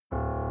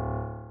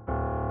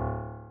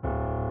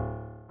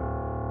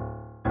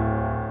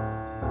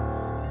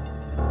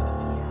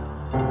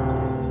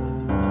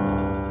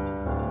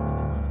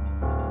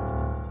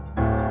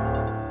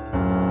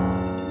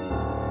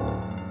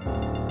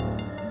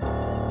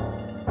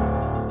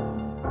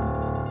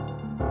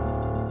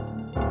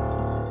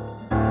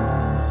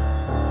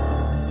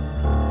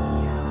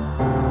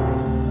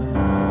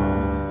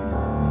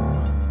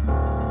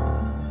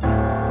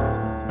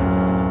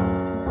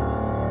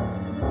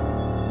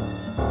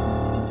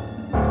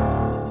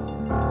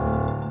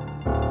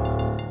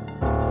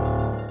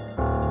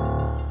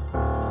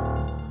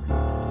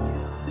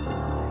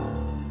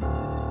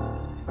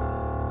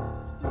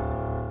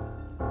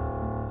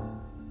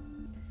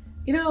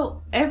You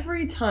know,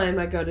 every time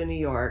I go to New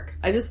York,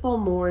 I just fall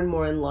more and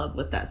more in love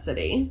with that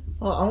city.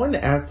 Well, I wanted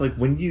to ask, like,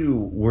 when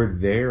you were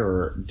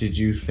there, did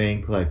you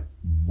think, like,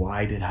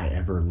 why did I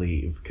ever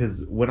leave?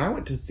 Because when I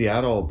went to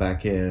Seattle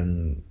back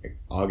in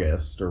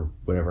August or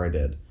whatever I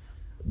did,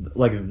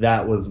 like,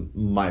 that was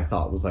my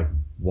thought, was like,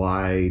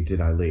 why did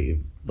I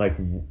leave? Like,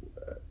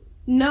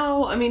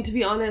 No, I mean, to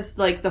be honest,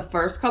 like, the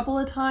first couple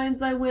of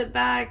times I went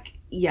back,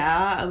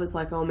 yeah, I was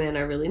like, oh man, I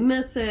really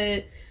miss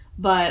it.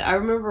 But I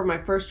remember my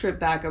first trip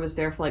back, I was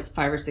there for like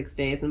 5 or 6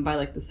 days, and by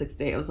like the 6th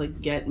day, I was like,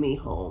 get me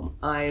home.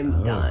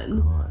 I'm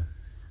done.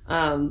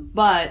 God.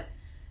 But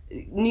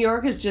New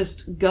York is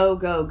just go,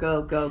 go,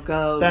 go, go,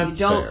 go. That's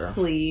you don't fair.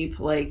 sleep.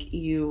 Like,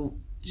 you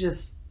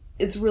just,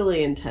 it's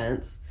really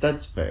intense.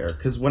 That's fair.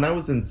 Because when I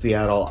was in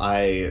Seattle,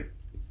 I,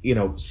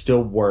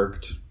 still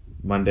worked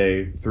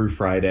Monday through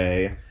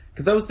Friday.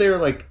 Because I was there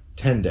like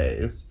 10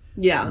 days.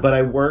 Yeah. But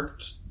I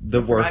worked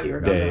the work you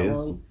were gone that days.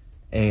 long.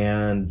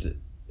 And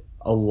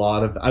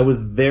I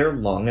was there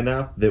long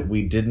enough that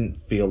we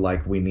didn't feel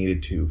like we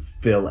needed to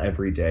fill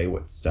every day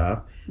with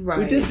stuff. Right.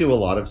 We did do a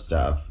lot of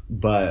stuff,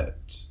 but,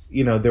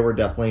 there were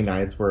definitely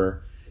nights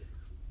where,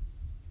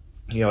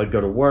 I'd go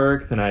to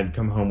work, then I'd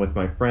come home with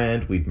my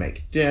friend, we'd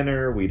make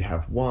dinner, we'd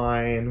have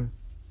wine,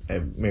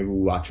 and maybe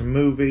we'd watch a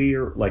movie,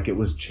 or, like, it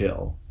was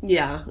chill.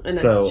 Yeah, a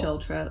nice So,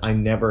 chill trip. I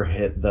never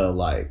hit the,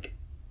 like,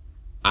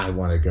 I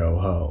want to go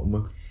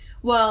home.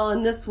 Well,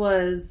 and this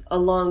was a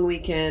long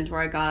weekend where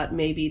I got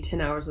maybe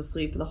 10 hours of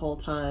sleep the whole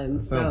time.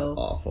 That sounds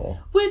awful.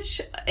 Which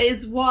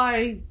is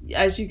why,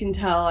 as you can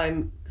tell,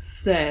 I'm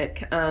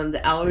sick.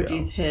 The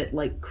allergies hit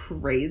like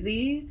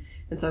crazy.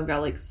 And so I've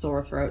got like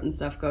sore throat and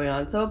stuff going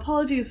on. So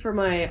apologies for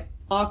my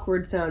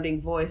awkward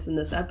sounding voice in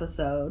this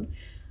episode.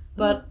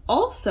 But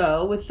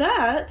also, with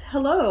that,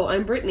 hello,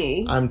 I'm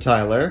Brittany. I'm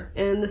Tyler.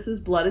 And this is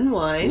Blood and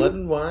Wine. Blood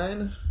and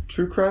Wine,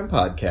 true crime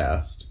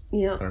podcast.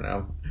 Yeah. I don't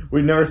know.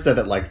 We've never said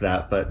it like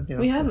that, but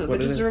we haven't. But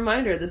just is. a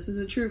reminder, this is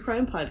a true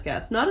crime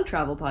podcast, not a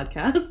travel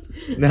podcast.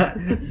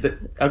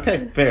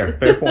 Okay,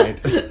 fair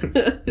point.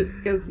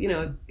 Because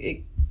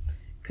it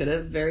could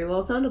have very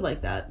well sounded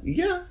like that.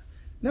 Yeah,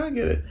 no, I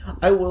get it.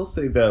 I will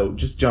say though,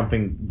 just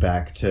jumping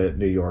back to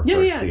New York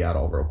or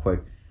Seattle real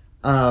quick.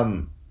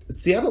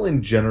 Seattle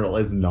in general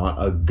is not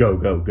a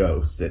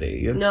go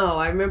city. No,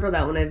 I remember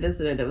that when I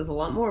visited, it was a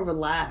lot more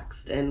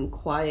relaxed and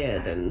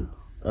quiet and.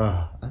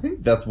 I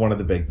think that's one of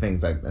the big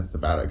things I miss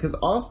about it. Because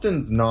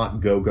Austin's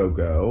not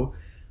go,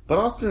 but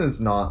Austin is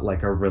not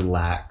like a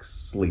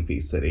relaxed,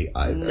 sleepy city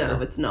either.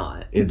 No, it's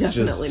not. It's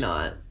definitely just,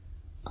 not.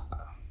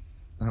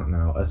 I don't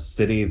know, a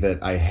city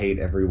that I hate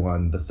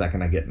everyone the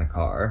second I get in a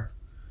car.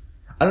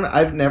 I don't know,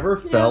 I've never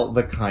felt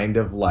the kind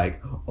of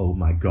like, oh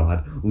my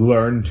god,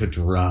 learn to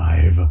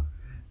drive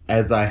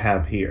as I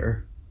have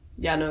here.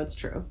 Yeah, no, it's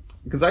true.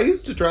 Because I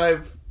used to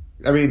drive,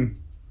 I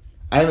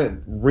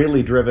haven't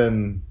really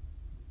driven...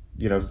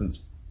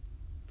 since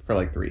for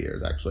like 3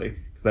 years, actually.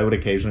 Because I would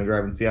occasionally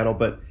drive in Seattle.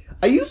 But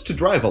I used to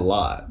drive a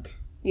lot.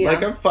 Yeah.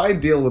 Like, I'm fine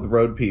deal with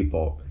road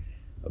people.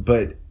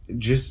 But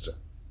just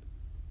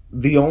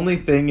the only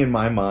thing in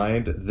my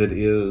mind that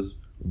is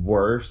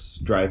worse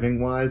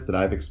driving-wise that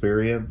I've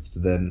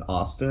experienced than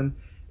Austin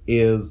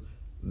is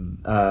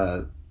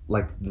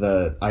like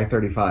the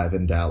I-35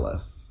 in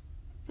Dallas.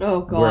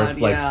 Oh, God, where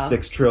it's like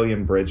 6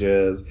 trillion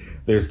bridges.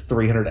 There's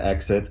 300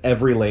 exits.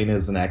 Every lane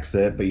is an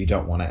exit, but you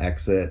don't want to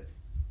exit.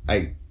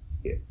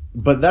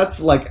 But that's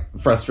like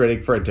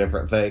frustrating for a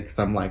different thing because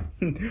I'm like,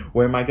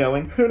 where am I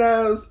going? Who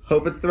knows?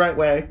 Hope it's the right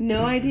way.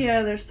 No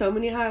idea. There's so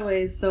many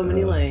highways, so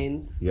many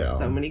lanes,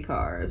 so many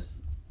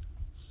cars,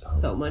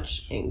 so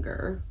much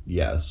anger.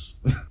 Yes.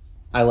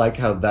 I like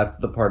how that's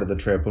the part of the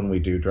trip when we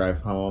do drive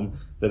home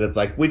that it's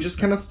like we just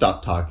kind of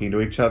stop talking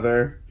to each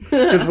other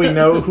because we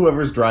know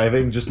whoever's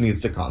driving just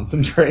needs to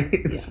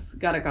concentrate. Yes,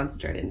 gotta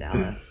concentrate in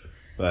Dallas.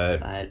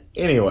 But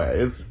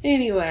anyways.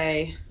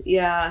 Anyway,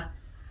 yeah.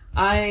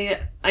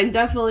 I'm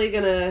definitely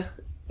gonna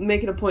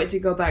make it a point to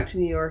go back to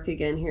New York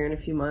again here in a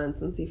few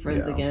months and see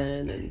friends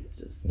again and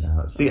just...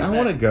 Yeah. See, I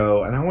want to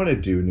go and I want to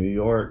do New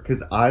York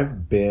because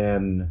I've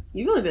been...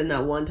 You've only been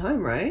that one time,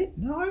 right?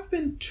 No, I've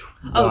been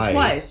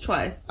twice. Oh,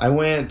 twice. I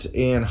went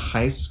in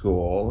high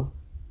school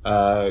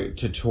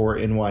to tour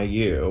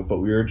NYU, but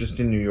we were just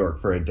in New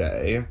York for a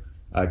day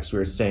because we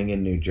were staying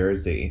in New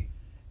Jersey.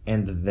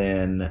 And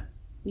then...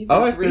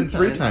 I've been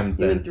 3 times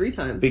then. You've been 3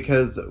 times.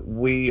 Because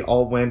we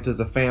all went as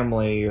a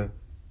family.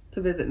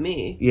 To visit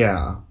me.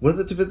 Yeah. Was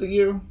it to visit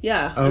you?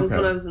 Yeah. Okay. It was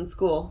when I was in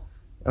school.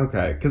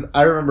 Okay. Because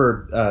I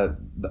remember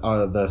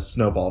the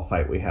snowball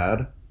fight we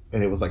had.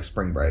 And it was like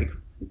spring break.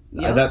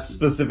 Yep. That's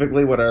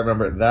specifically what I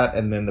remember. That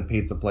and then the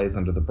pizza place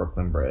under the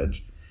Brooklyn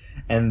Bridge.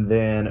 And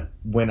then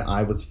when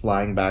I was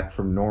flying back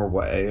from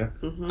Norway,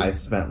 I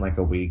spent like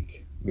a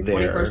week Your there.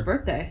 21st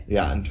birthday.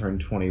 Yeah, and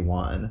turned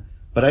 21.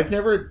 But I've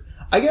never...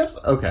 I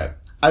guess, okay.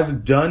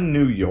 I've done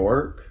New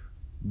York,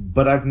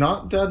 but I've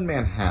not done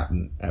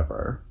Manhattan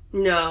ever.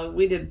 No,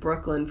 we did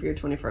Brooklyn for your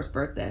 21st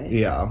birthday.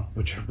 Yeah,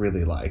 which I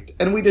really liked.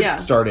 And we did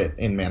start it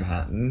in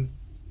Manhattan.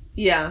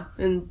 Yeah,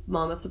 and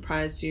Mama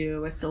surprised you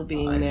by still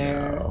being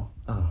there. Know.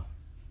 Oh.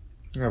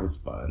 That was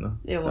fun.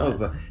 It was.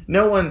 That was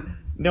fun.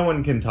 No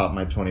one can top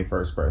my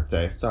 21st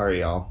birthday.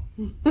 Sorry, y'all.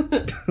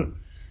 But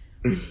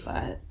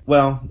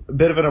well, a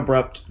bit of an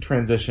abrupt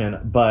transition,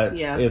 but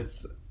yeah.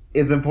 it's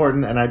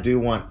important, and I do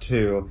want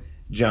to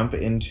jump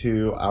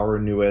into our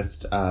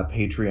newest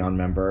Patreon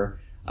member.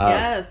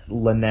 Yes.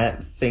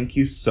 Lynette, thank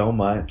you so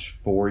much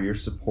for your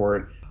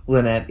support.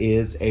 Lynette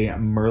is a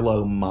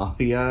Merlot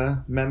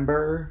Mafia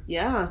member.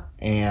 Yeah.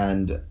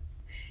 And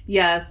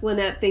yes,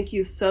 Lynette, thank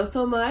you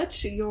so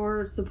much.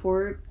 Your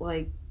support,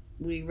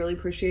 we really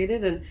appreciate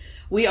it. And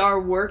we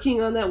are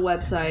working on that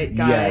website,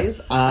 guys.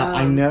 Yes,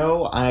 I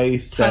know I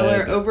said...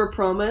 Tyler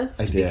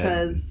overpromised I did.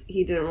 because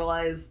he didn't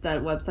realize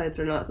that websites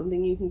are not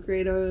something you can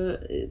create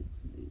in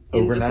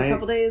overnight? just a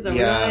couple days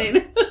overnight.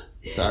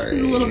 Yeah. Sorry.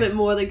 There's a little bit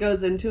more that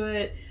goes into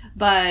it.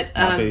 But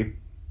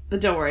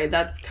don't worry,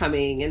 that's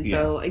coming. And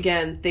so,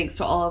 again, thanks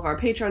to all of our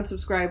Patreon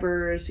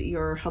subscribers.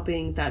 You're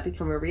helping that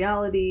become a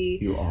reality.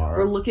 You are.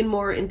 We're looking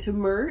more into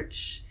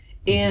merch.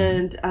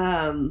 And,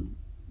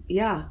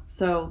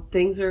 so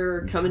things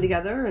are coming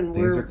together. And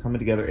we're coming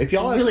together. If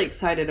y'all really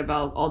excited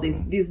about all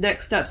these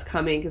next steps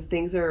coming because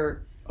things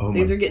are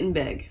getting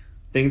big.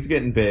 Things are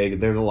getting big.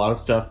 There's a lot of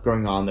stuff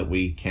going on that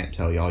we can't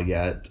tell y'all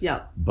yet.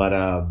 Yeah.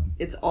 But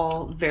it's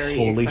all very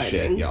holy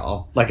exciting. Shit,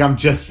 y'all. I'm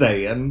just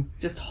saying.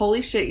 Just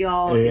holy shit,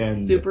 y'all.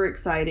 It's super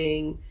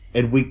exciting.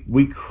 And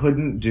we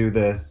couldn't do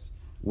this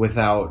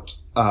without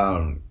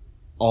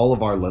all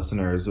of our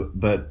listeners,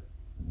 but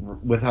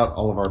without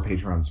all of our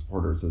Patreon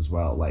supporters as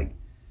well.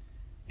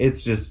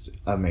 It's just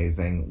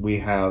amazing. We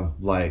have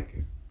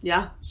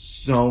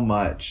so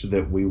much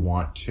that we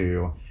want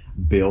to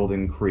build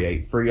and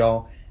create for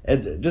y'all.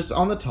 And just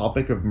on the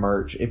topic of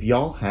merch, if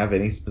y'all have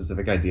any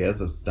specific ideas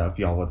of stuff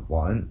y'all would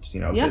want,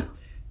 if it's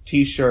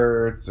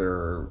t-shirts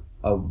or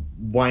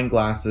wine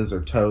glasses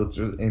or totes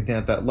or anything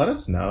like that, let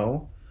us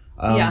know.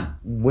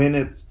 When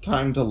it's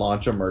time to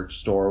launch a merch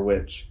store,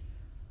 which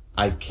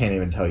I can't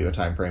even tell you a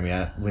time frame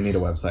yet. We need a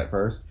website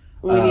first.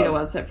 We need a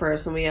website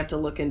first, and we have to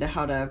look into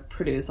how to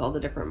produce all the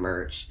different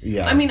merch.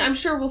 Yeah. I mean, I'm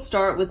sure we'll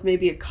start with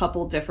maybe a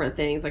couple different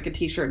things, like a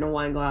t-shirt and a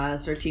wine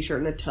glass, or a t-shirt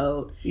and a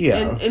tote.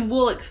 Yeah. And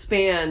we'll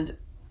expand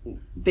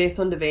based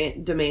on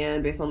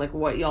demand, based on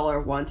what y'all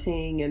are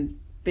wanting, and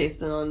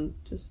based on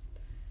just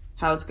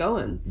how it's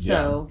going. Yeah.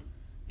 So,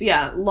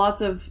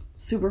 lots of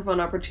super fun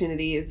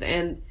opportunities,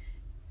 and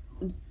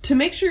to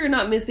make sure you're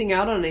not missing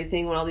out on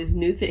anything when these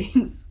new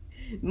things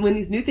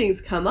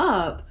come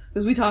up.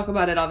 Because we talk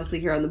about it,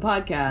 obviously, here on the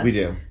podcast. We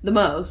do. The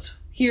most.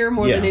 Here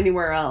more than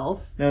anywhere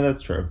else. No,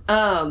 that's true.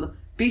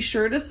 Be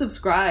sure to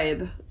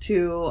subscribe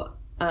to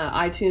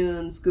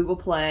iTunes, Google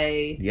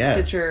Play,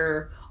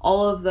 Stitcher,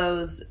 all of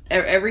those.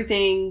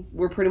 Everything.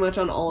 We're pretty much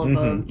on all of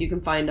them. You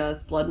can find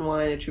us, Blood and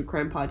Wine, a true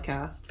crime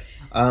podcast.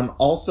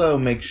 Also,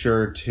 make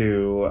sure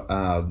to,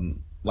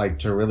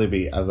 to really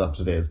be as up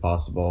to date as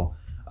possible,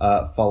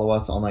 follow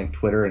us on,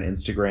 Twitter and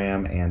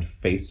Instagram and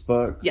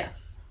Facebook.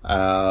 Yes.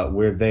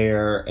 We're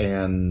there,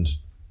 and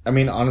I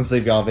mean, honestly,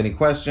 if y'all have any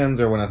questions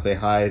or want to say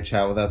hi,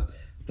 chat with us,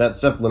 that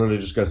stuff literally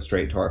just goes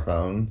straight to our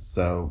phones,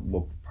 so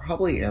we'll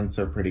probably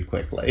answer pretty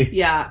quickly.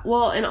 Yeah,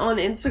 well, and on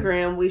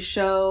Instagram, we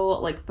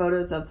show,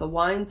 photos of the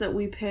wines that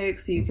we pick,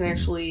 so you can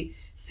actually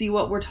see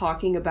what we're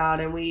talking about,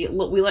 and we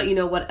let you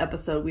know what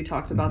episode we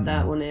talked about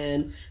that one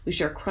in. We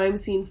share crime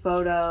scene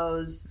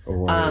photos.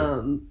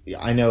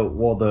 I know,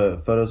 well,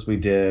 the photos we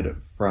did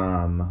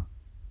from,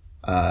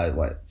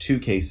 2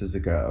 cases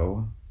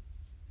ago...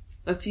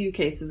 A few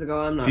cases ago,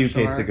 I'm not sure.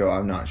 cases ago,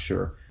 I'm not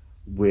sure.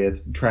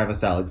 With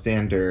Travis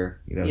Alexander,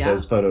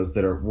 those photos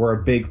that were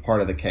a big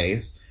part of the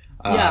case.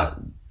 We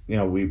have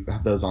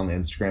those on the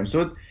Instagram.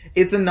 So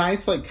it's a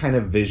nice, kind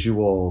of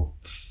visual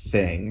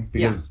thing.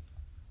 Because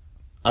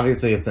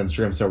obviously it's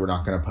Instagram, so we're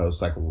not going to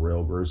post,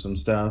 real gruesome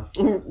stuff.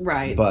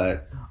 Right.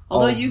 But...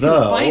 Although you can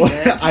find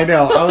it. I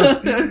know. I was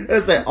going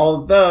to say,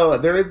 although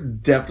there is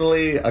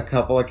definitely a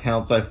couple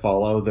accounts I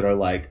follow that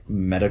are,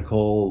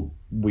 medical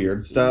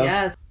weird stuff.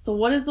 Yes. So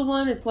what is the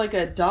one? It's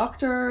a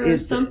doctor or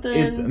something?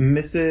 It's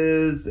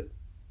Mrs.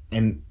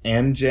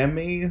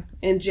 Angemi.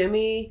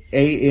 Angemi.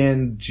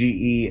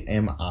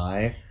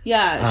 Angemi.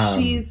 Yeah,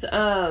 she's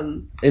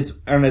It's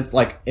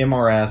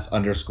MRS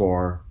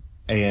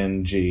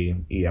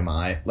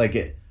 _ANGEMI.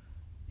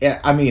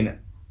 I mean,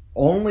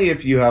 only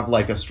if you have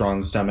a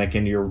strong stomach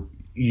and you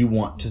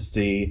want to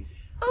see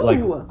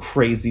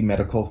crazy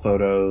medical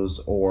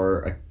photos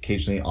or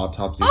occasionally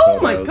autopsy photos.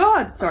 Oh my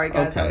god! Sorry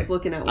guys, okay. I was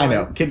looking at one. I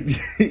know.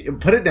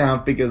 Put it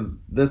down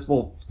because this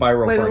will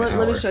spiral for an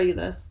hour. Let me show you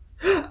this.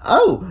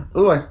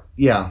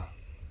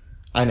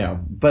 I know,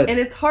 but... And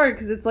it's hard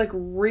because it's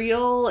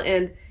real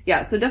and...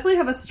 Yeah, so definitely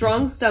have a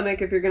strong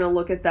stomach if you're going to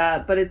look at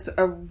that, but it's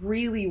a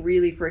really,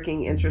 really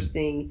freaking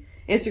interesting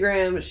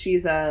Instagram.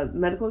 She's a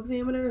medical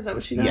examiner, is that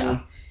what she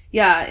does?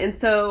 Yeah, and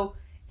so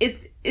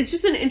it's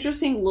just an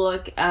interesting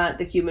look at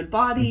the human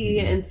body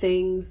and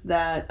things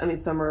that, I mean,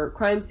 some are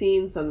crime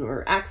scenes, some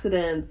are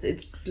accidents.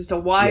 It's just a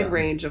wide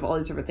range of all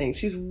these different things.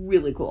 She's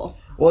really cool.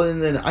 Well,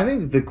 and then I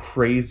think the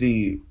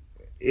crazy...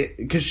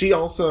 because she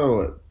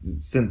also,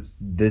 since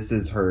this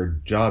is her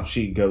job,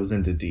 she goes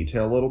into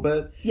detail a little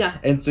bit. Yeah.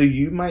 And so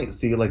you might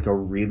see like a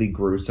really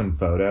gruesome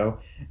photo,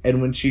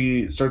 and when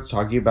she starts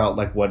talking about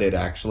like what it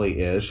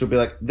actually is, she'll be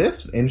like,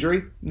 this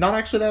injury, not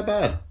actually that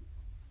bad.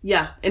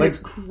 Yeah, and like, it's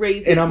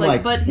crazy. And it's I'm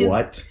like, but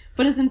what?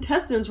 But his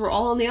intestines were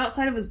all on the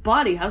outside of his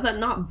body. How's that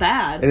not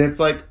bad? And it's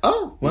like,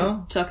 oh, well.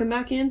 Just tuck him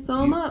back in,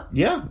 sew him up.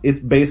 Yeah, it's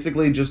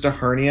basically just a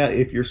hernia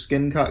if your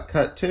skin got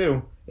cut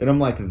too. And I'm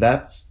like,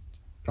 that's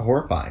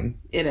horrifying.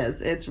 It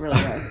is. It's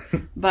really gross.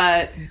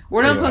 But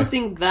we're not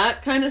posting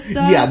that kind of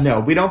stuff. Yeah, no,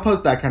 we don't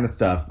post that kind of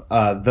stuff.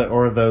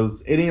 Or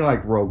those, any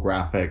like real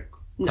graphic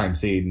crime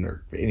scene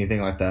or anything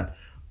like that.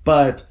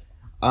 But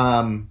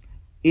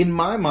in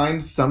my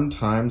mind,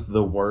 sometimes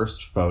the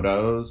worst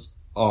photos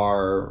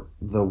are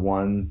the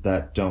ones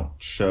that don't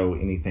show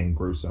anything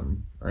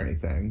gruesome or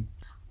anything.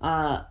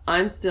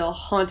 I'm still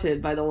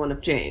haunted by the one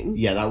of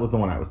James. Yeah, that was the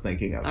one I was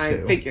thinking of, too.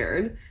 I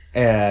figured.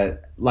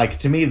 Like,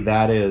 to me,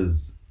 that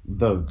is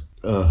the...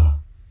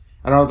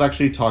 And I was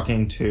actually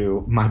talking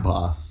to my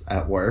boss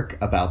at work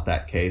about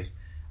that case.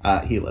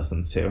 He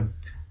listens to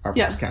our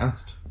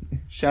podcast.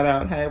 Shout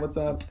out, hey, what's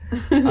up?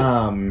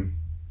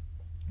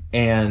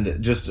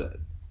 And just,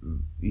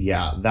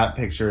 yeah, that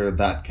picture,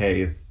 that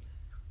case...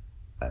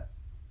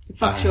 It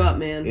fucks you up,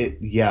 man.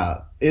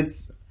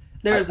 It's...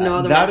 There's no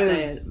other way to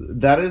say it.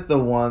 That is the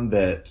one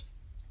that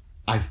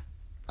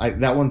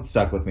that one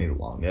stuck with me the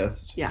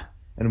longest. Yeah.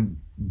 And,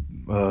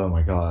 oh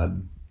my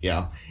god.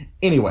 Yeah.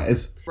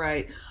 Anyways.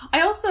 Right.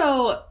 I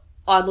also,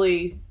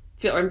 oddly,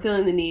 I'm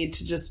feeling the need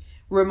to just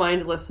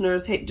remind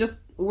listeners, hey,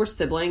 we're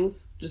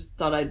siblings. Just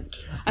thought I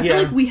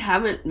feel like we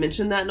haven't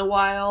mentioned that in a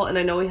while, and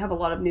I know we have a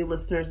lot of new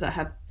listeners that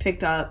have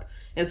picked up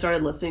and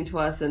started listening to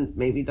us and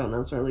maybe don't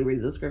necessarily read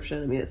the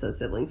description. I mean, it says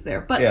siblings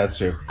there. But yeah, that's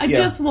true. I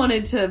just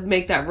wanted to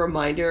make that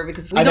reminder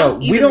because we don't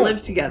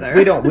live together.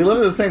 We don't. We live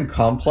in the same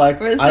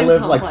complex. I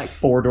live like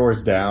 4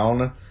 doors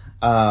down.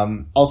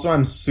 Also,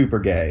 I'm super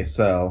gay,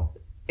 so...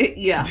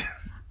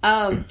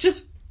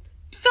 just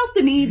felt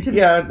the need to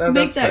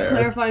make that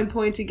clarifying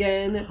point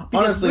again. Because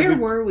honestly, where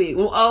were we?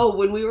 Well,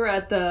 when we were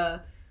at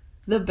the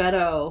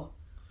Beto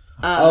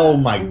oh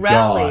my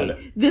rally.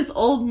 God. This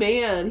old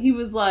man, he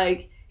was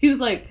like,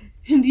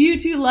 do you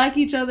two like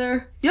each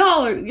other?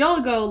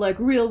 Y'all go like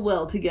real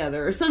well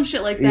together or some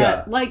shit like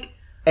that.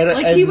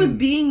 Yeah. He was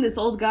being this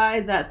old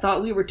guy that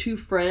thought we were two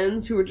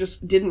friends who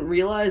just didn't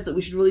realize that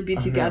we should really be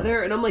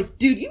together. And I'm like,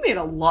 dude, you made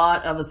a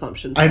lot of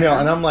assumptions. I know.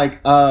 And I'm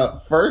like,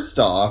 first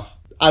off,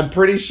 I'm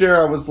pretty sure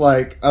I was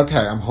like, okay,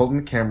 I'm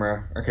holding the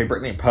camera. Okay,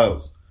 Brittany,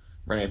 pose.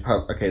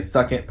 Okay,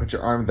 suck it. Put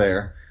your arm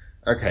there.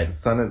 Okay, the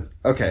sun is...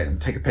 Okay,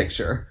 take a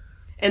picture.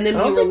 And then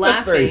we were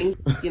laughing,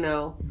 we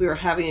were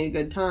having a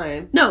good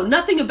time. No,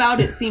 nothing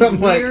about it seemed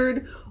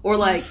weird or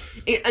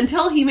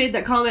until he made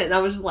that comment, and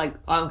I was just like,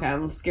 oh, okay,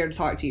 I'm scared to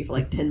talk to you for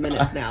 10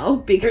 minutes now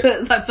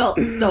because I felt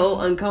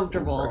so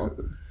uncomfortable.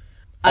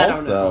 I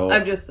don't know.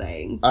 I'm just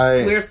saying.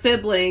 We're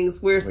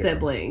siblings. We're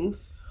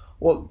siblings.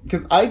 Well,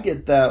 because I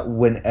get that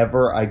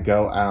whenever I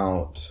go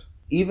out,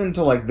 even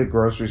to the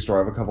grocery store,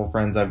 I have a couple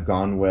friends I've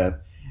gone with,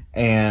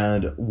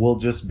 and we'll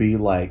just be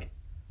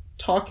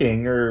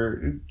talking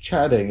or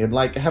chatting and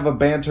have a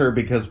banter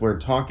because we're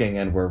talking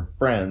and we're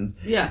friends.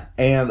 Yeah.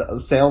 And a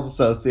sales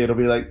associate will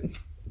be like,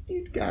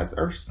 you guys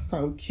are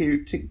so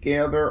cute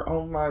together.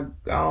 Oh my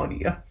God.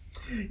 Yeah.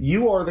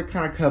 You are the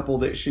kind of couple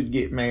that should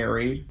get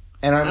married.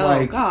 And I'm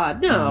oh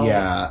God, no.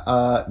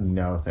 Yeah.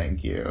 No,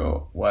 thank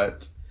you.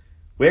 What?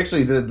 We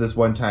actually did this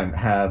one time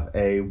have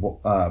a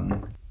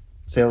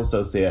sales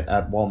associate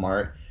at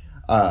Walmart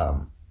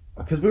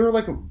because we were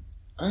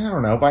I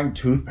don't know, buying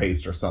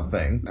toothpaste or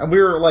something. And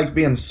we were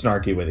being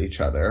snarky with each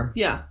other.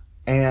 Yeah.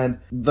 And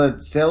the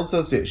sales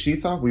associate, she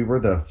thought we were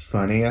the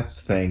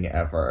funniest thing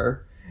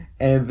ever.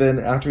 And then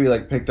after we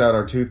picked out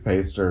our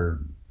toothpaste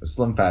or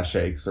Slim Fast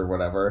Shakes or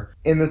whatever,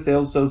 and the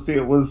sales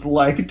associate was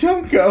like,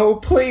 don't go,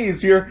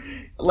 please. You're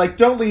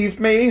don't leave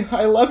me.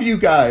 I love you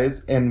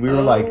guys. And we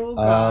were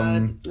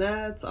God,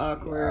 that's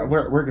awkward.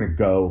 We're going to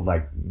go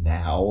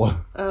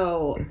now.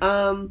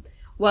 Oh,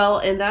 well,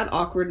 and that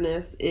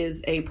awkwardness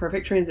is a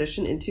perfect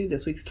transition into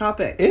this week's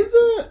topic. Is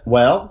it?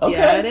 Well, okay.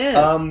 Yeah, it is.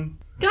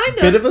 Kind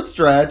of. Bit of a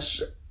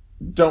stretch.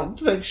 Don't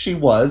think she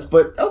was,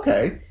 but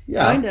okay.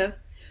 Yeah. Kind of.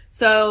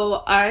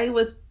 So, I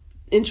was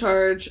in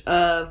charge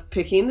of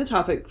picking the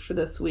topic for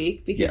this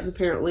week because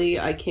apparently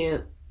I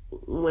can't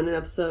win an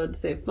episode to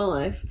save my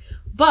life.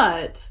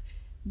 But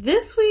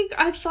this week,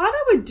 I thought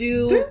I would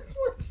do... This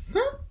was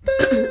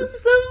something.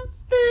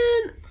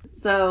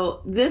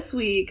 So, this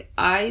week,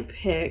 I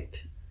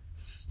picked...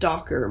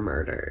 stalker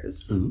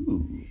murders.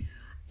 Ooh.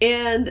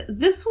 And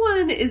this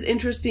one is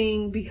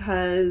interesting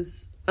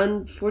because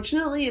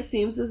unfortunately it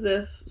seems as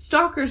if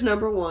stalkers,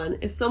 number one,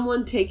 is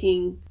someone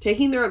taking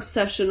their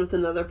obsession with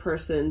another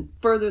person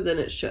further than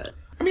it should.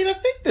 I mean, I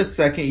think the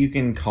second you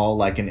can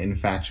call an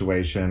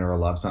infatuation or a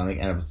love something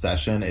an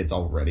obsession, it's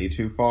already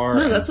too far.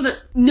 No,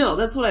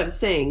 that's what I was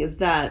saying is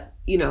that,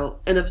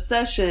 an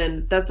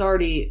obsession, that's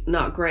already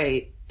not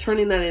great.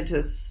 Turning that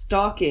into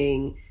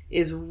stalking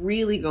is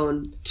really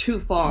going too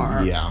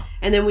far. Yeah.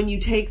 And then when you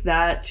take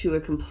that to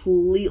a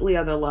completely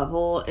other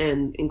level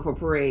and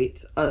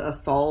incorporate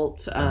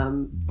assault,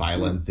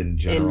 violence in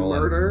general,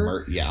 and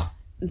murder,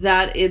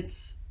 that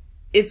it's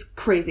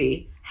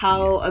crazy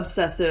how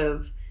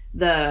obsessive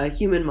the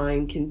human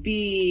mind can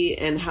be,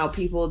 and how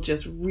people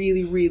just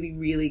really, really,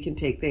 really can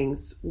take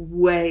things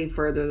way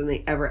further than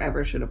they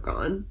ever should have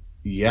gone.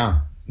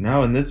 Yeah.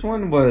 No, and this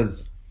one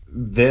was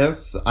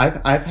this.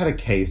 I've had a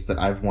case that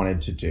I've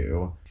wanted to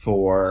do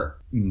for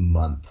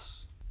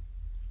months,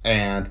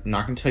 and I'm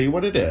not going to tell you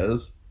what it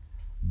is,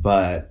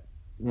 but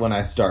when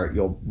I start,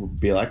 you'll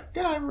be like,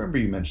 yeah, I remember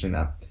you mentioning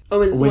that.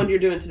 Oh, it's the one you're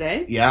doing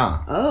today?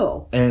 Yeah.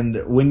 Oh.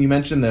 And when you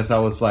mentioned this, I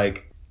was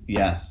like,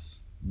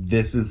 yes,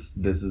 this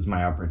is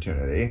my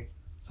opportunity.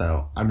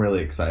 So I'm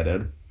really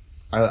excited.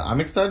 I'm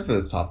excited for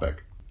this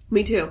topic.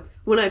 Me too.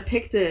 When I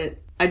picked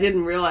it, I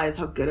didn't realize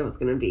how good it was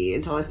going to be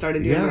until I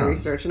started doing my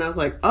research, and I was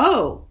like,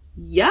 oh,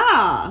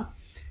 yeah.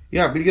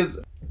 Yeah,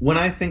 because when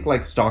I think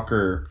like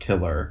stalker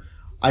killer,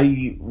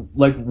 I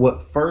like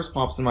what first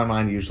pops in my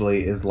mind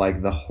usually is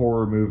like the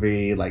horror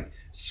movie, like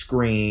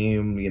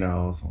Scream, you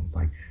know, someone's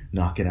like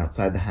knocking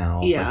outside the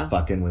house, like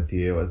fucking with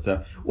you and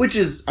stuff. Which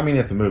is, I mean,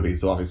 it's a movie,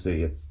 so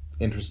obviously it's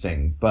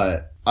interesting.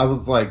 But I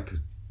was like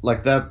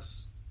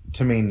that's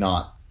to me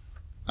not,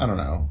 I don't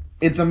know.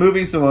 It's a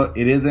movie, so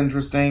it is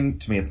interesting.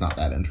 To me, it's not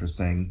that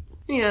interesting.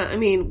 Yeah, I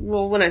mean,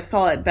 well, when I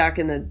saw it back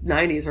in the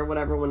 90s or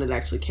whatever, when it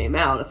actually came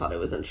out, I thought it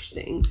was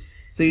interesting.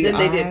 See, then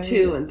they did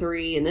 2 and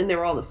 3, and then there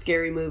were all the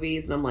scary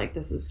movies, and I'm like,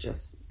 this is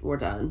just, we're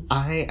done.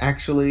 I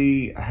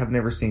actually have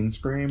never seen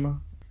Scream.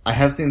 I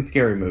have seen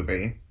Scary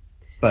Movie.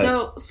 But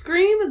So,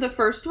 Scream, the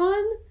first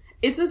one,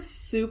 it's a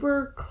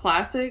super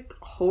classic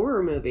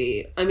horror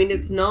movie. I mean,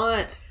 it's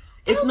not...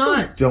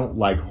 I don't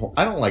like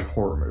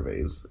horror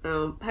movies.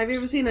 Have you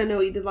ever seen I Know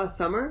What You Did Last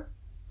Summer?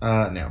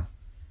 No.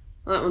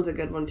 Well, that one's a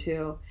good one,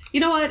 too. You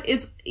know what?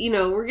 It's,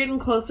 we're getting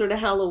closer to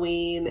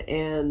Halloween,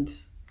 and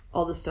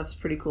all this stuff's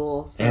pretty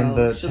cool. So and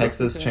the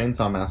Texas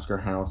Chainsaw Massacre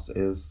house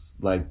is,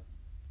 like,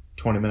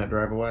 20-minute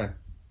drive away.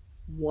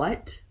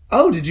 What?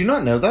 Oh, did you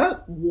not know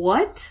that?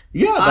 What?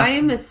 Yeah. I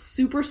am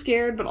super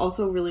scared, but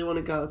also really want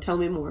to go. Tell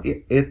me more.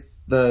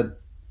 It's the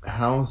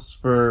house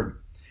for...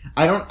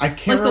 I can't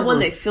remember. Like the one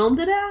they filmed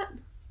it at?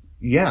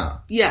 Yeah.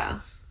 Yeah.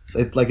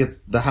 It's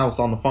the house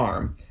on the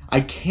farm.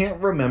 I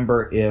can't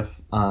remember if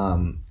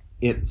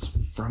it's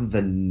from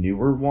the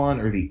newer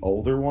one or the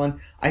older one.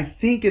 I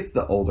think it's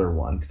the older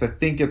one, because I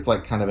think it's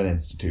like kind of an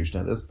institution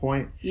at this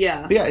point.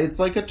 Yeah. But yeah, it's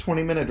like a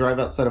 20-minute drive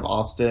outside of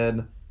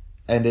Austin,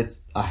 and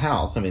it's a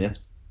house. I mean, it's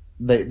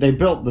they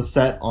built the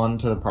set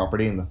onto the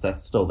property, and the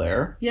set's still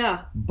there.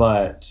 Yeah.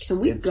 But can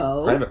we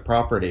go? Private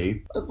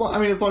property. As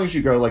long as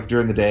you go like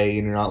during the day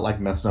and you're not like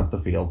messing up the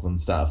fields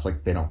and stuff,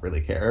 like they don't really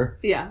care.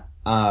 Yeah.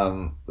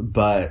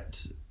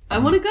 But I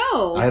want to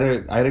go. I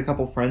had a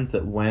couple friends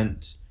that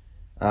went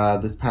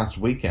this past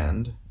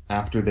weekend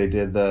after they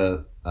did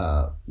the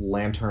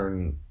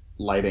lantern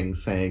lighting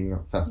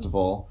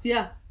festival.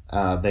 Yeah.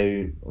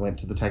 They went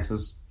to the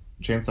Texas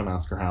Chainsaw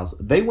Massacre house.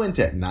 They went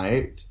at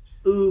night.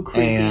 Ooh,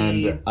 creepy.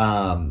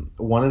 And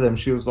one of them,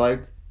 she was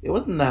like, it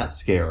wasn't that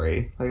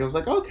scary. Like, I was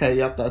like, okay,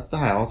 yep, that's the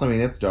house. I mean,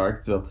 it's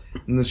dark still.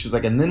 And then she was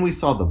like, and then we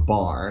saw the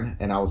barn,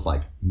 and I was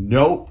like,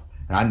 nope.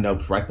 And I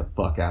noped right the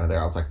fuck out of there.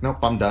 I was like, nope,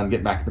 I'm done.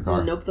 Get back in the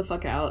car. Nope the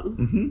fuck out.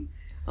 Mm-hmm.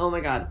 Oh my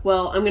god.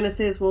 Well, I'm going to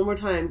say this one more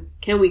time.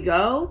 Can we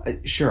go?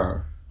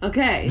 Sure.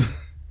 Okay.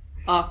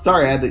 Awesome.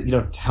 Sorry, I had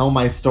to, tell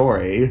my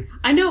story.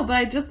 I know, but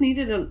I just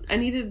needed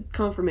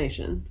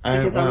confirmation.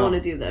 Because I want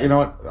to do this. You know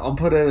what? I'll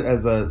put it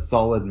as a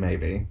solid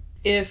maybe.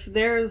 If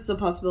there's a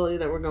possibility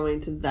that we're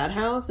going to that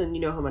house, and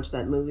you know how much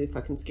that movie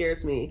fucking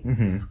scares me,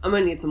 I'm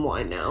going to need some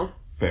wine now.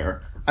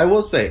 Fair. I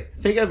will say,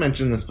 I think I've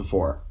mentioned this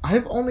before.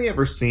 I've only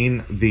ever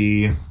seen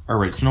the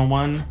original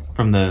one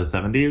from the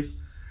 70s.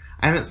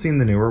 I haven't seen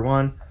the newer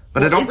one,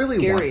 but I don't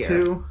really want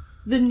to.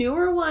 The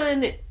newer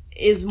one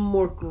is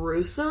more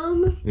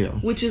gruesome,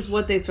 which is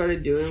what they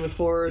started doing with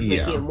horrors,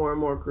 making it more and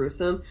more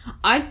gruesome.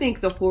 I think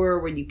the horror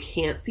where you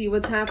can't see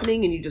what's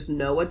happening and you just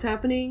know what's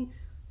happening,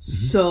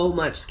 so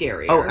much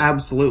scarier. Oh,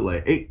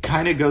 absolutely. It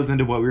kind of goes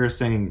into what we were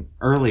saying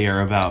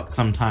earlier about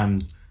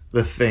sometimes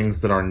the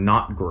things that are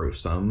not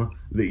gruesome,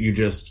 that you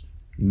just,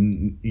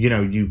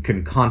 you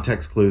can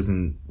context clues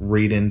and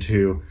read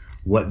into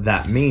what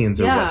that means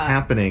or what's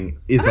happening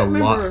is a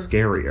lot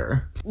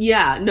scarier.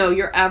 Yeah, no,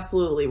 you're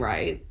absolutely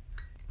right.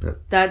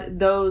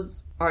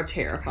 Those are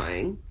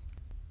terrifying.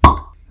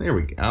 There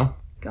we go.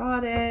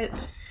 Got it.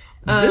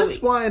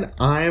 This one,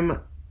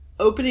 I'm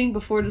opening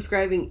before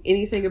describing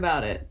anything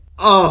about it.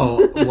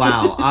 Oh,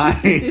 wow.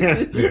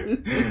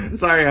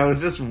 Sorry, I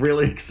was just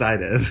really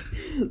excited.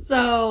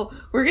 So,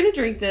 we're going to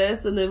drink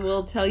this, and then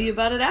we'll tell you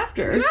about it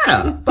after.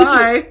 Yeah,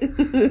 bye.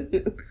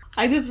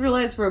 I just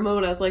realized for a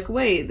moment, I was like,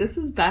 wait, this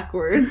is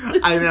backwards.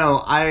 I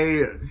know.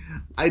 I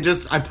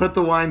put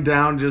the wine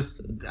down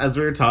just as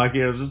we were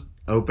talking. I was just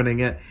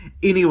opening it.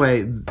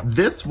 Anyway,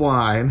 this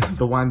wine,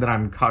 the wine that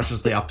I'm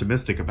cautiously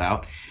optimistic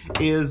about,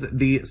 is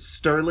the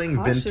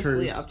Sterling Vintners.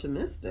 Cautiously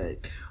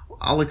optimistic?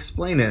 I'll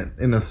explain it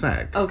in a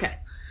sec. Okay.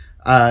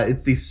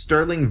 It's the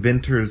Sterling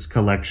Vintners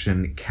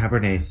Collection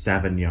Cabernet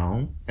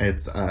Sauvignon.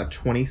 It's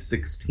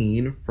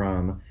 2016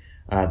 from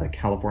the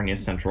California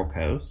Central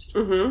Coast.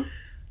 Mm-hmm.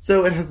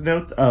 So it has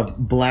notes of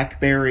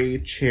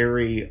blackberry,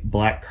 cherry,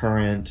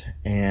 blackcurrant,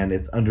 and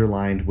it's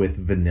underlined with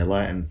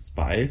vanilla and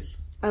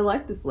spice. I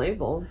like this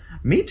label.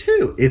 Me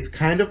too. It's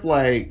kind of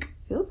like...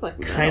 Feels like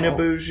metal. Kind of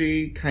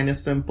bougie, kind of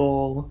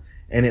simple,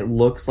 and it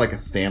looks like a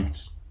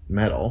stamped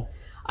metal.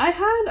 I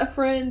had a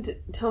friend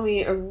tell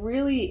me a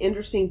really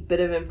interesting bit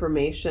of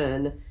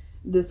information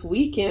this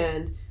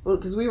weekend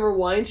because we were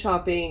wine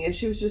shopping, and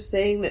she was just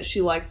saying that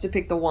she likes to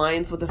pick the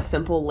wines with a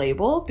simple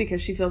label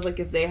because she feels like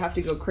if they have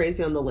to go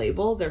crazy on the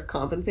label, they're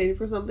compensating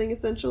for something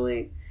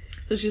essentially.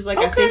 So she's like,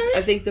 okay.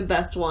 I think the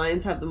best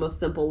wines have the most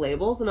simple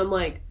labels, and I'm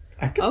like,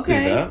 I can see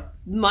that.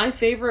 My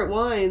favorite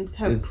wines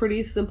have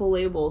pretty simple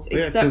labels,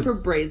 except for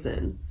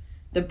Brazen.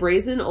 The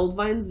Brazen Old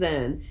Vine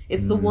Zen.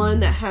 It's the one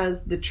that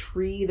has the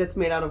tree that's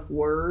made out of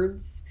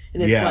words.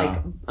 And it's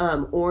like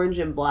orange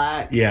and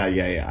black.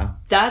 Yeah.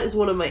 That is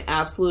one of my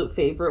absolute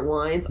favorite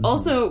wines.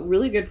 Also,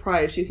 really good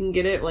price. You can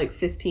get it like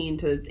 15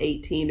 to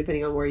 18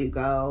 depending on where you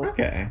go.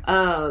 Okay.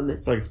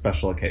 It's like a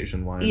special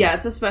occasion wine. Yeah,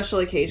 it's a special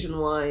occasion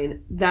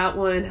wine. That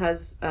one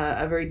has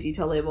a very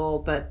detailed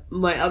label, but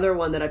my other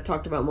one that I've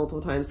talked about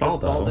multiple times is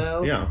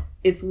Saldo. Yeah.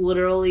 It's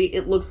literally,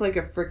 it looks like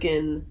a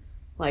freaking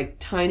like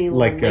tiny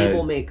little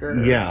label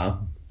maker. Yeah.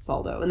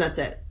 Saldo. And that's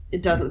it.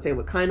 It doesn't say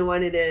what kind of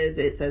wine it is.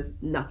 It says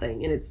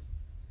nothing. And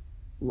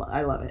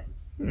I love it.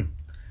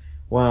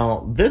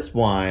 Well, this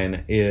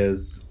wine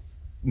is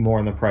more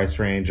in the price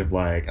range of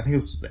like, I think it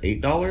was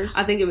 $8.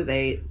 I think it was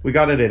 $8. We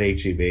got it at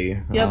H-E-B.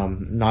 Yep.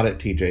 Not at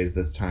TJ's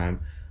this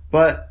time.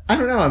 But I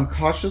don't know. I'm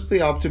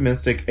cautiously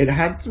optimistic. It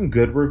had some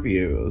good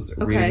reviews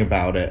reading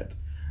about it.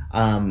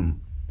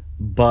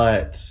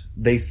 But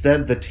they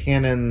said the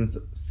tannins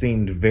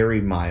seemed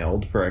very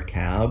mild for a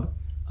cab.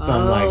 So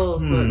I'm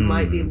like, so it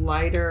might be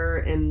lighter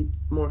and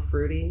more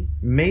fruity.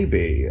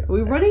 Maybe. We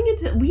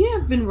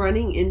have been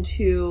running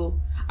into,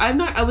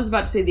 I was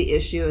about to say the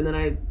issue and then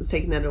I was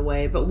taking that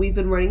away, but we've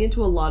been running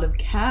into a lot of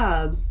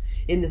cabs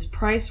in this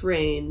price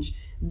range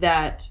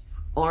that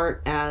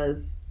aren't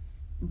as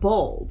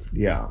bold.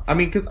 Yeah. I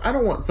mean, because I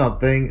don't want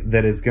something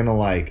that is going to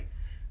like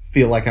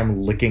feel like I'm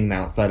licking the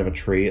outside of a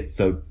tree. It's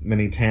so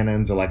many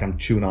tannins, or like I'm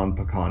chewing on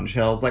pecan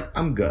shells. Like,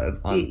 I'm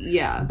good.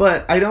 Yeah.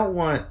 But I don't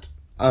want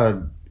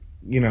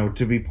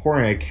to be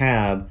pouring a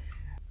cab.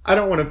 I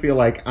don't want to feel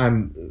like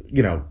I'm,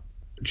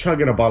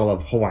 chugging a bottle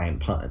of Hawaiian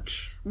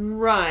Punch.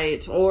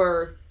 Right.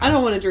 Or I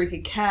don't want to drink a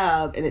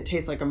cab and it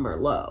tastes like a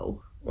Merlot.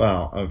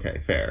 Well,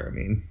 okay, fair. I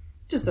mean,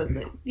 just as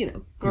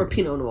or a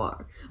Pinot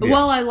Noir. Yeah.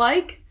 While I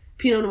like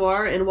Pinot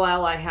Noir, and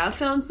while I have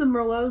found some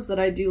Merlots that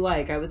I do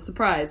like, I was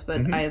surprised,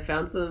 but I have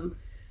found some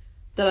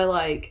that I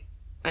like.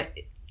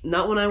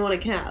 Not when I want a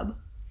cab.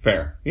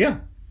 Fair. Yeah.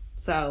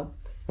 So,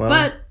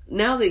 but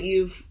now that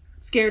you've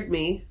scared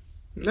me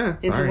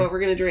into what we're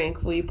going to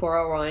drink, will you pour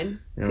our wine?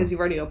 Because you've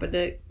already opened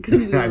it.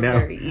 Because we were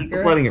very eager.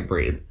 Just letting it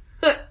breathe.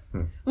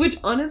 Which,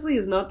 honestly,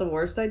 is not the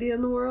worst idea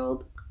in the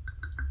world.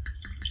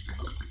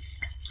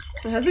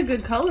 It has a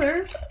good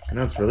color.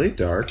 No, it's really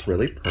dark,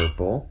 really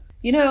purple.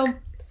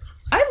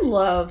 I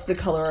love the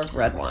color of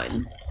red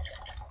wine.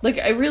 Like,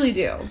 I really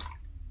do.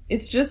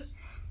 It's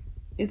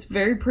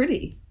very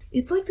pretty.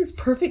 It's like this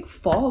perfect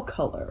fall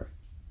color.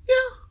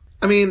 Yeah.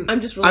 I mean,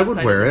 I'm just really I would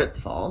excited wear that it. It's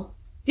fall.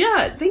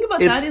 Yeah, think about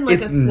that in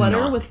like a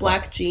sweater with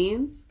black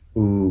jeans.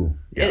 Ooh.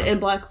 Yeah. And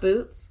black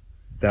boots.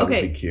 That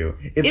would be cute.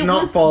 It's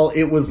not fall.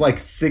 It was like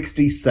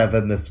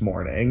 67 this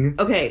morning.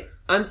 Okay,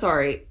 I'm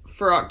sorry.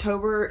 For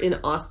October in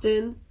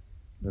Austin,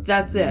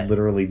 that's it.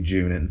 Literally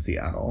June in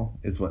Seattle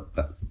is what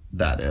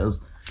that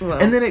is. Well,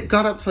 and then it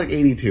got up to like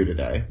 82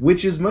 today,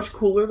 which is much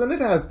cooler than it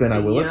has been, I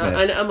will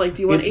admit. I'm like,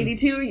 do you want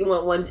 82 or you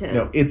want 110?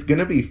 No, it's going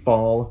to be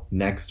fall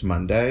next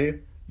Monday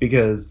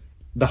because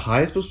the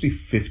high is supposed to be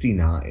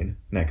 59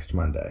 next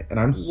Monday. And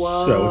I'm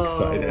so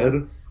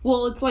excited.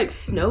 Well, it's like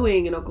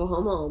snowing in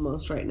Oklahoma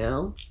almost right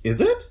now.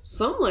 Is it?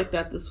 Something like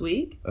that this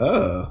week.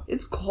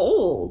 It's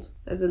cold.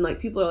 As in, like,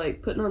 people are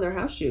like putting on their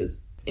house shoes.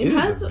 It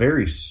has a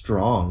very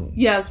strong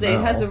Yes, smell.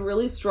 It has a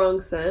really strong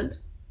scent.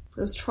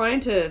 I was trying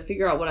to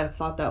figure out what I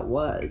thought that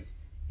was.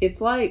 It's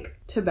like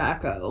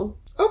tobacco.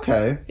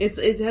 Okay.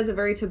 It has a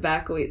very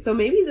tobacco-y. So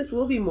maybe this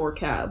will be more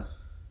cab.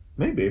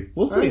 Maybe.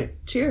 We'll see.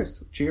 Right.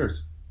 Cheers.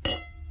 Cheers.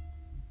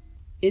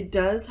 It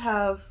does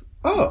have...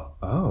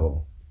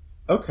 Oh.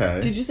 Okay.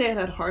 Did you say it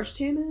had harsh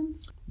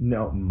tannins?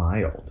 No,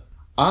 mild.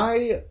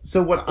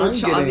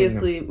 Which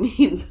obviously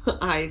means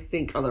I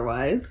think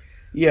otherwise.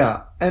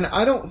 Yeah, and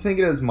I don't think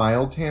it has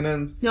mild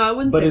tannins. No, I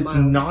wouldn't say mild. But it's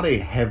not a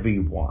heavy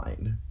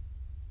wine.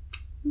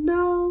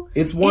 No.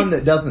 It's one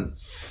that doesn't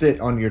sit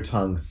on your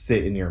tongue,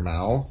 sit in your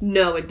mouth.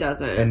 No, it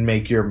doesn't. And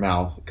make your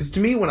mouth... Because to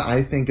me, when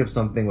I think of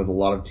something with a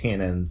lot of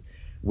tannins,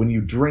 when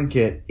you drink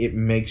it, it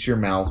makes your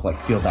mouth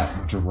like feel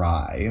that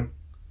dry.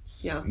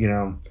 Yeah.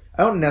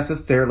 I don't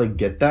necessarily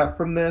get that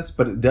from this,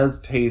 but it does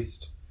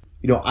taste...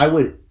 I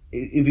would...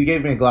 If you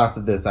gave me a glass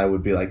of this, I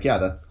would be like, yeah,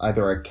 that's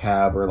either a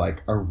cab or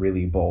like a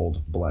really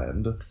bold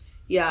blend.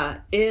 Yeah,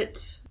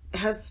 it It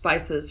has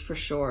spices for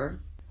sure.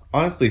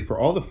 Honestly, for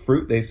all the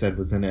fruit they said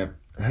was in it,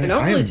 I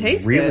don't really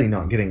taste it.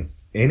 Not getting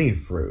any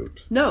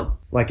fruit. No.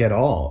 Like at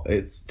all.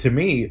 It's, to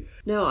me...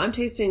 No, I'm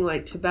tasting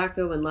like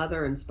tobacco and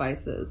leather and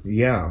spices.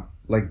 Yeah.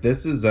 Like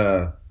this is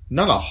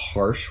not a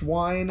harsh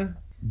wine,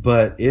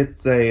 but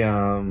it's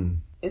a,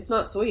 It's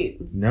not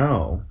sweet.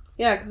 No.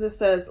 Yeah, because it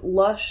says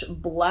lush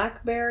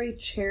blackberry,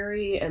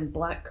 cherry, and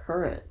black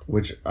currant.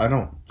 Which I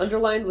don't...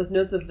 Underlined with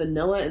notes of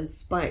vanilla and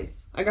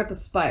spice. I got the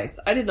spice.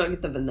 I did not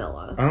get the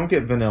vanilla. I don't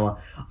get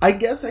vanilla. I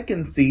guess I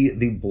can see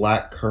the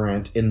black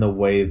currant in the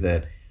way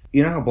that...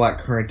 You know how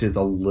black currant is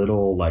a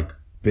little, like,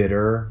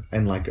 bitter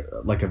and like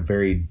a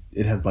very...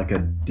 It has, like, a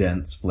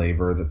dense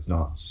flavor that's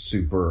not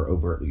super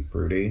overtly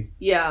fruity.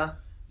 Yeah.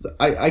 So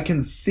I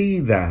can see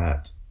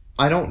that.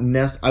 I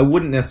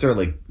wouldn't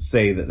necessarily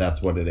say that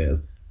that's what it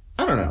is.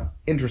 I don't know.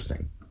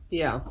 Interesting.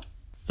 Yeah.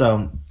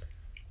 So,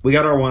 we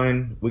got our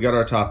wine. We got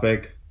our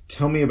topic.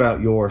 Tell me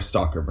about your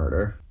stalker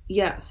murder.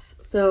 Yes.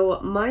 So,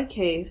 my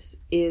case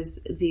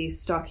is the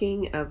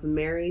stalking of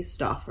Mary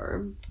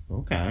Stauffer.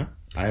 Okay.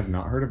 I have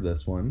not heard of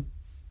this one.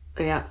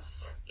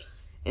 Yes.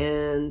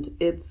 And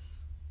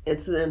it's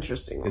an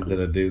interesting one. Is it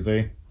a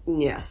doozy?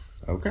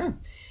 Yes. Okay.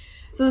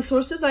 So, the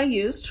sources I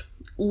used,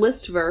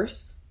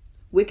 Listverse,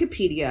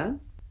 Wikipedia,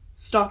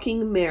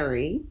 Stalking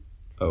Mary.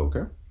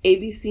 Okay.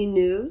 ABC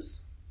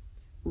News,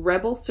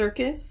 Rebel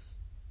Circus,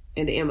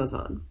 and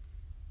Amazon.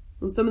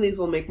 And some of these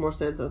will make more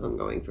sense as I'm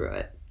going through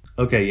it.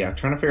 Okay, yeah.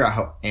 Trying to figure out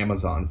how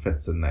Amazon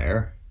fits in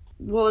there.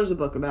 Well, there's a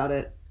book about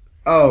it.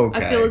 Oh,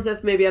 okay. I feel as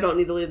if maybe I don't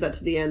need to leave that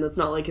to the end. That's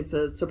not like it's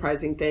a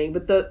surprising thing.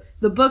 But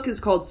the book is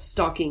called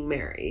Stalking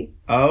Mary.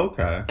 Oh,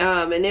 okay.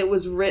 And it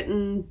was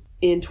written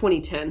in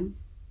 2010.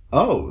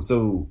 Oh,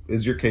 so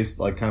is your case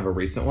like kind of a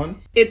recent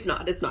one? It's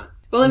not.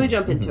 Well, let me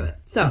jump into it.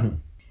 So,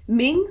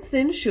 Ming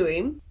Sin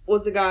Shui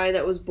was a guy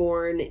that was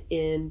born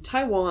in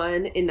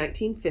Taiwan in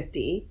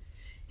 1950.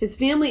 His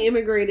family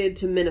immigrated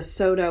to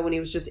Minnesota when he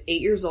was just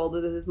 8 years old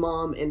with his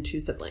mom and 2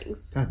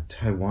 siblings. God,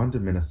 Taiwan to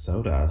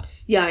Minnesota.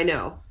 Yeah, I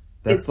know.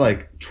 That's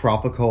like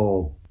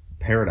tropical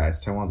paradise.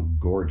 Taiwan's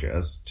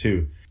gorgeous,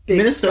 too. Big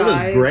Minnesota's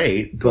sky,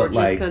 great, but gorgeous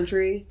like...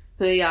 country.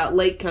 Yeah,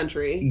 lake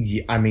country.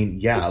 Yeah, I mean,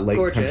 yeah, It's lake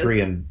gorgeous. country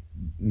and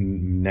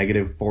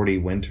negative 40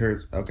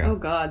 winters. Okay. Oh,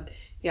 God.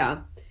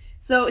 Yeah.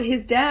 So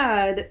his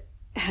dad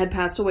had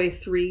passed away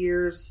 3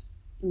 years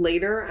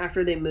later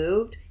after they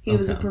moved. He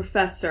was a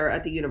professor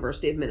at the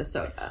University of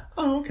Minnesota.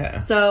 Oh, okay.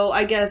 So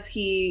I guess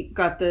he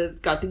got the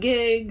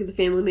gig. The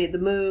family made the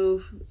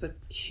move. It's a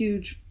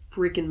huge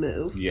freaking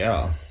move.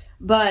 Yeah.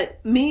 But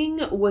Ming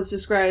was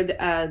described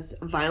as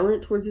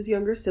violent towards his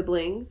younger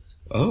siblings.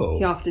 Oh.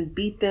 He often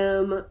beat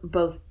them,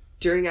 both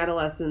during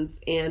adolescence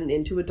and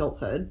into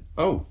adulthood.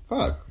 Oh,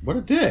 fuck. What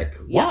a dick.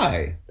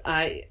 Yeah.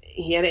 Why?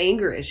 He had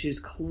anger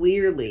issues,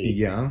 clearly.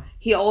 Yeah.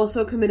 He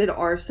also committed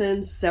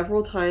arson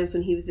several times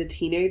when he was a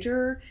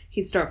teenager.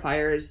 He'd start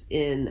fires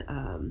in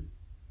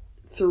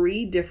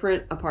 3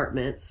 different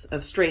apartments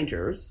of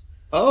strangers.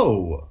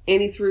 Oh.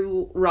 And he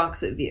threw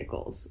rocks at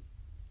vehicles.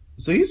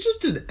 So he's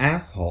just an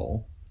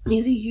asshole.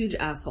 He's a huge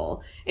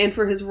asshole. And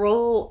for his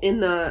role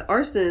in the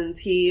arsons,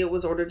 he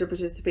was ordered to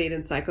participate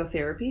in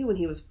psychotherapy when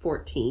he was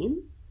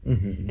 14.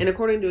 Mm-hmm. And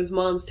according to his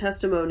mom's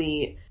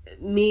testimony,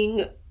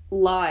 Ming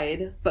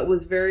lied, but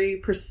was very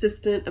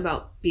persistent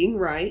about being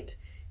right.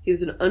 He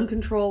was an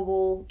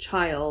uncontrollable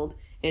child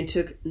and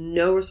took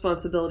no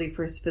responsibility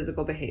for his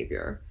physical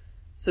behavior.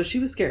 So she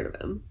was scared of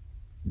him.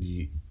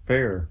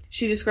 Fair.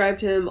 She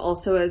described him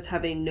also as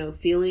having no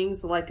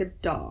feelings like a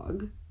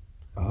dog.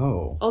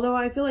 Oh. Although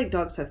I feel like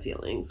dogs have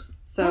feelings.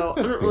 So Dogs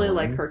I have don't really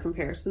like feelings. her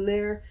comparison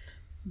there.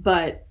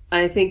 But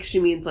I think she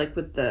means like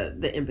with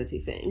the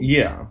empathy thing.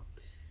 Yeah.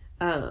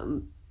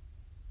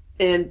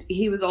 And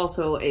he was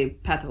also a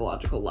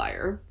pathological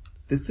liar.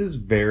 This is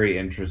very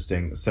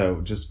interesting.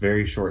 So, just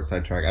very short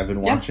sidetrack. I've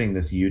been watching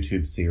this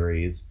YouTube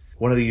series.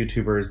 One of the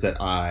YouTubers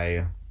that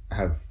I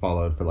have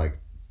followed for like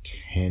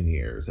 10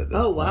 years at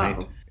this point. Wow.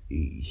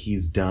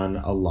 He's done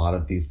a lot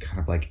of these kind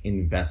of like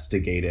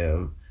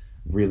investigative,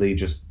 really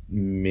just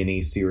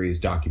mini series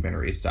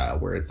documentary style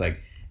where it's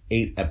like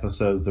 8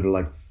 episodes that are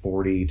like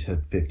 40 to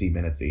 50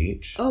 minutes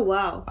each. Oh,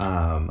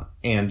 wow.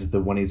 And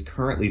the one he's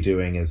currently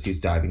doing is he's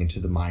diving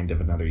into the mind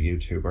of another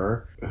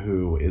YouTuber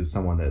who is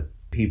someone that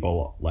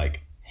people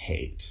like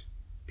hate.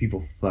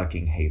 People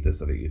fucking hate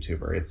this other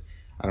YouTuber.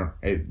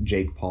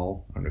 Jake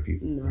Paul. I don't know if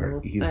you've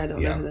heard. I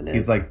don't know who that is.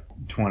 He's like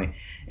 20.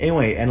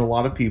 Anyway, and a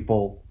lot of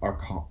people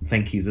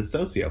think he's a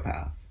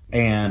sociopath.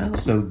 And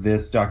so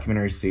this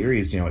documentary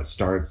series, it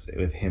starts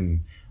with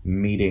him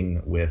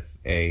meeting with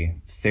a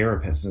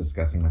therapist and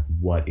discussing like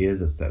what is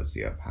a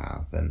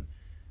sociopath, and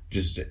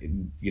just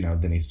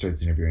then he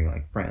starts interviewing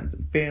like friends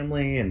and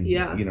family, and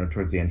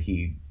towards the end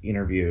he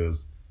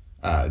interviews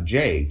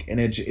Jake, and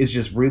it's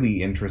just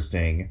really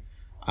interesting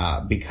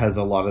because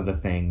a lot of the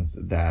things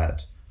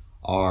that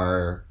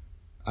are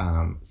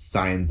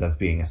signs of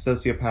being a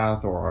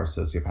sociopath or our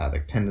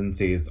sociopathic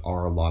tendencies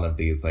are a lot of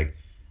these like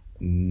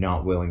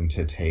not willing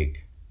to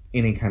take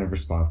any kind of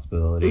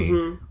responsibility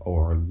Mm-hmm.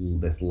 or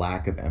this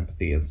lack of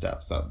empathy and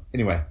stuff. So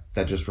anyway,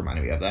 that just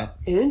reminded me of that.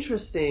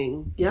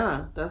 Interesting.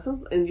 Yeah, that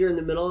sounds... And you're in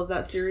the middle of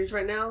that series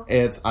right now?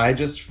 I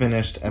just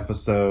finished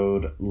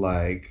episode,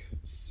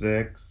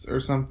 6 or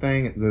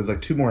something. There's,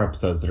 2 more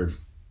episodes that are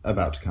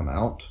about to come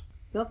out.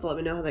 You'll have to let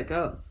me know how that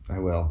goes. I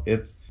will.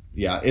 It's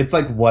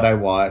what I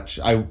watch.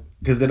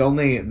 Because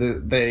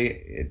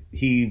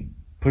he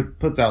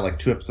puts out,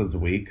 2 episodes a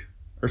week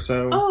or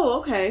so. Oh,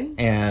 okay.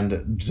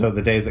 And so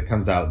the days it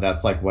comes out,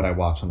 that's, what I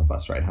watch on the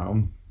bus ride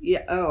home.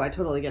 Yeah, I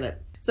totally get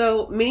it.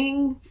 So,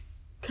 Ming,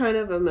 kind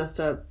of a messed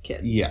up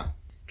kid. Yeah.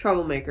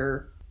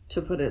 Troublemaker,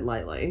 to put it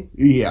lightly.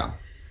 Yeah.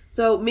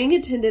 So, Ming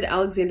attended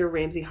Alexander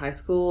Ramsey High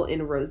School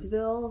in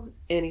Roseville,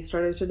 and he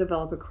started to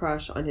develop a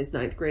crush on his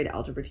 9th grade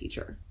algebra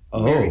teacher,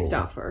 Mary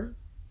Stauffer.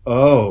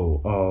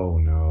 Oh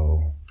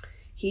no.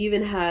 He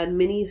even had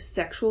many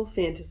sexual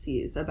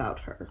fantasies about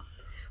her.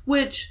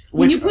 Which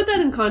when you put that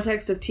in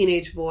context of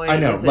teenage boy, I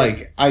know,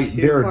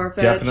 there are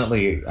far-fetched?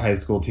 definitely high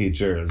school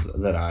teachers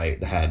that I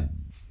had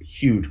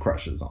huge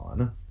crushes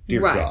on.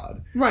 Dear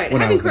God. Right.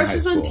 Having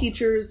crushes on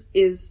teachers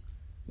is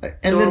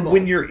and normal. then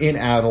when you're in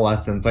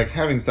adolescence,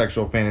 having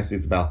sexual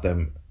fantasies about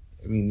them,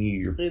 I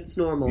mean, it's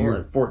normal.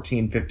 You're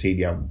 14,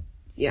 15,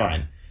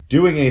 fine.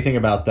 Doing anything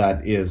about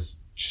that is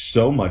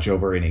so much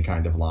over any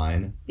kind of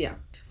line. Yeah.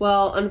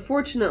 Well,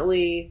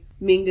 unfortunately,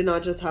 Ming did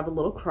not just have a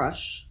little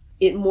crush.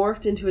 It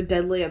morphed into a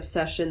deadly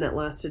obsession that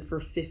lasted for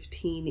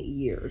 15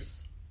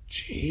 years.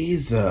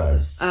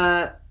 Jesus.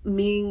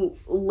 Ming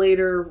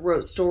later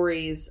wrote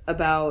stories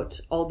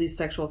about all these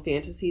sexual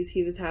fantasies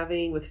he was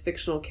having with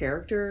fictional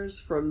characters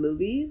from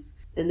movies.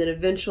 And then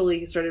eventually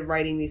he started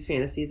writing these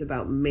fantasies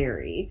about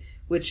Mary,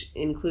 which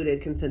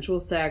included consensual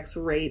sex,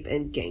 rape,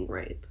 and gang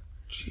rape.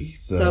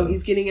 Jesus. So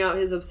he's getting out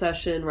his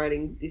obsession,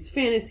 writing these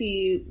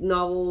fantasy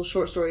novels,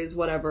 short stories,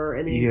 whatever,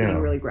 and then he's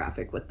getting really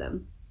graphic with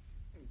them.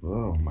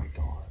 Oh my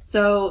God.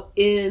 So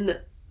in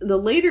the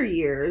later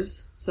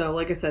years, so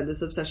like I said,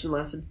 this obsession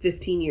lasted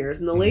 15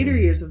 years. In the later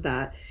years of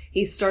that,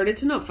 he started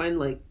to not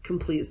find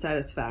complete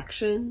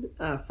satisfaction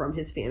from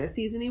his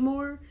fantasies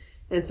anymore.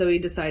 And so he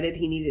decided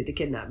he needed to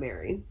kidnap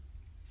Mary.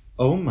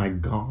 Oh my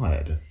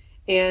God.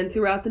 And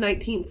throughout the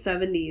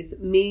 1970s,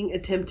 Ming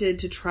attempted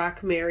to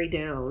track Mary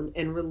down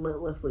and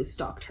relentlessly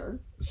stalked her.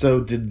 So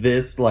did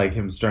this,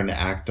 him starting to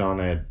act on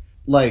it,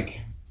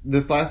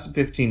 this lasted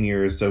 15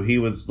 years, so he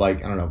was,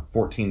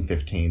 14,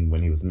 15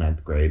 when he was in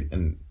 9th grade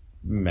and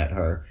met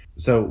her.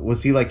 So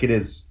was he,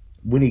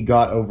 when he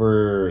got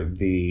over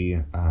the,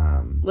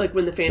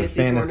 when the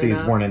fantasies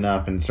weren't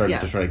enough and started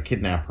to try to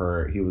kidnap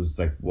her, he was,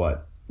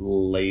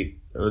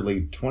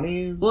 early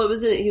 20s? Well,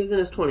 he was in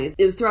his 20s.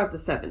 It was throughout the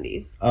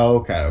 70s. Oh,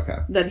 okay.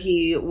 That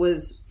he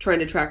was trying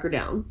to track her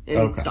down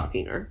and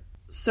stalking her.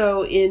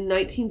 So in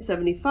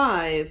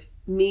 1975,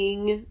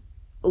 Ming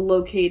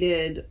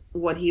located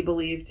what he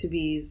believed to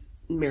be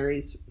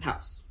Mary's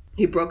house.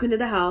 He broke into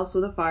the house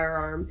with a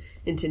firearm,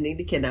 intending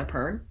to kidnap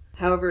her.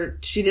 However,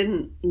 she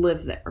didn't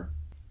live there.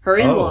 Her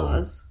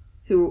in-laws,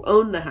 who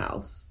owned the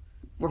house,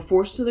 were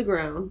forced to the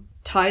ground,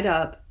 tied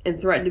up, and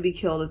threatened to be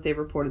killed if they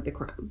reported the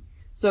crime.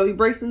 So he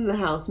breaks into the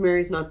house.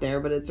 Mary's not there,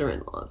 but it's her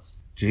in-laws.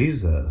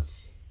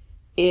 Jesus.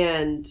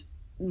 And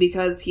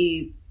because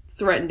he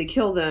threatened to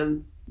kill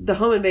them, the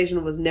home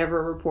invasion was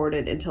never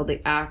reported until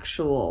the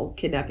actual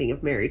kidnapping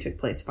of Mary took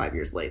place 5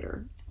 years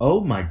later.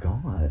 Oh my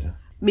God.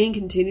 Ming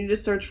continued to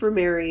search for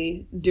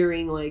Mary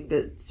during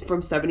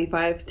from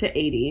 75 to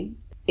 80.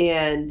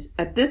 And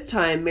at this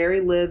time, Mary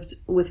lived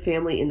with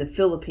family in the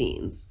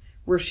Philippines,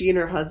 where she and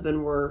her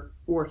husband were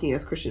working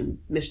as Christian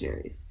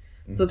missionaries.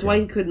 So that's why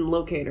he couldn't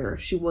locate her.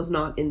 She was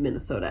not in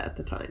Minnesota at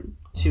the time.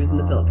 She was in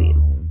the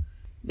Philippines.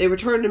 They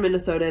returned to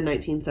Minnesota in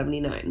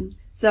 1979.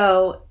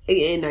 So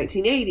in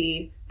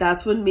 1980,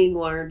 that's when Ming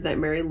learned that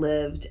Mary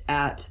lived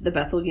at the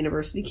Bethel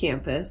University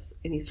campus,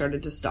 and he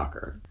started to stalk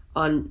her.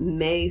 On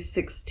May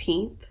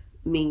 16th,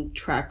 Ming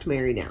tracked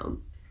Mary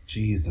down.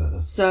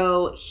 Jesus.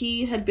 So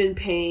he had been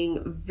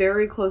paying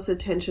very close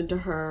attention to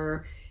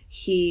her.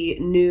 He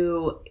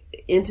knew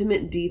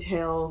intimate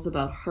details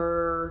about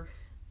her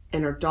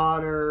and her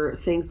daughter.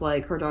 Things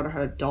like her daughter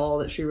had a doll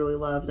that she really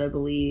loved, I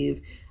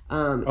believe.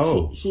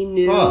 He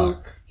knew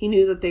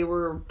that they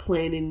were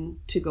planning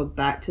to go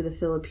back to the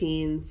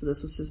Philippines. So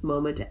this was his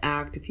moment to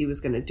act if he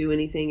was going to do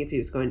anything, if he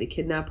was going to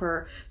kidnap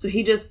her. So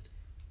he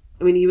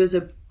was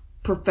a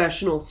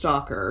professional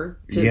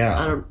stalker,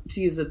 to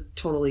use a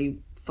totally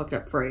fucked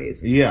up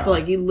phrase. Yeah.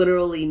 But he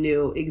literally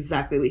knew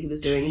exactly what he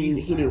was doing. And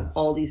he knew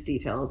all these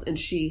details, and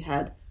she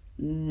had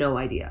no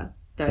idea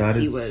that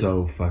he was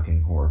so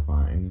fucking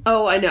horrifying.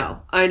 Oh, I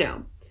know.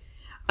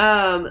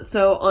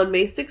 So on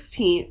May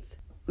 16th,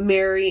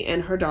 Mary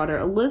and her daughter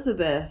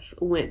Elizabeth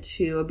went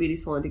to a beauty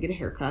salon to get a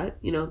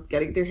haircut,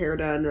 getting their hair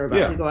done. They're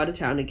about to go out of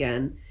town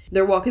again.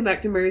 They're walking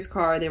back to Mary's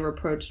car, and they were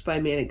approached by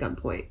a man at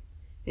gunpoint.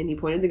 And he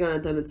pointed the gun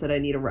at them and said, "I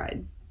need a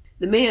ride."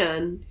 The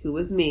man, who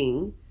was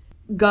Ming,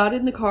 got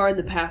in the car in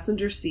the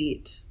passenger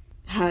seat,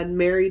 had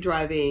Mary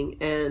driving,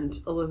 and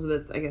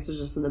Elizabeth, I guess, was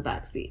just in the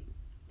back seat.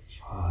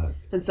 God.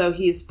 And so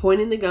he's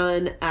pointing the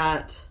gun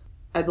at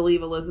I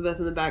believe, Elizabeth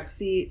in the back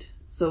seat.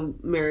 So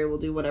Mary will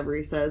do whatever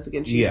he says.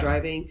 Again, she's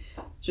driving.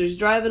 So she's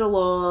driving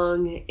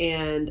along,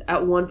 and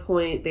at one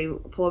point they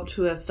pull up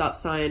to a stop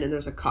sign, and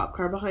there's a cop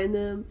car behind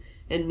them.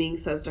 And Ming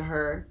says to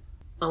her,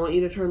 I want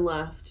you to turn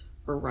left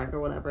or right or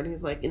whatever. And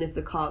he's like, and if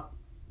the cop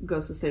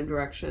goes the same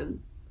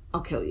direction,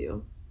 I'll kill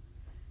you.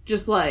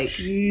 Just like...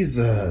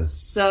 Jesus.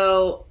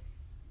 So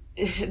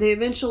they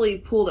eventually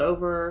pulled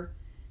over,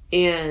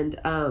 and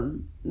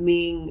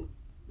Ming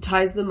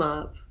ties them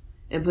up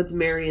and puts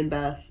Mary and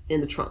Beth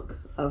in the trunk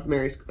of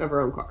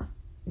her own car.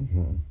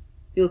 Mm-hmm.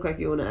 You look like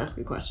you want to ask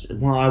a question.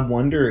 Well, I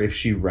wonder if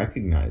she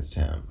recognized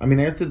him. I mean,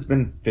 I guess it's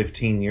been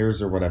 15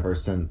 years or whatever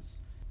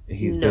since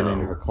he's been in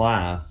her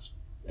class.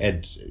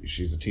 And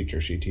she's a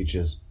teacher. She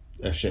teaches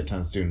a shit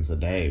ton of students a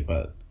day,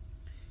 but...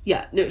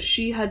 Yeah, no,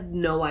 she had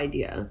no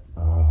idea.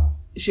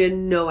 She had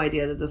no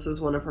idea that this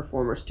was one of her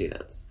former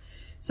students.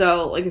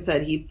 So, like I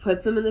said, he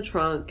puts him in the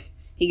trunk,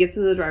 he gets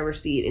in the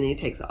driver's seat, and he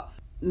takes off.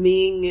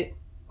 Ming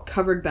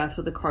covered Beth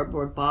with a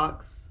cardboard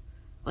box,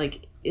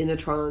 like, in the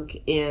trunk,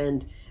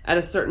 and at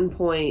a certain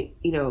point,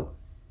 you know,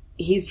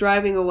 he's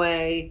driving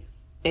away,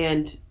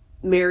 and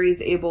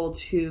Mary's able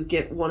to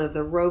get one of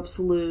the ropes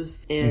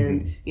loose,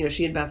 and, you know,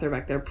 she and Beth are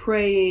back there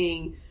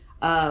praying.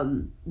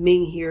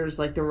 Ming hears,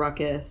 like, the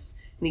ruckus,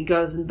 and he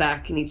goes in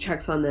back and he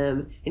checks on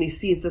them, and he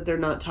sees that they're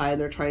not tied,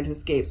 they're trying to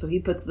escape, so he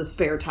puts the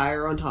spare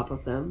tire on top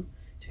of them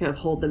to kind of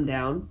hold them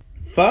down.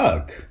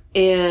 Fuck.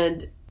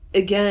 And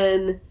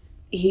again,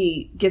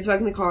 he gets back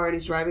in the car and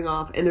he's driving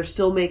off, and they're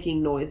still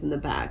making noise in the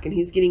back, and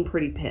he's getting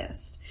pretty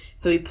pissed.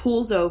 So he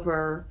pulls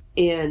over,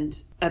 and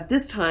at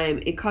this time,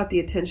 it caught the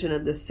attention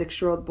of this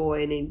 6-year-old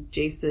boy named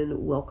Jason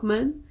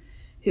Wilkman,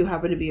 who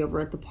happened to be over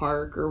at the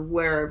park or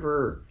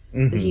wherever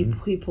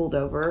he pulled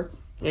over.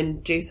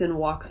 And Jason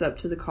walks up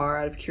to the car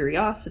out of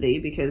curiosity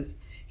because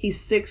he's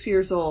 6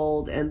 years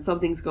old and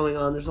something's going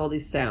on. There's all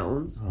these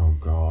sounds. Oh,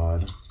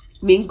 God.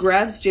 Ming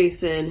grabs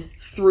Jason,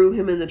 threw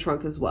him in the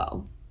trunk as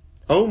well.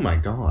 Oh, my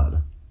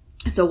God.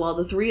 So while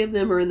the three of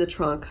them are in the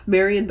trunk,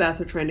 Mary and Beth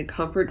are trying to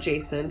comfort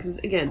Jason because,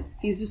 again,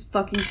 he's this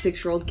fucking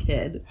 6-year-old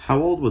kid. How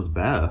old was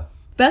Beth?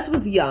 Beth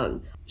was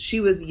young. She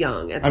was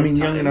young at this time.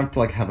 Young enough to,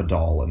 like, have a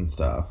doll and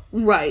stuff.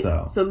 Right.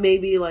 So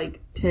maybe,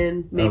 like,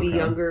 10, maybe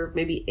younger,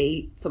 maybe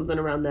 8, something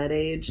around that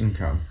age.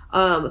 Okay.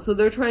 So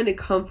they're trying to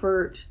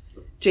comfort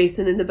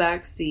Jason in the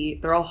back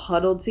seat. They're all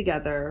huddled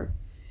together.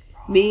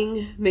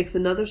 Ming makes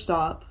another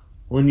stop.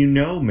 Well, and you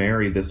know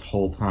Mary this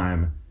whole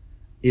time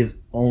is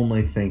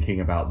only thinking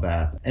about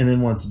Beth. And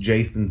then once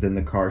Jason's in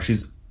the car,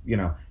 she's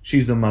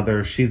a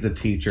mother, she's a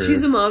teacher.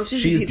 She's a mom,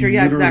 she's a teacher,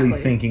 yeah, exactly. She's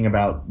literally thinking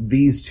about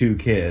these two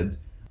kids.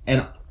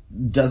 And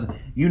doesn't...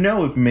 You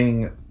know, if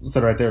Ming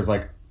said right there is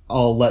like,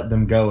 I'll let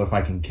them go if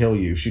I can kill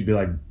you, she'd be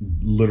like,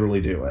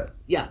 literally do it.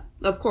 Yeah,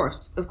 of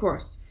course.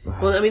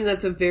 Well, I mean,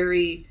 that's a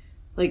very,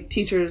 like,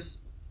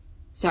 teacher's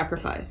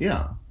sacrifice.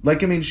 Yeah.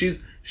 Like, I mean,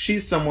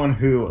 she's someone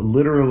who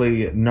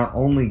literally not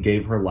only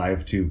gave her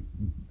life to,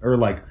 or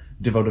like,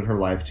 devoted her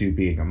life to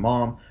being a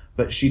mom,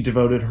 but she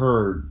devoted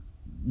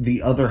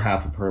the other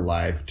half of her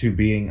life to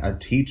being a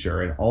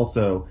teacher and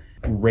also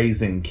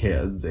raising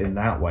kids in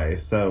that way.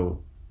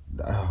 So,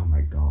 oh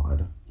my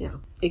God. Yeah,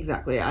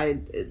 exactly.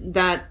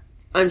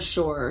 I'm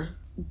sure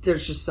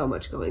there's just so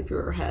much going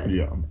through her head.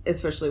 Yeah.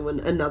 Especially when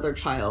another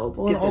child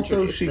gets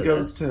introduced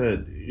to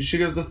this. She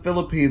goes to the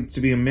Philippines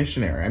to be a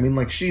missionary. I mean,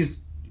 like,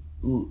 she's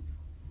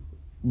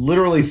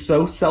literally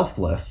so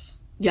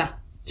selfless. Yeah.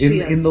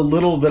 In the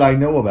little that I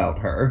know about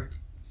her.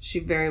 She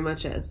very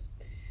much is.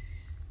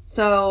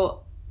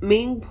 So,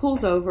 Ming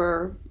pulls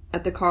over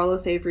at the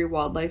Carlos Avery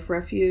Wildlife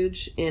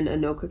Refuge in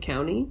Anoka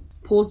County,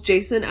 pulls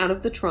Jason out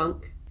of the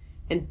trunk,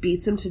 and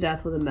beats him to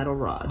death with a metal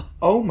rod.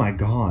 Oh my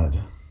God.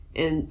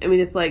 And, I mean,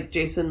 it's like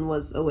Jason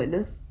was a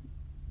witness.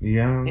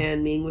 Yeah.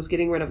 And Ming was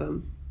getting rid of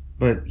him.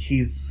 But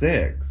he's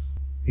 6.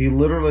 He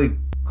literally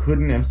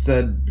couldn't have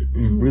said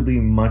really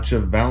much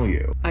of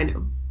value. I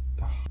know.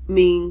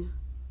 Ming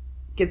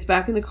gets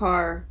back in the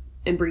car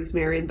and brings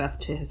Mary and Beth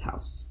to his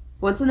house.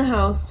 Once in the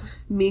house,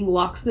 Ming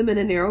locks them in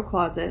a narrow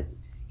closet.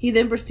 He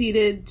then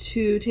proceeded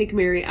to take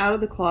Mary out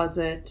of the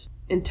closet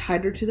and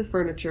tied her to the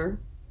furniture.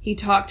 He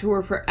talked to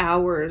her for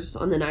hours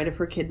on the night of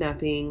her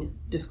kidnapping,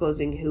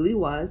 disclosing who he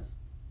was.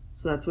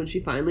 So that's when she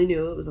finally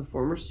knew it was a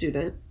former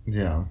student.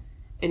 Yeah.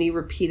 And he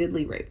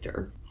repeatedly raped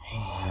her.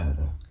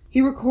 God.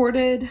 He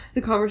recorded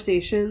the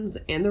conversations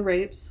and the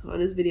rapes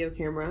on his video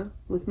camera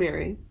with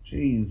Mary.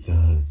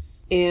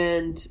 Jesus.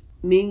 And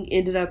Ming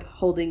ended up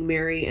holding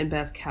Mary and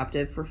Beth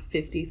captive for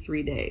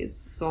 53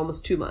 days. So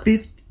almost 2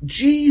 months.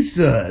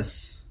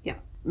 Jesus! Yeah.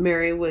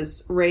 Mary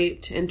was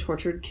raped and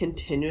tortured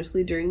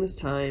continuously during this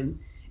time.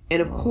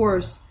 And of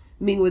course,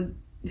 Ming would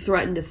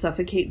threaten to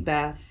suffocate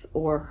Beth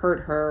or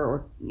hurt her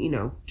or,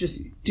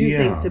 just do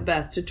things to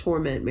Beth to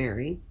torment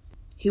Mary.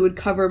 He would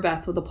cover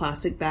Beth with a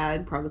plastic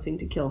bag, promising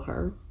to kill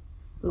her.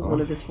 It was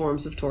one of his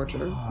forms of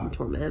torture and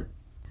torment.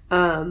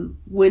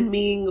 When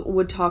Ming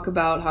would talk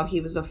about how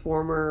he was a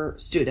former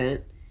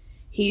student,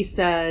 he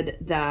said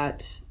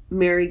that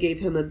Mary gave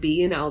him a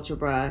B in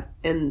algebra,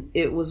 and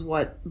it was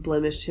what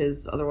blemished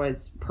his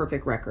otherwise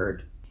perfect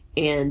record.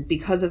 And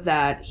because of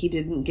that, he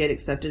didn't get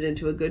accepted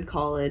into a good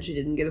college. He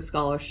didn't get a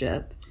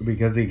scholarship.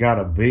 Because he got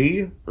a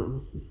B?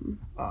 Mm-hmm.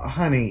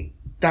 Honey,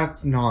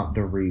 that's not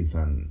the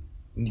reason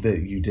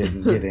that you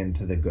didn't get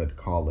into the good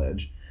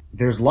college.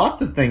 There's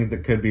lots of things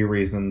that could be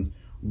reasons.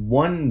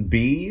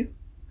 1B,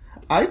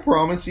 I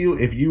promise you,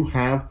 if you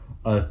have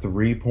a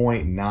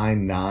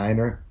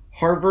 3.99,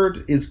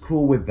 Harvard is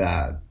cool with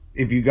that.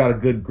 If you got a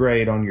good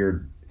grade on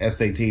your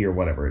SAT or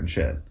whatever and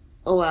shit.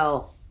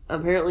 Well,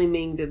 apparently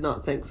Ming did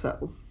not think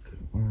so.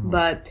 Wow.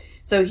 But,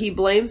 so he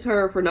blames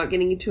her for not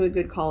getting into a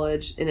good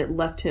college, and it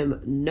left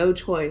him no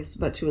choice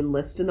but to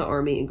enlist in the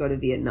army and go to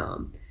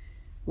Vietnam,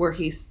 where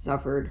he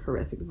suffered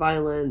horrific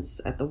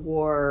violence at the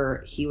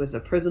war. He was a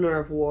prisoner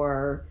of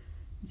war.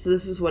 So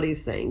this is what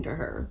he's saying to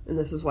her, and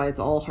this is why it's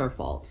all her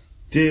fault.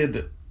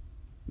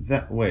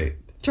 Wait.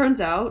 Turns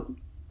out,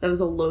 that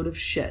was a load of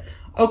shit.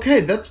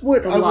 Okay, that's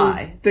what I lie.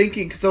 was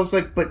thinking, because I was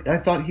like, but I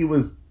thought he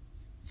was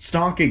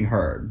stalking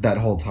her that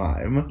whole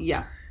time.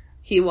 Yeah,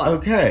 he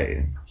was.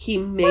 Okay. He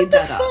made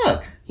that up. What the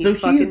fuck? So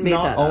he's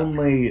not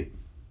only...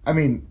 I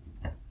mean,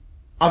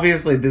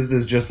 obviously this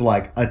is just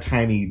like a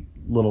tiny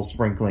little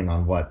sprinkling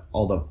on what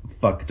all the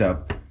fucked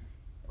up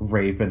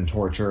rape and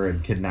torture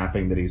and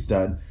kidnapping that he's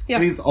done. Yeah.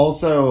 But he's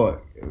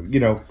also,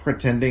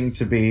 pretending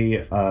to be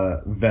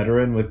a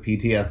veteran with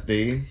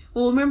PTSD.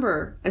 Well,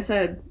 remember, I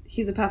said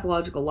he's a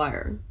pathological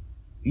liar.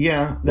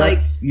 Yeah,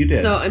 you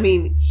did. So, I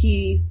mean,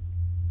 he's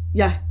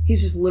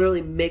just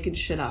literally making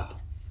shit up.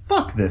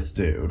 Fuck this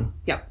dude.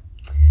 Yep.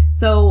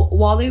 So,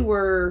 while they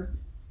were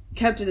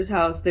kept at his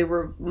house, they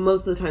were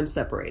most of the time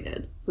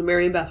separated. So,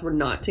 Mary and Beth were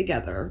not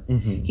together.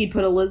 Mm-hmm. He'd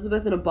put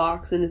Elizabeth in a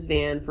box in his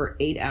van for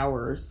 8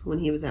 hours when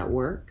he was at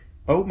work,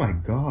 Oh my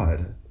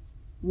god.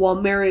 while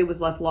Mary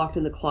was left locked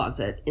in the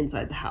closet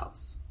inside the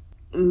house.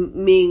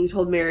 Ming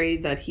told Mary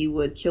that he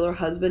would kill her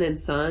husband and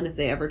son if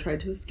they ever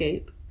tried to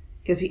escape.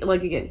 Because,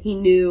 he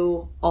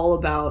knew all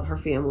about her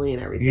family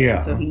and everything.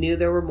 Yeah. So he knew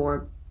there were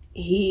more.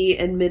 He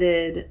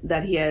admitted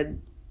that he had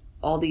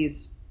all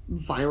these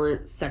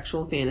violent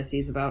sexual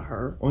fantasies about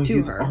her, Well,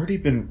 he's already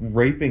been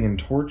raping and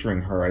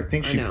torturing her. I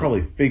think she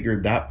probably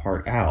figured that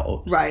part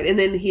out. Right, and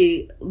then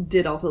he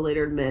did also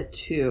later admit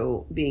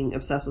to being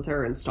obsessed with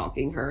her and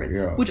stalking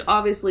her. Which,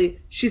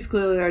 obviously, she's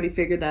clearly already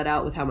figured that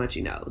out with how much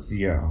he knows.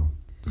 Yeah.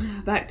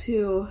 Back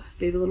to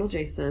baby little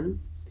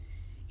Jason.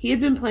 He had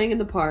been playing in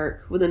the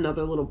park with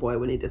another little boy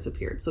when he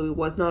disappeared, so he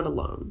was not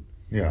alone.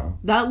 Yeah.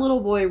 That little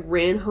boy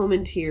ran home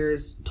in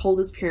tears, told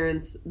his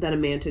parents that a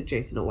man took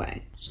Jason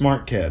away.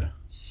 Smart kid.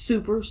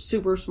 Super,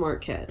 super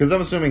smart kid. Because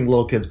I'm assuming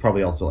little kid's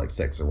probably also like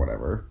 6 or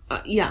whatever.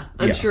 Yeah,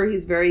 I'm sure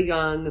he's very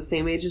young, the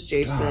same age as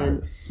Jason.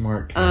 God,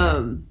 smart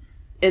kid.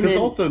 Because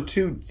also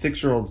 2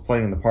 6-year-olds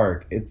playing in the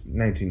park, it's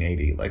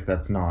 1980. Like,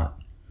 that's not...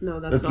 No,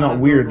 that's not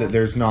weird that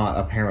there's not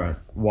a parent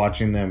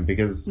watching them,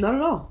 because... Not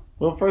at all.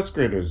 Little first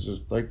graders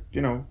just,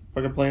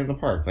 fucking play in the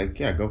park. Like,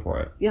 yeah, go for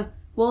it. Yeah.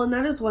 Well, and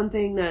that is one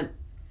thing that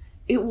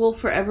it will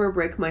forever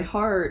break my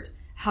heart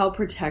how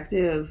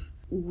protective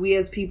we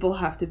as people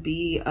have to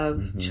be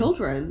of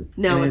children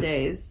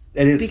nowadays.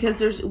 Because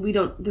there's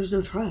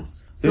no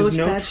trust. There's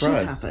no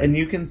trust. And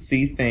you can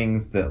see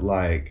things that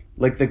like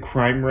the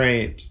crime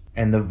rate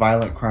and the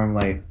violent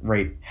crime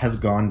rate has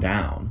gone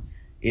down.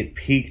 It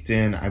peaked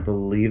in, I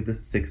believe, the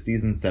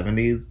 60s and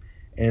 70s,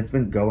 and it's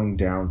been going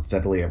down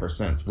steadily ever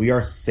since. We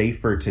are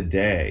safer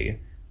today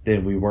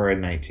than we were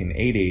in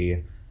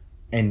 1980,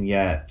 and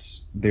yet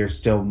there's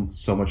still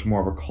so much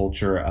more of a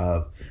culture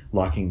of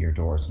locking your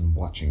doors and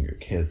watching your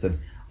kids. And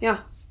yeah.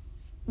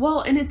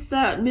 Well, and it's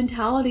that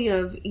mentality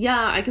of,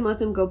 I can let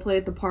them go play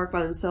at the park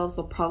by themselves.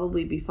 They'll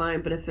probably be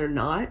fine. But if they're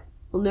not,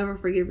 you'll never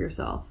forgive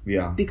yourself.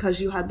 Yeah. Because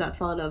you had that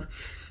thought of,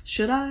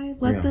 should I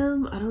let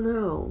them? I don't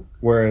know.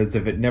 Whereas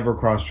if it never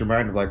crossed your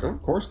mind of like, oh,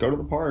 of course, go to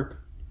the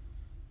park,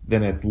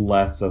 then it's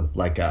less of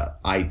like a,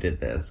 I did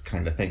this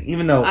kind of thing.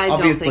 Even though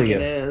obviously don't think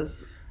it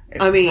is.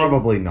 I mean,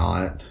 probably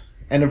not.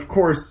 And of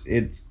course,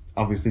 it's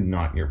obviously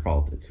not your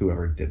fault. It's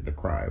whoever did the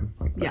crime.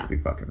 Like, let's be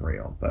fucking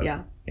real.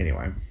 But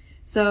anyway.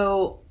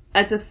 So,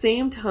 at the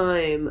same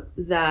time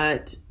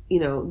that,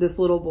 this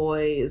little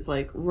boy is,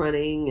 like,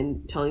 running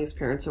and telling his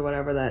parents or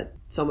whatever that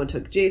someone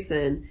took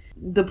Jason,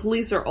 the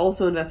police are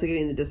also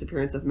investigating the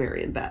disappearance of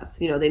Mary and Beth.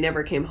 They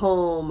never came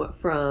home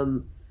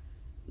from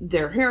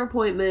their hair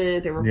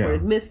appointment. They were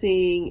reported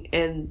missing.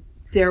 And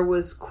there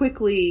was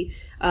quickly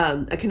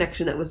a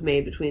connection that was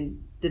made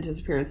between the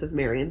disappearance of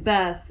Mary and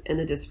Beth and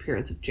the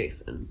disappearance of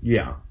Jason.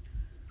 Yeah.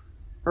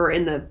 Or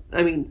in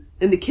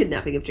the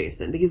kidnapping of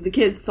Jason, because the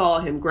kids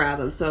saw him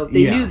grab him, so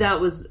they knew that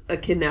was a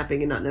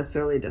kidnapping and not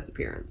necessarily a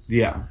disappearance.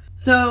 Yeah.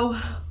 So,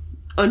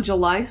 on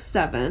July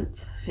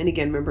 7th, and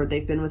again, remember,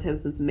 they've been with him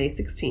since May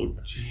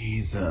 16th.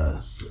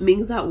 Jesus.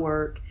 Ming's at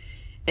work,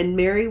 and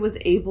Mary was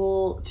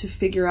able to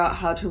figure out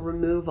how to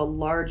remove a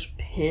large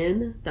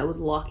pin that was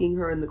locking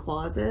her in the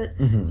closet.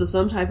 Mm-hmm. So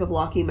some type of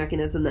locking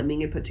mechanism that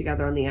Ming had put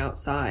together on the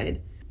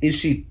outside. Is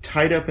she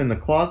tied up in the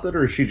closet,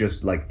 or is she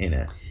just, like, in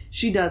it?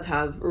 She does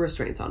have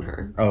restraints on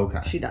her. Oh, okay.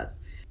 She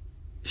does.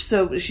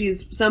 So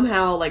she's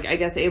somehow, like, I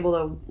guess, able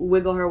to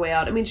wiggle her way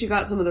out. I mean, she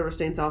got some of the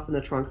restraints off in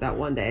the trunk that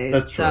one day.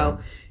 That's true. So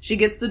she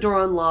gets the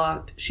door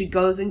unlocked. She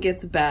goes and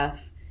gets Beth.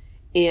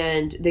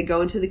 And they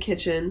go into the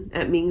kitchen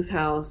at Ming's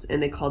house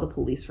and they call the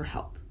police for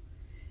help.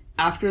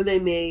 After they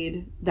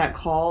made that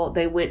call,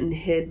 they went and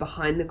hid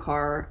behind the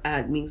car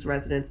at Ming's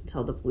residence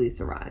until the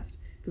police arrived.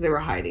 Because they were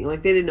hiding.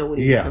 Like, they didn't know when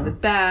he was coming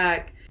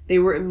back. They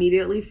were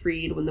immediately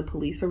freed when the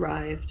police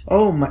arrived.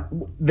 Oh my,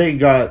 they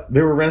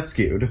were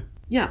rescued.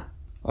 Yeah.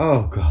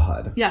 Oh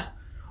God. Yeah.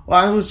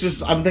 Well,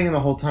 I'm thinking the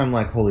whole time,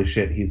 like, holy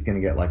shit, he's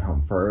gonna get, like,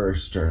 home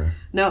first, or...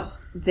 No,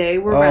 they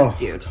were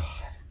rescued. God.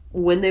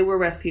 When they were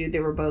rescued, they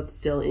were both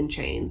still in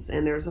chains.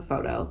 And there's a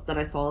photo that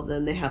I saw of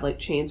them. They have, like,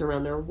 chains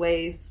around their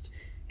waist,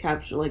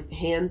 captured, like,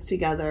 hands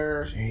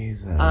together.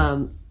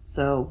 Jesus.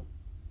 So,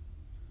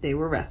 they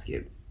were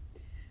rescued.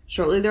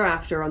 Shortly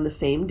thereafter, on the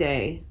same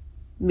day,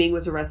 Ming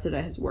was arrested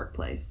at his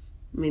workplace.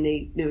 I mean,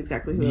 they knew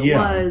exactly who it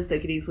was. They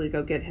could easily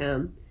go get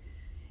him.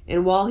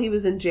 And while he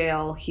was in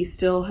jail, he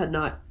still had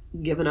not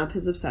given up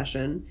his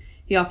obsession.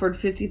 He offered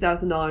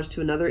 $50,000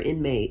 to another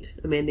inmate,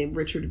 a man named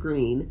Richard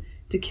Green,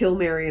 to kill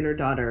Mary and her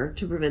daughter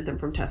to prevent them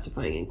from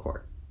testifying in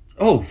court.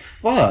 Oh,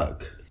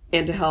 fuck.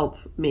 And to help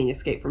Ming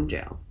escape from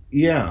jail.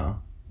 Yeah.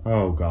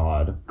 Oh,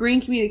 God.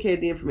 Green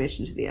communicated the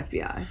information to the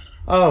FBI.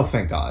 Oh,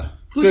 thank God.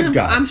 Which Good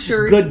guy. I'm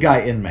sure. Good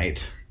guy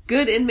inmate.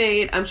 Good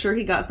inmate. I'm sure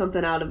he got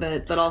something out of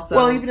it, but also...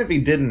 Well, even if he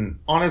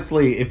didn't,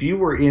 honestly, if you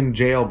were in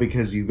jail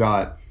because you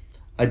got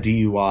a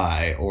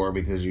DUI or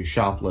because you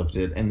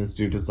shoplifted and this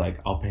dude is like,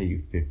 I'll pay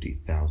you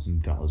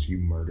 $50,000, you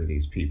murder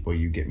these people,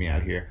 you get me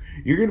out of here,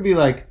 you're going to be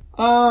like,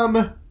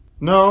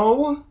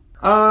 no.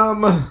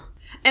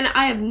 And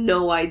I have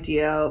no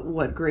idea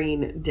what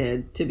Green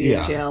did to be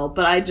in jail,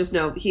 but I just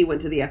know he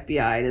went to the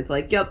FBI and it's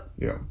like, yep,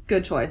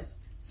 good choice.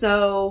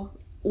 So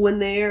when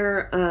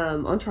they're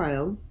on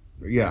trial,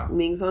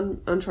 Ming's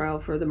on trial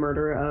for the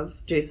murder of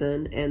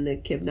Jason and the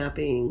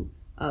kidnapping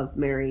of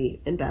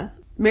Mary and Beth.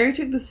 Mary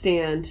took the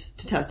stand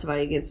to testify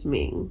against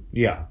Ming.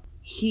 Yeah.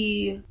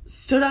 He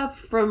stood up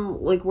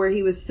from, like, where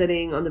he was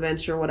sitting on the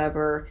bench or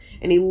whatever,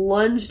 and he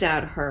lunged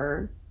at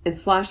her and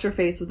slashed her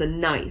face with a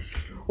knife.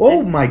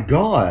 Oh my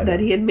God. That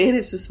he had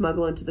managed to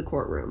smuggle into the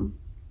courtroom.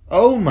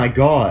 Oh my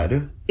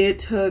God. It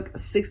took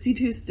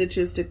 62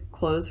 stitches to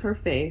close her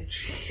face.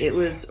 Jesus. It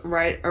was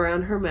right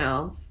around her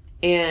mouth.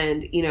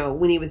 And, you know,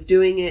 when he was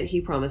doing it,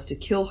 he promised to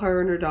kill her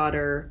and her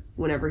daughter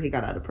whenever he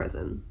got out of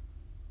prison.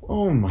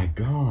 Oh my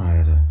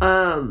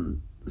God.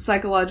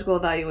 Psychological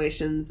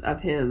evaluations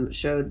of him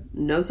showed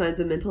no signs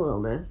of mental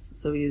illness,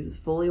 so he was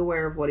fully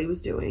aware of what he was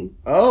doing.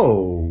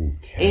 Oh,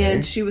 okay.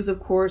 And she was,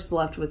 of course,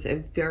 left with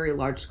a very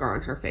large scar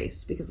on her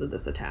face because of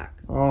this attack.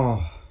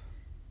 Oh.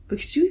 But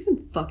could you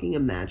even fucking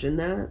imagine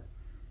that?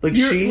 Like,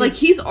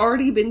 he's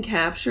already been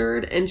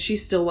captured, and she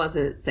still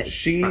wasn't safe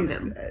from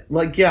him.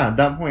 Like, yeah, at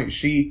that point,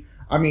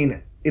 I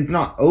mean, it's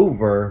not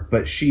over,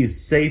 but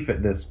she's safe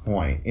at this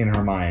point in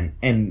her mind,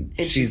 and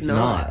she's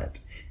not.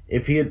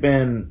 If he had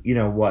been, you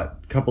know, a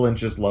couple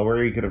inches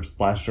lower, he could have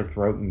slashed her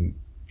throat and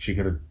she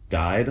could have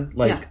died.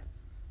 Like,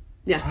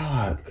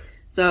 yeah. Fuck.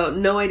 So,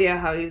 no idea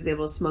how he was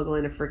able to smuggle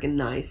in a freaking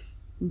knife.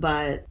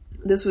 But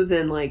this was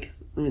in, like,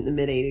 the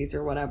mid-'80s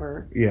or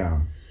whatever.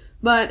 Yeah.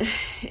 But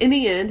in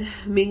the end,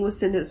 Ming was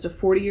sentenced to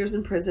 40 years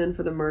in prison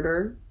for the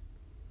murder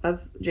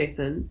of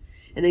Jason,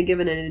 and then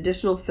given an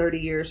additional 30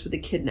 years for the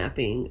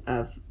kidnapping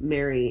of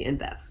Mary and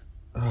Beth.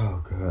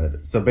 Oh,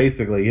 good. So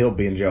basically, he'll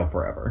be in jail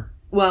forever.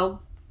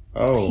 Well,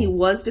 he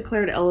was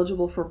declared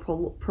eligible for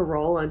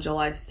parole on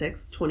July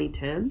 6,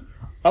 2010.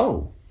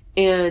 Oh.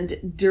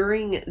 And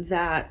during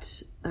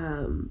that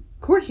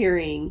court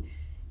hearing,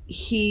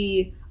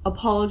 he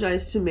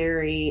apologized to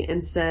Mary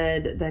and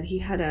said that he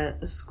had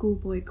a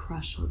schoolboy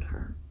crush on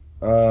her.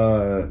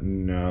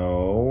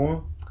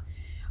 No.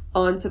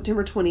 On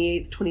September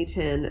 28th,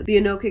 2010, the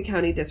Anoka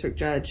County District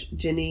Judge,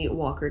 Jenny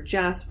Walker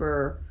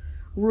Jasper,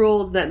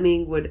 ruled that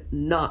Ming would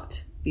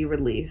not be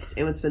released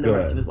and would spend the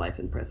rest of his life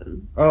in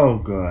prison. Oh,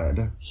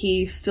 good.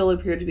 He still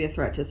appeared to be a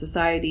threat to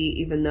society,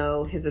 even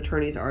though his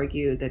attorneys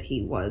argued that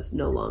he was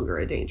no longer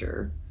a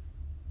danger.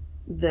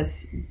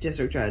 This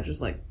district judge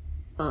was like,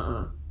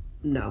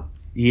 no.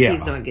 Yeah.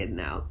 He's not getting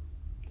out.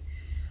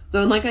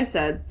 So, and like I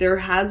said, there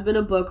has been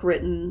a book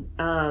written.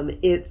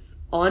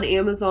 It's on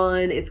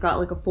Amazon. It's got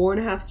like a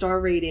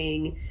 4.5-star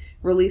rating,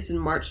 released in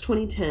March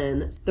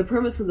 2010. The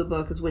premise of the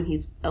book is when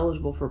he's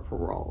eligible for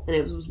parole. And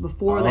it was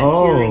before that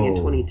hearing in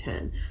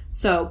 2010.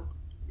 So,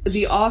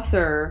 the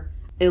author,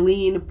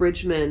 Eileen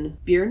Bridgman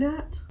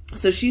Biernat,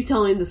 so she's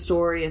telling the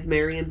story of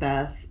Mary and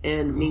Beth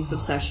and Ming's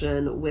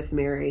obsession with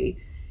Mary.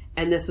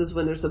 And this is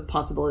when there's a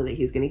possibility that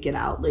he's going to get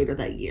out later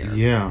that year.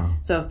 Yeah.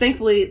 So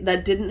thankfully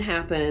that didn't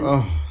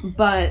happen.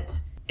 But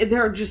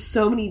there are just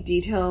so many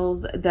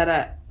details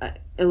that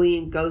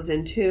Eileen goes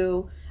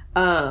into.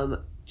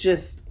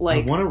 Just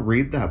like... I want to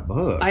read that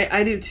book.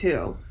 I do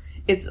too.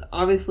 It's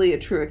obviously a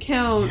true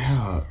account.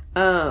 Yeah.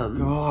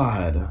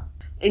 God.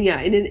 And yeah,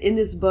 in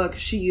this book,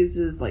 she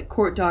uses like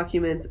court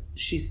documents.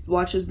 She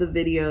watches the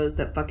videos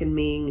that fucking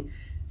Ming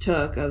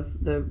took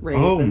of the rape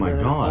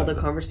all the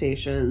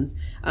conversations,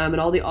 and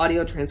all the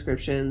audio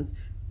transcriptions,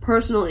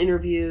 personal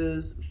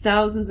interviews,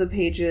 thousands of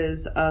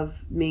pages of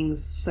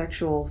Ming's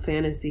sexual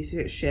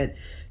fantasy shit.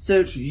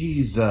 So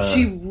Jesus.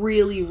 She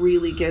really,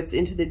 really gets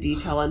into the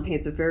detail and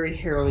paints a very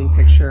harrowing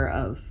picture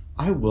of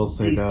I will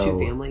say, these two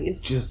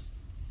families. Just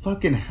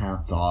fucking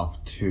hats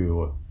off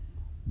to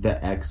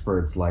the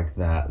experts like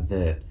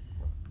that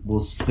will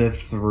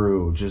sift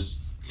through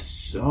just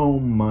so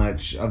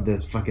much of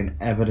this fucking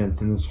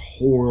evidence and this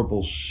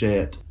horrible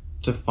shit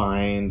to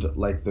find,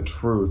 like, the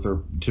truth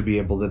or to be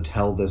able to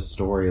tell this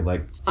story.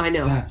 Like, I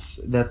know.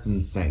 That's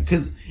insane.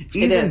 Because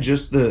even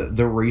just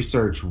the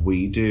research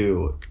we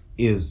do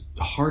is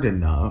hard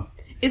enough.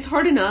 It's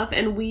hard enough,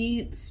 and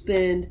we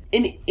spend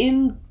an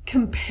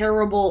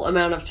incomparable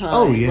amount of time.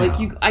 Oh, yeah.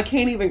 Like, I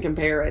can't even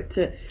compare it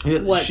to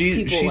what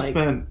people She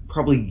spent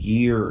probably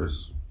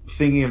years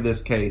thinking of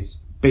this case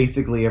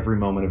basically every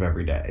moment of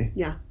every day.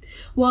 Yeah.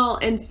 Well,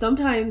 and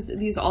sometimes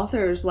these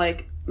authors,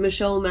 like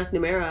Michelle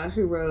McNamara,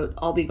 who wrote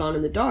I'll Be Gone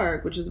in the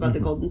Dark, which is about the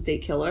Golden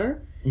State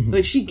Killer,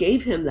 but she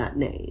gave him that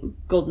name,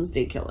 Golden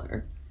State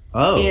Killer.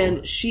 Oh.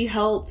 And she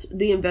helped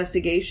the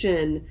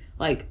investigation,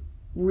 like,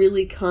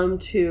 really come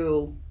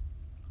to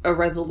a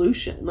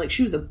resolution. Like,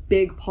 she was a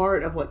big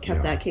part of what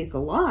kept that case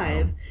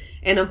alive.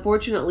 And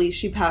unfortunately,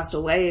 she passed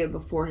away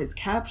before his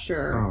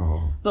capture.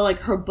 Oh. But, like,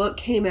 her book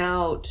came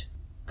out,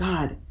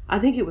 God, I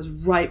think it was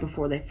right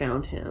before they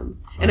found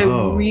him. And I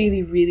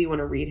really, really want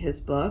to read his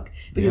book.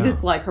 Because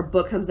it's like her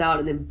book comes out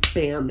and then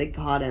bam, they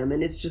got him.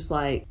 And it's just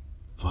like...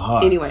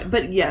 Fuck. Anyway,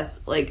 but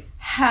yes, like,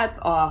 hats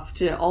off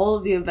to all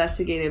of the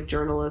investigative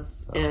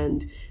journalists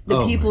and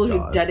the people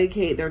who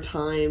dedicate their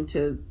time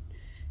to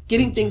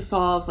getting things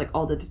solved, like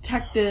all the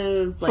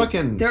detectives. Like,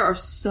 there are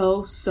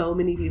so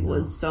many people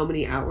and so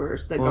many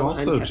hours that go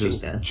behind catching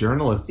this. Also, just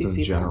journalists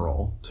in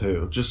general,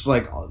 too. Just,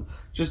 like,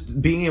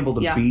 just being able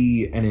to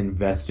be an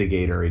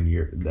investigator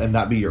and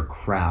that be your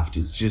craft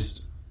is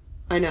just...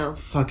 I know.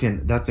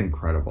 Fucking, that's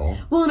incredible.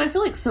 Well, and I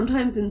feel like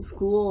sometimes in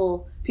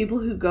school, people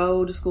who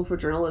go to school for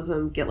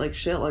journalism get like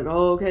shit, like,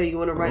 oh, okay, you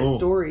want to write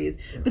stories.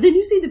 But then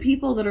you see the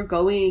people that are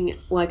going,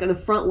 like, on the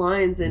front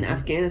lines in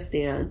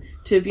Afghanistan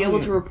to be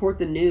able to report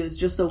the news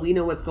just so we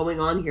know what's going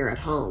on here at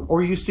home.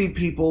 Or you see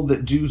people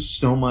that do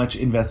so much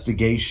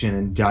investigation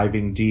and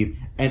diving deep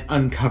and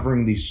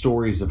uncovering these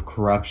stories of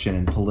corruption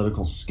and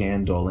political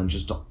scandal and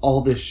just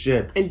all this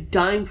shit. And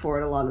dying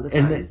for it a lot of the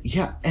time.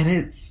 And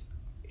it's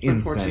insane.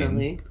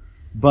 Unfortunately.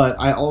 But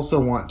I also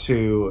want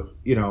to,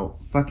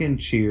 fucking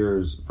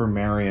cheers for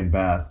Mary and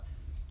Beth.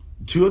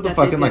 Two of the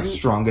fucking, like,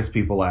 strongest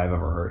people I've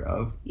ever heard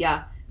of.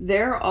 Yeah.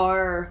 There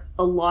are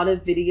a lot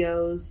of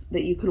videos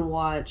that you can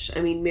watch.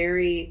 I mean,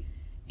 Mary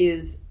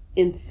is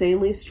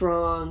insanely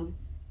strong,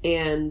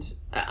 and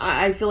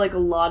I feel like a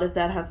lot of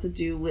that has to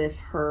do with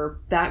her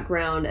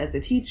background as a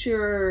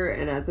teacher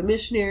and as a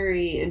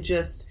missionary and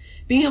just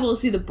being able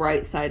to see the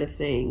bright side of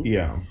things.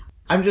 Yeah.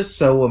 I'm just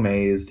so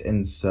amazed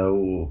and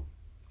so...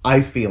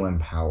 I feel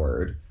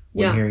empowered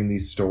when hearing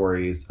these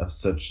stories of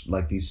such,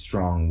 like, these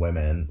strong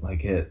women.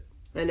 Like, it...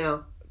 I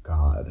know.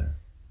 God.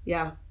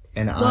 Yeah.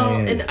 And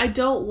I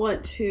don't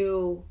want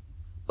to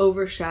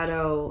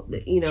overshadow,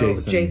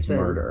 Jason's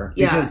murder.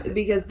 Yeah,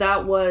 because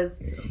that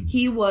was...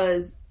 He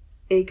was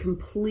a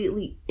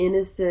completely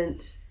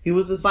innocent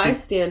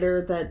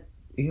bystander that...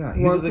 Yeah,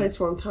 he was place,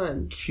 wrong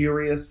time.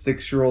 Curious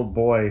 6-year-old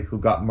boy who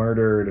got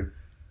murdered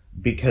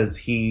because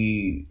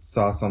he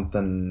saw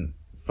something...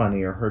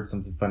 funny or heard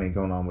something funny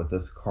going on with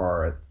this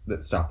car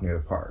that stopped near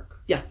the park.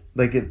 Yeah.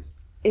 Like,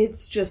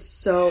 it's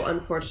just so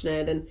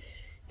unfortunate. And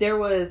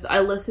I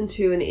listened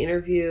to an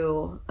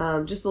interview,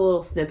 just a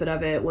little snippet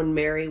of it when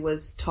Mary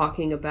was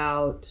talking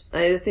about,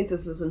 I think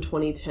this was in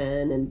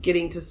 2010, and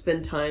getting to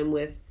spend time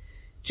with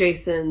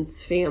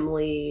Jason's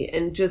family,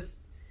 and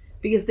just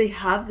because they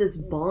have this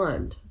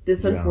bond,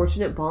 this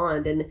unfortunate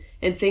bond,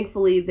 and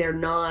thankfully they're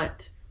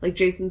not, like,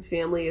 Jason's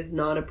family is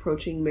not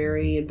approaching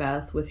Mary and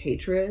Beth with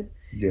hatred.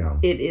 Yeah.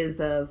 It is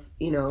of,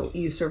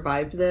 you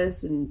survived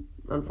this, and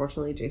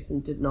unfortunately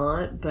Jason did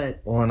not,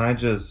 but... Well, and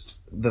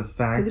the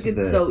fact that... Because it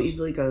could so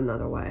easily go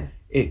another way.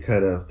 It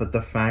could have, but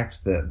the fact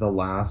that the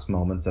last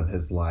moments of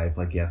his life,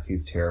 like, yes,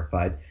 he's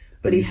terrified,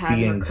 but he's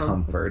being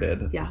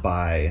comforted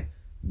by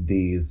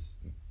these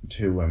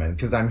two women.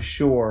 Because I'm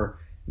sure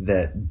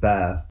that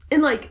Beth...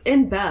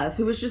 And Beth,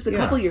 who was just a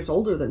couple years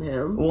older than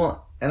him.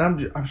 Well, and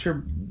I'm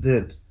sure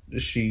that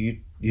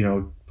she,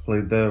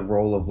 played the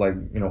role of, like,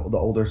 the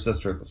older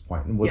sister at this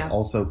point and was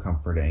also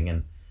comforting,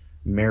 and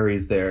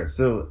Mary's there.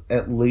 So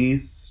at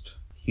least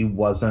he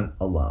wasn't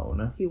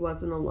alone. He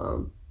wasn't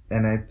alone.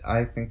 And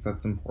I think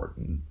that's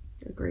important.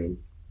 Agreed.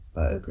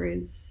 But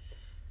agreed.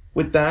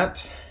 With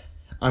that,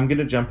 I'm going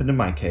to jump into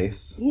my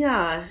case.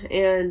 Yeah,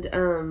 and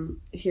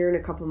here in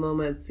a couple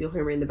moments, you'll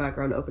hear me in the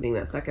background opening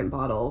that second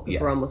bottle,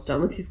 because we're almost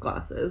done with these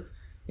glasses.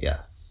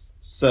 Yes.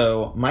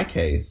 So my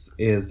case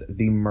is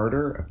the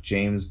murder of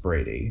James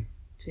Brady.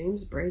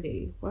 James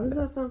Brady. Why does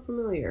that sound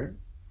familiar?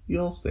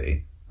 You'll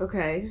see.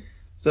 Okay.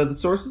 So the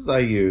sources I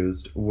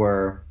used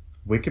were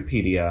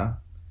Wikipedia,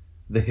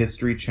 the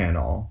History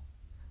Channel,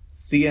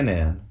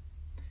 CNN,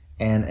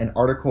 and an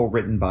article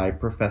written by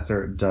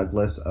Professor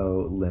Douglas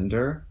O.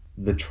 Linder,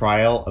 The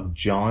Trial of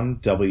John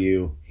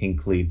W.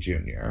 Hinckley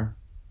Jr.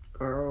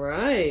 All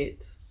right.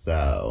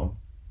 So,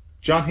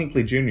 John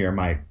Hinckley Jr.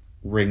 might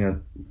ring a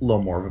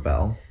little more of a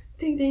bell.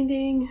 Ding, ding,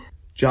 ding.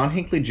 John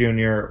Hinckley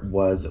Jr.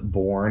 was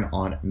born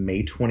on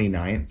May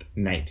 29th,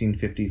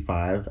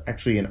 1955,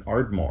 actually in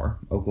Ardmore,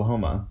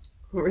 Oklahoma.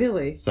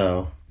 Really?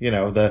 So,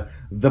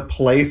 the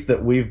place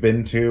that we've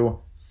been to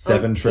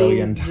 7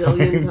 trillion times.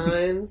 Zillion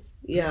times.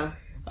 Yeah.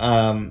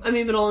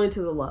 But only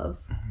to the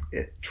Loves.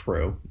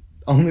 True.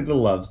 Only the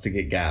Loves to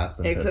get gas.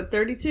 And Exit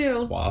 32.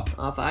 Swap.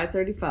 Off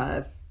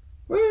I-35.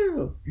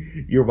 Woo!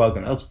 You're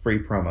welcome. That was free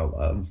promo,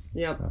 Loves.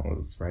 Yep. That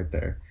was right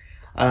there.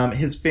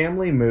 His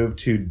family moved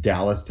to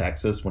Dallas,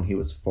 Texas when he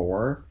was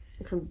 4.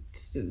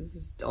 This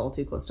is all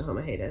too close to home.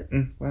 I hate it.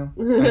 Well,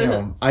 I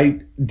know. I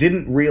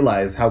didn't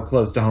realize how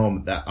close to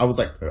home that I was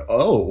like,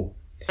 oh.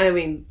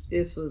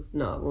 This was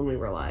not when we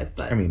were alive,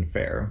 but...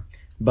 fair.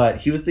 But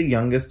he was the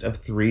youngest of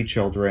 3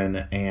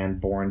 children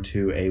and born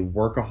to a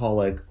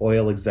workaholic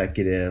oil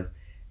executive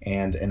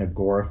and an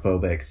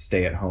agoraphobic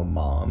stay-at-home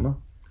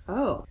mom.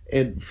 Oh.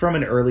 From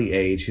an early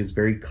age, he was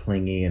very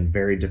clingy and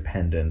very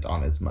dependent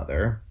on his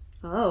mother.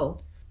 Oh.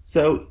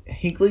 So,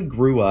 Hinckley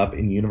grew up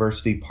in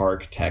University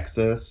Park,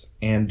 Texas,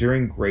 and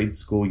during grade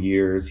school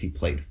years, he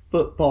played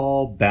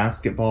football,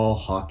 basketball,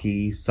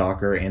 hockey,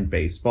 soccer, and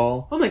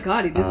baseball. Oh my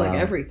god, he did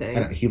everything.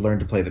 And he learned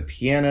to play the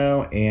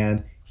piano,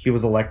 and he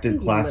was elected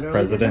class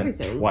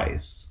president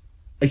twice.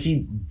 He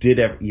did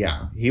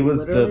he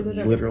was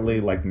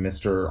literally like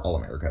Mr.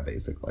 All-America,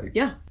 basically.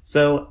 Yeah.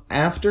 So,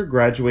 after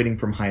graduating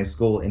from high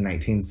school in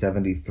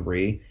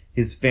 1973,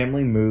 his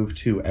family moved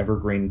to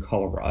Evergreen,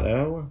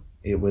 Colorado.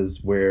 It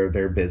was where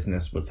their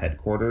business was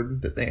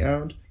headquartered that they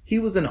owned. He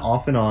was an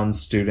off-and-on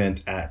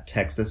student at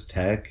Texas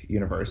Tech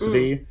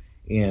University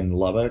in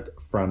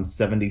Lubbock from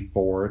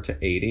 74 to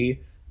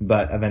 80,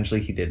 but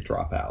eventually he did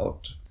drop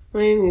out.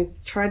 He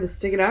tried to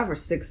stick it out for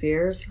 6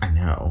 years. I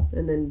know.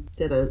 And then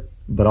didn't.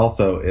 But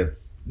also,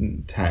 it's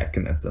tech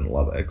and it's in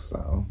Lubbock,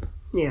 so...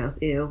 Yeah,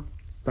 ew.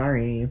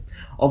 Sorry.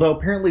 Although,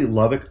 apparently,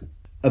 Lubbock,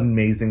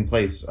 amazing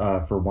place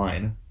for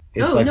wine.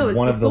 It's it's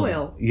the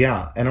soil.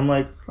 Yeah, and I'm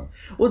like,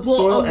 well, it's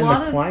soil and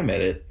the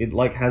climate.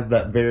 It has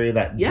that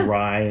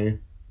dry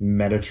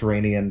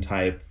Mediterranean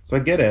type. So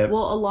I get it.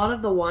 Well, a lot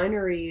of the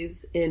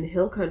wineries in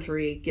Hill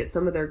Country get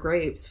some of their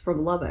grapes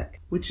from Lubbock.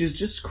 Which is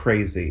just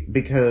crazy,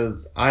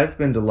 because I've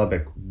been to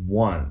Lubbock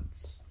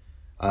once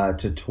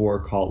to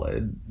tour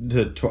college.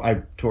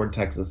 I toured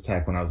Texas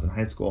Tech when I was in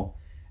high school.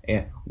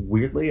 And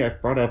weirdly, I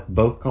brought up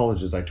both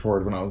colleges I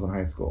toured when I was in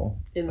high school.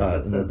 In this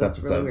episode.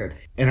 That's really weird.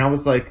 And I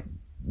was like...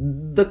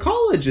 The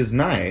college is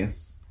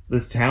nice.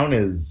 This town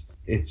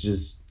it's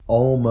just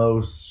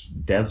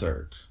almost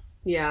desert.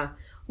 Yeah.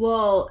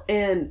 Well,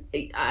 and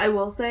I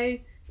will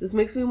say, this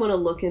makes me want to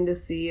look into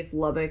see if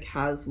Lubbock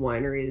has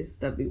wineries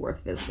that'd be worth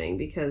visiting,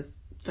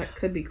 because that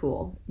could be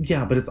cool.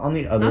 Yeah, but it's on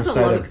the other side. Not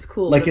that Lubbock's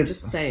cool, like, I'm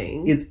just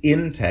saying. It's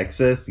in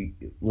Texas,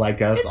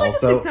 like us, it's like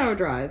also. It's a 6-hour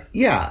drive.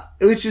 Yeah,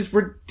 which is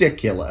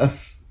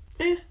ridiculous.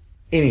 Eh.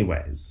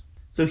 Anyways.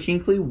 So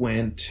Hinckley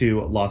went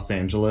to Los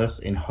Angeles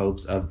in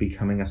hopes of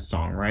becoming a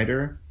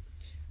songwriter.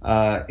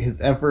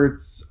 His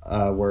efforts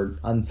were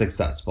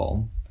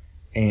unsuccessful,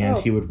 and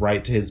he would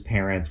write to his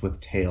parents with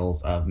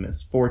tales of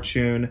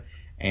misfortune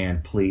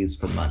and pleas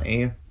for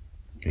money,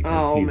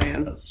 because he's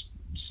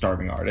a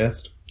starving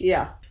artist.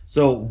 Yeah.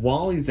 So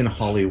while he's in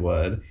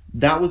Hollywood,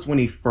 that was when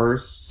he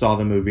first saw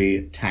the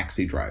movie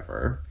Taxi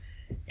Driver,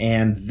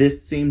 and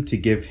this seemed to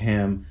give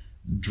him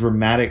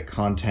dramatic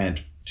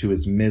content to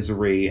his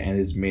misery and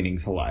his meaning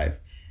to life.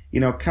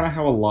 Kind of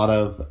how a lot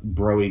of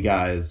bro-y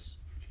guys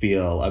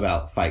feel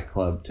about Fight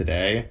Club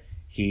today.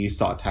 He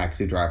saw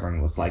Taxi Driver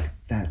and was like,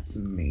 that's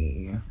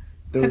me.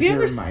 Those have you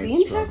ever my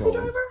seen struggles. Taxi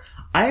Driver?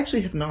 I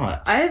actually have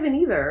not. I haven't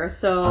either,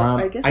 so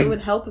I guess it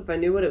would help if I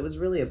knew what it was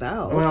really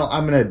about. Well,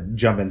 I'm going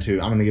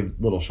to give a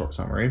little short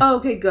summary. Oh,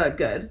 okay,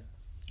 good.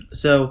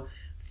 So,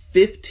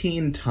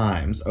 15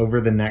 times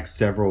over the next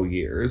several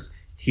years,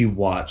 he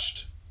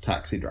watched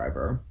Taxi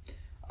Driver.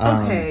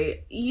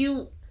 Okay,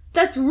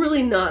 that's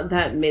really not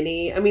that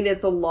many.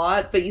 It's a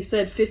lot, but you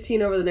said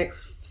 15 over the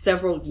next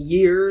several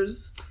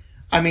years.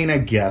 I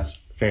guess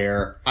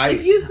fair.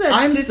 If you said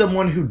I'm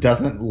someone who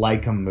doesn't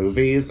like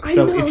movies,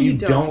 so if you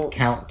don't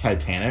count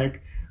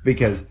Titanic,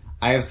 because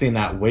I have seen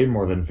that way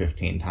more than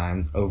 15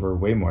 times over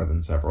way more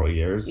than several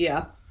years.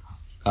 Yeah.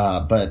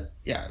 But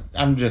yeah,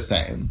 I'm just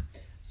saying.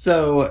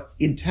 So,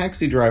 in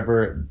Taxi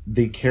Driver,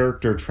 the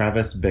character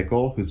Travis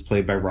Bickle, who's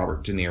played by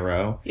Robert De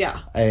Niro,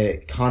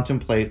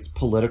 contemplates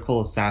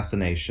political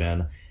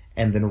assassination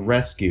and then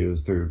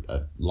rescues, through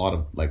a lot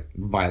of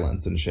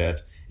violence and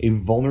shit, a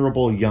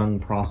vulnerable young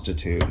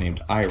prostitute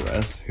named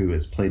Iris, who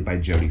is played by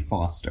Jodie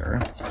Foster,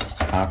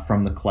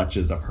 from the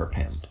clutches of her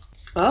pimp.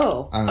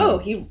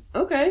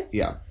 Okay.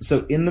 Yeah.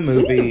 So in the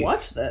movie... We need to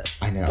watch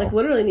this. I know.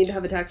 Literally need to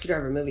have a Taxi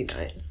Driver movie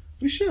night.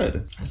 We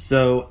should.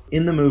 So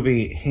in the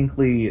movie,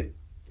 Hinckley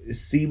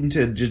seemed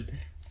to just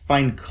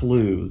find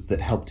clues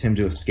that helped him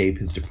to escape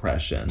his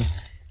depression.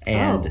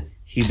 And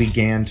he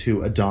began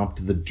to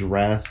adopt the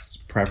dress,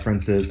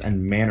 preferences,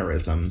 and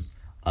mannerisms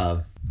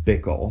of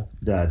Bickle,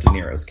 De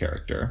Niro's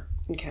character.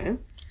 Okay.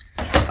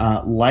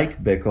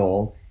 Like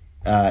Bickle,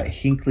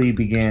 Hinckley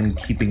began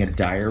keeping a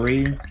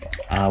diary,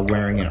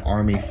 wearing an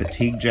army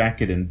fatigue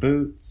jacket and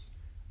boots,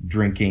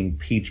 drinking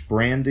peach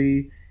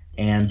brandy,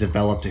 and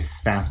developed a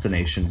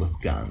fascination with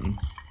guns.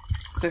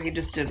 So he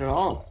just did it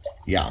all.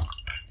 Yeah.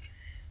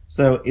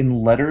 So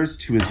in letters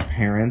to his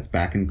parents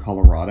back in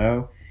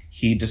Colorado,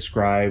 he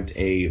described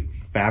a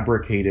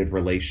fabricated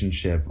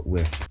relationship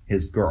with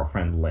his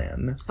girlfriend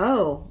Lynn.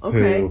 Oh,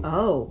 okay.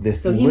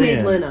 So he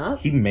made Lynn up?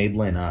 He made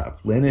Lynn up.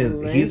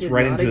 He's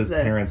writing to his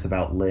parents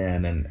about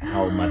Lynn and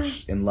how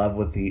much in love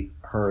with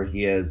her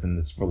he is in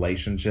this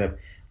relationship.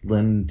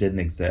 Lynn didn't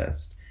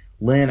exist.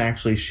 Lynn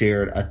actually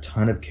shared a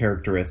ton of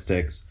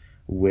characteristics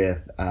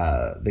with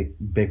the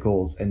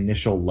Bickle's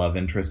initial love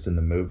interest in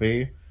the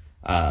movie,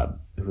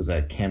 who was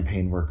a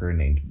campaign worker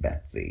named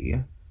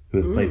Betsy, who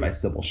was played by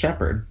Sybil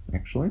Shepherd,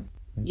 actually.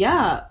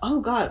 Yeah. Oh,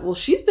 God. Well,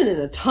 she's been in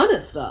a ton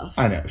of stuff.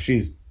 I know.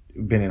 She's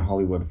been in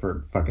Hollywood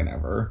for fucking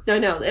ever. I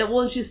know.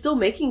 Well, she's still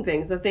making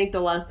things. I think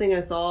the last thing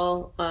I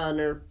saw on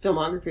her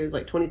filmography was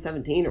like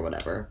 2017 or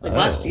whatever.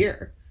 Last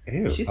year.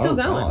 Ew. She's still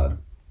going. God.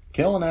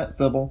 Killing it,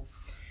 Sybil.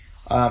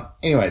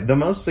 Anyway, the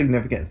most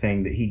significant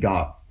thing that he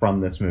got from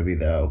this movie,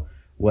 though,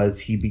 was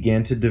he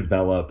began to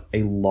develop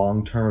a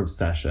long-term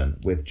obsession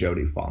with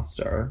Jodie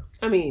Foster.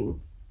 I mean,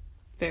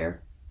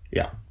 fair.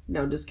 Yeah.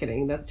 No, just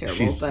kidding. That's terrible.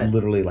 She's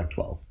literally like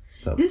 12.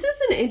 So this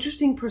is an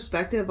interesting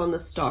perspective on the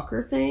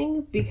stalker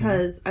thing,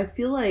 because I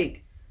feel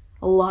like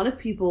a lot of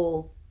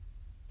people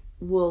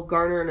will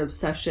garner an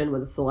obsession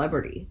with a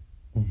celebrity.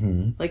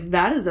 Mm-hmm. Like,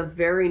 that is a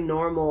very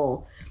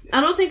normal... I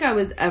don't think I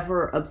was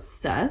ever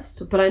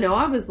obsessed, but I know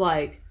I was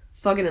like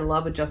fucking in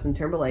love with Justin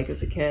Timberlake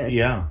as a kid.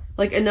 Yeah.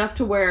 Like, enough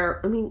to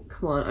where, I mean,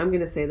 come on, I'm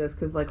gonna say this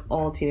because, like,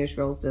 all teenage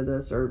girls did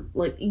this, or,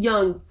 like,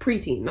 young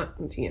preteen, not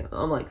teen,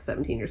 I'm, like,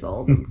 17 years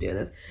old and doing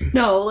this.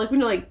 No, like,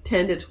 when you're, like,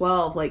 10 to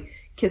 12, like,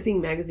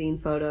 kissing magazine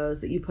photos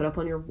that you put up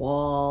on your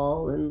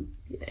wall, and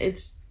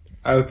it's...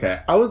 Okay,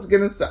 I was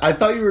gonna say, I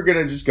thought you were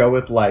gonna just go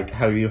with, like,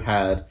 how you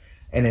had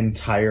an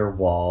entire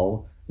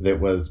wall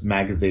that was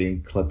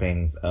magazine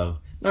clippings of,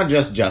 not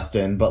just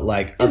Justin, but,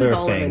 like, other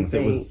things.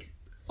 It was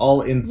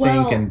all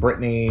NSYNC and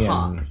Britney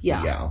pop, and...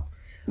 Yeah.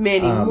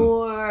 Mandy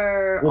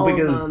Moore, well, all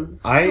because of them.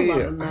 I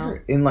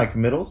them in like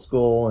middle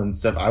school and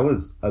stuff, I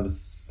was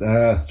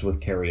obsessed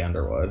with Carrie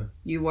Underwood.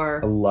 You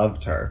were. I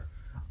loved her.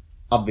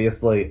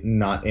 Obviously,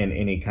 not in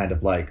any kind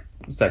of like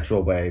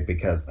sexual way,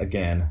 because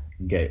again,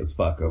 gay as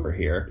fuck over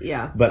here.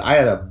 Yeah. But I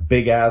had a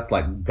big ass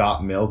like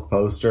Got Milk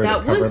poster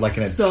that covered like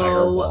an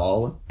entire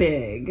wall.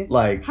 Big.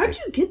 Like, how'd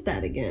you get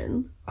that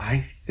again? I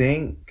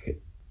think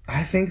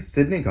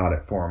Sydney got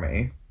it for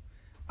me.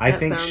 I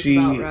think she.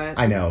 About right.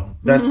 I know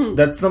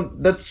that's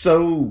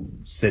so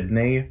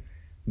Sydney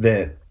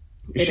that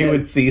she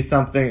would see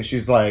something.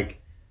 She's like,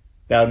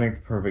 that would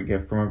make the perfect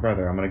gift for my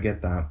brother. I'm gonna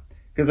get that,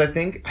 because I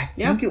think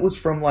it was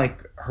from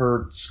like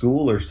her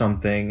school or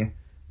something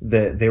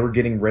that they were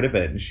getting rid of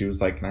it, and she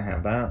was like, "Can I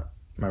have that?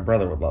 My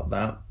brother would love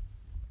that."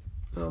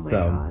 Oh my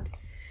god!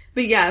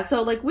 But yeah,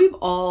 so like we've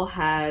all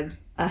had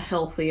a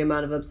healthy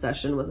amount of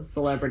obsession with a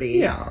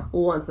celebrity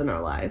once in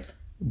our life.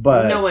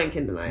 But no one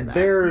can deny that.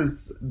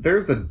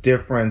 There's a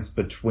difference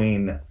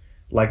between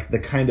like the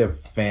kind of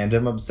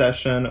fandom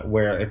obsession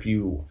where if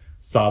you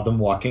saw them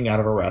walking out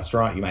of a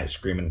restaurant, you might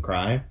scream and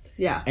cry.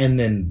 Yeah. And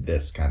then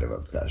this kind of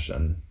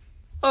obsession.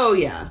 Oh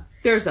yeah.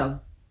 There's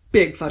a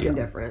big fucking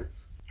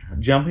difference.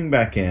 Jumping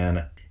back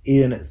in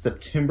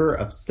September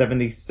of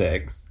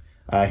 76,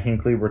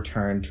 Hinckley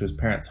returned to his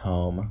parents'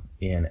 home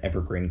in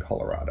Evergreen,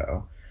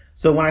 Colorado.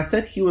 So when I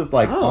said he was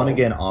like on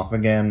again, off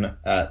again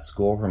at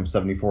school from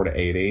 74 to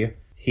 80,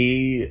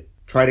 he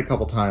tried a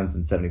couple times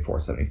in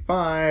 74,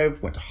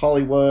 75, went to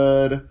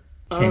Hollywood,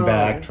 came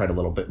back, tried a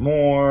little bit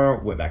more,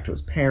 went back to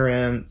his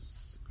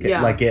parents.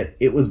 Like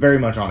it was very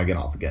much on again,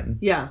 off again.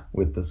 Yeah.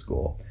 With the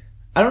school.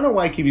 I don't know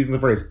why I keep using the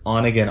phrase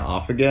on again,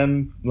 off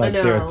again. Like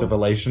it's a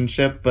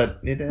relationship, but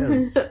it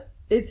is.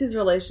 It's his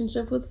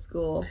relationship with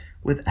school.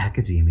 With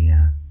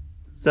academia.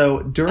 So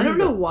I don't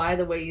know why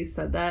the way you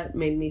said that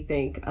made me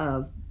think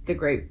of the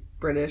Great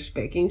British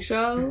Baking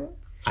Show.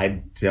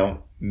 I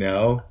don't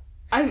know.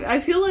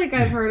 I feel like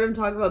I've heard him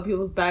talk about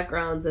people's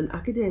backgrounds in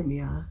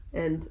academia,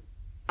 and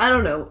I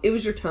don't know. It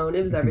was your tone.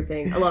 It was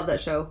everything. I love that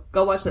show.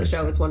 Go watch that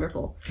show. It's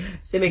wonderful.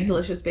 They make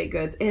delicious baked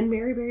goods, and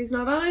Mary Berry's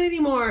not on it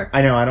anymore.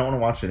 I know. I don't want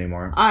to watch it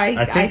anymore.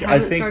 I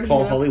think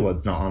Paul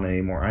Hollywood's not on it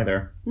anymore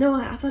either. No,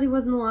 I thought he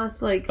was in the last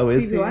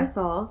preview I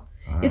saw.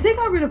 If they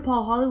got rid of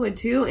Paul Hollywood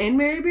too and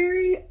Mary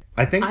Berry,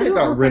 I think they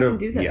got rid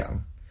of. Yeah,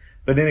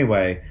 but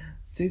anyway.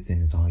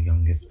 Susan is our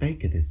youngest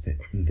baker this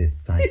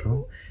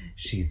cycle.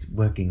 She's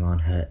working on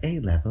her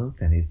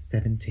A-levels and is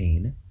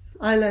 17.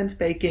 I learned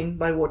baking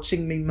by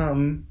watching me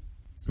mum.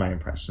 It's my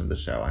impression of the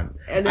show.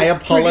 I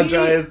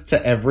apologize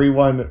to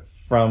everyone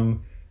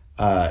from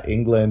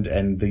England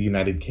and the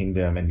United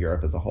Kingdom and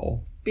Europe as a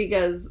whole.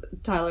 because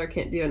Tyler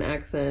can't do an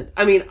accent.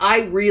 I mean,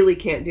 I really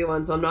can't do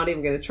one, so I'm not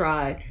even going to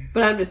try.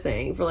 But I'm just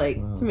saying, for like,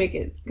 to make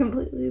it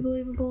completely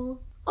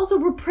believable. Also,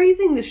 we're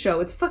praising the show.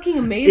 It's fucking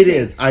amazing. It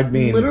is. I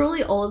mean,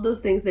 literally all of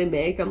those things they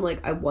make, I'm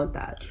like, I want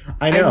that.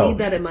 I know. I need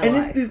that in my life.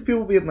 And it's these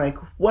people being like,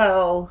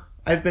 well,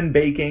 I've been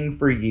baking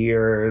for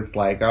years.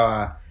 Like,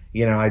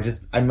 you know,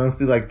 I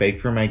mostly like bake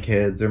for my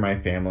kids or my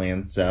family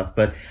and stuff.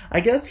 But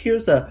I guess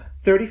here's a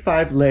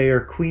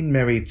 35-layer Queen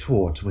Mary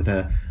torte with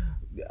a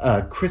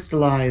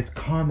crystallized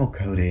caramel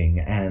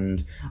coating,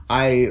 and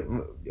I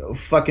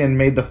fucking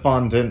made the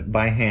fondant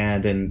by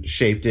hand and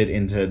shaped it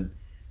into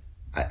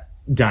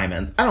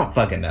diamonds. I don't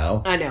fucking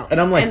know. I know.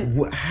 And I'm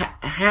like,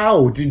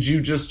 how did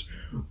you just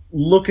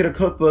look at a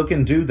cookbook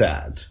and do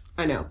that?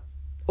 I know.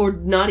 Or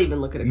not even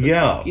look at a cookbook.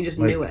 Yeah. You just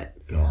knew it.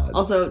 God.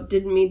 Also,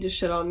 didn't mean to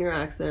shit on your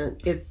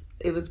accent.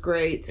 It was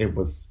great. It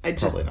was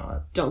probably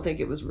not. Don't think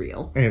it was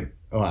real.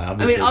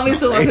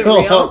 Obviously it wasn't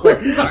real.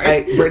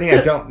 Sorry. Brittany,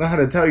 I don't know how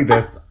to tell you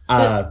this.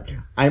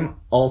 I'm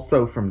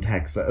also from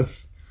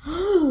Texas.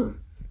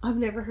 I've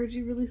never heard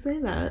you really say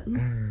that.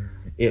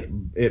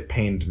 It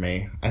pained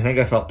me. I think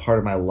I felt part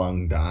of my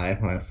lung die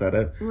when I said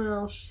it.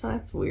 Well,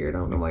 that's weird. I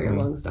don't know why your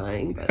lung's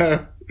dying.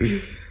 But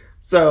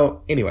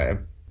So, anyway,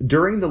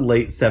 during the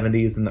late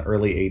 70s and the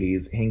early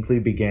 80s, Hinckley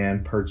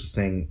began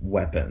purchasing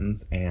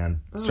weapons and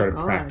started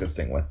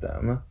practicing with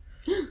them.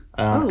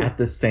 At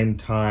the same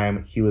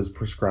time, he was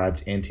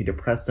prescribed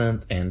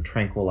antidepressants and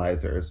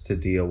tranquilizers to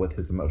deal with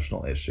his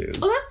emotional issues.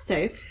 Oh, that's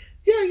safe.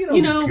 Yeah,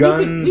 you know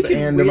guns we could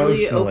and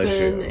really emotional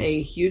open issues.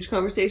 A huge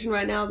conversation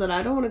right now that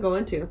I don't want to go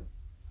into.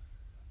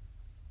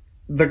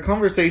 The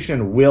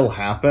conversation will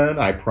happen,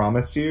 I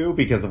promise you,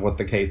 because of what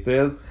the case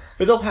is,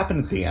 but it'll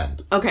happen at the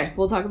end. Okay,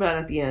 we'll talk about it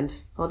at the end.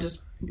 I'll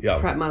just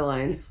prep my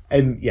lines.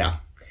 And yeah.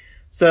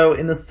 So,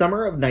 in the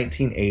summer of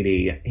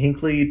 1980,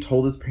 Hinckley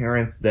told his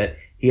parents that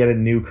he had a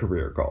new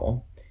career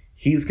goal.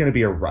 He's going to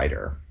be a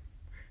writer.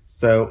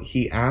 So,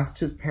 he asked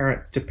his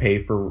parents to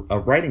pay for a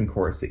writing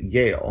course at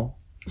Yale.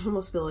 I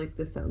almost feel like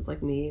this sounds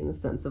like me in the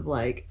sense of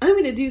like, I'm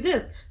going to do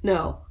this.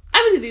 No.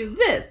 I'm going to do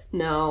this.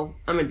 No.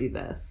 I'm going to do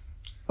this.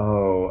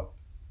 Oh,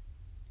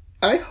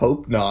 I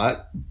hope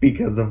not,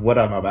 because of what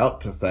I'm about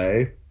to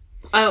say.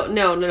 Oh,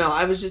 no.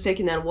 I was just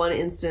taking that one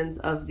instance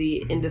of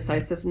the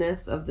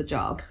indecisiveness of the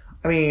job.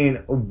 I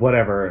mean,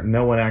 whatever.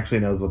 No one actually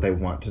knows what they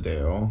want to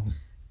do.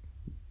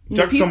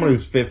 Talk to someone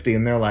who's 50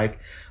 and they're like,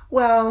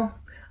 well,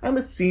 I'm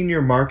a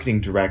senior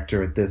marketing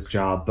director at this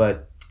job,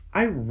 but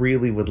I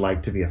really would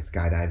like to be a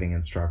skydiving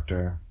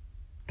instructor.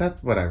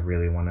 That's what I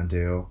really want to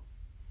do.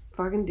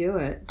 Fucking do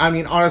it. I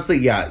mean, honestly,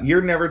 yeah,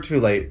 you're never too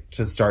late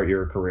to start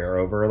your career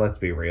over. Let's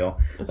be real.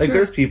 That's like, true.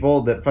 There's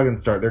people that fucking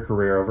start their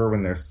career over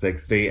when they're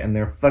 60 and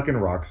they're fucking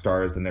rock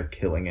stars and they're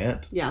killing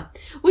it. Yeah.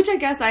 Which I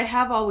guess I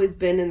have always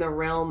been in the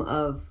realm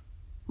of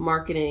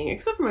marketing,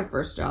 except for my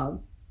first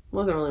job. It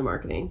wasn't really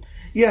marketing.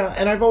 Yeah,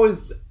 and I've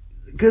always...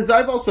 Because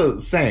I've also...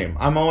 Same.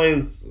 I'm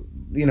always...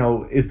 You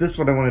know, is this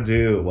what I want to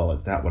do? Well,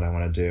 is that what I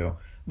want to do?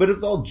 But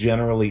it's all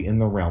generally in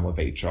the realm of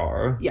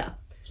HR. Yeah.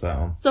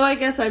 So I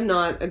guess I'm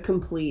not a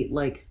complete,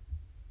 like,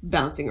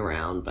 bouncing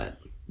around, but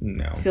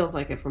no. Feels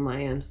like it from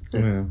my end.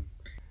 Yeah.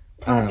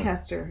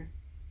 Podcaster.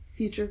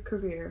 Future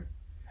career.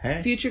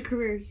 Hey. Future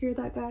career. You hear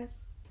that,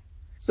 guys?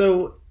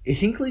 So,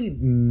 Hinckley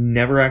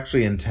never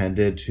actually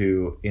intended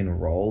to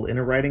enroll in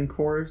a writing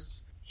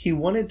course. He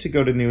wanted to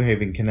go to New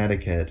Haven,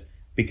 Connecticut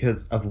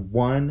because of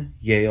one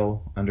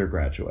Yale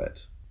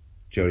undergraduate,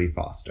 Jodie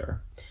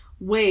Foster.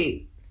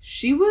 Wait,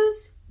 she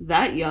was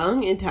that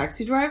young in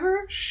Taxi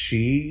Driver?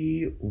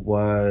 She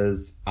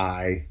was,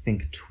 I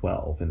think,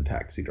 12 in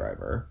Taxi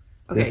Driver.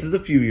 Okay. This is a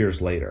few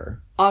years later.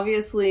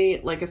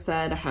 Obviously, like I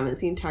said, I haven't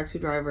seen Taxi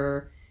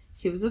Driver.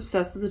 He was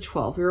obsessed with a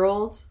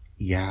 12-year-old?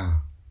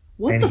 Yeah.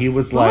 What and the he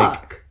was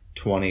fuck? like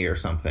 20 or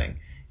something.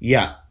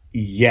 Yeah.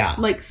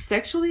 Like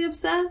sexually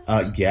obsessed?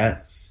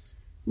 Yes.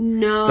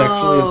 No.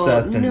 Sexually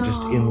obsessed and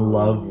just in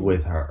love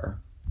with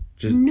her.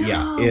 Just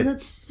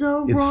that's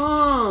so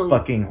wrong.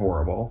 Fucking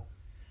horrible.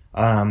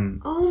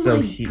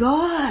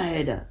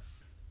 God.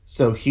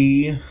 So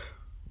he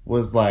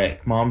was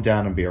like, Mom,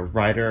 Dad, and be a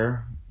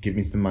writer. Give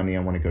me some money. I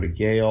want to go to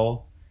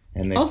Yale.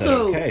 And they said,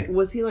 okay.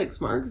 Was he like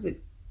smart? Because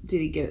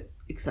did he get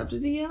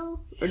accepted to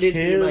Yale? Or did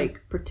he like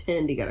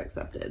pretend he got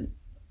accepted?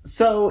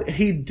 So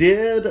he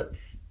did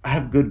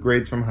have good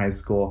grades from high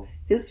school.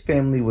 His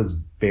family was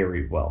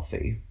very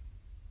wealthy.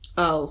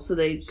 Oh, so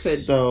they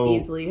could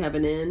easily have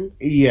an in?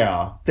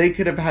 Yeah, they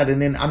could have had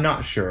an in. I'm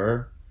not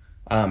sure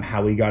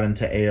how he got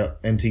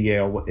into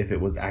Yale, if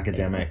it was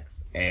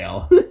academics.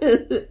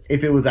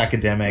 If it was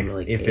academics,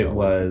 like if it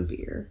was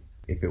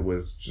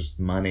just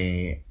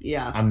money.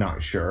 Yeah. I'm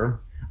not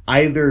sure.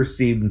 Either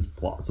seems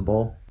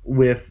plausible.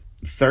 With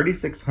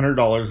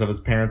 $3,600 of his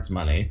parents'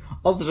 money.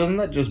 Also, doesn't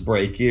that just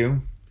break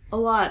you? A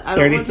lot. I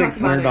don't want to talk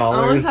about it. I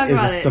don't want to talk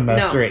about it. $3,600 is a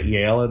semester at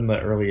Yale in the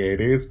early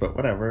 80s, but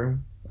whatever.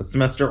 A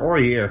semester or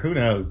a year, who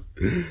knows?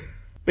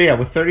 But yeah,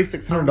 with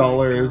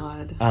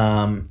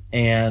 $3,600,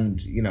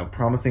 and, you know,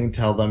 promising to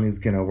tell them he's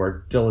going to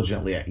work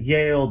diligently at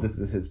Yale. This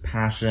is his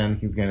passion.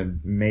 He's going to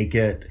make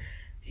it.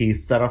 He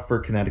set off for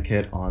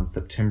Connecticut on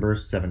September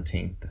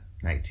 17th,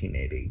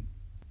 1980.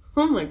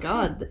 Oh my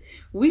god.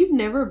 We've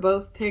never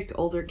both picked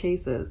older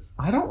cases.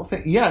 I don't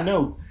think... Yeah,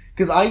 no.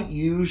 Because I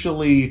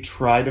usually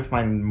try to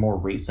find more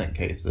recent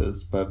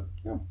cases, but...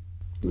 Yeah.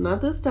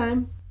 Not this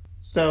time.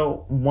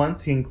 So,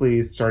 once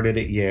Hinckley started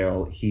at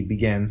Yale, he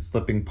began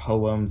slipping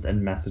poems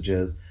and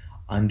messages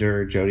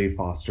under Jodie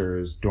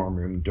Foster's dorm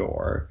room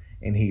door,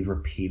 and he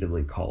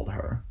repeatedly called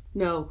her.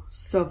 No,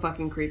 so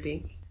fucking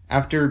creepy.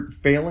 After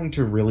failing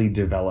to really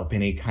develop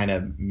any kind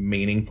of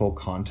meaningful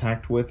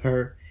contact with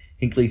her,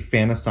 Hinckley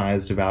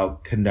fantasized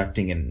about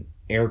conducting an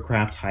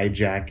aircraft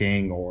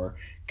hijacking or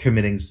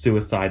committing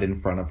suicide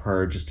in front of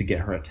her just to get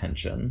her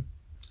attention.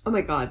 Oh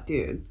my god,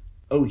 dude.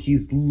 Oh,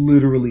 he's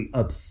literally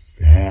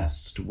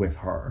obsessed with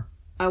her.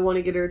 I want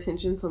to get her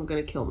attention, so I'm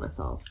going to kill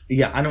myself.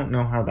 Yeah, I don't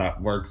know how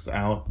that works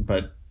out,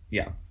 but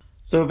yeah.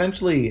 So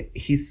eventually,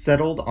 he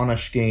settled on a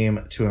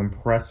scheme to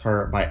impress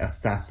her by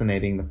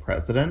assassinating the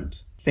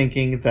president,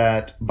 thinking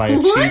that by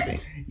achieving...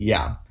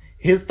 Yeah.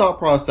 His thought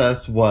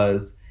process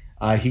was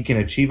he can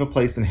achieve a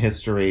place in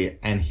history,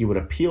 and he would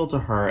appeal to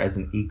her as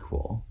an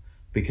equal,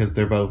 because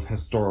they're both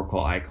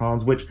historical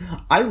icons, which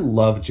I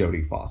love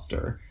Jodie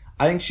Foster.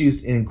 I think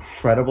she's an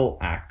incredible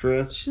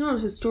actress. She's not a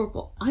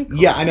historical icon.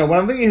 Yeah, I know. When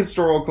I'm thinking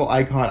historical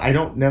icon, I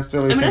don't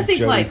necessarily think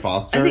Jodie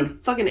Foster. I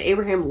think fucking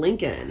Abraham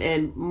Lincoln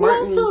and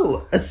Martin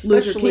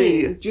Luther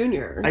King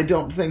Jr. I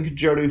don't think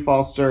Jodie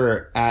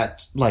Foster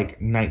at,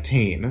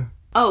 19.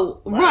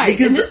 Oh, right.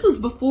 And this was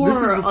before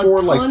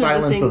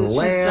Silence of the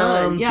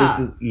Lambs.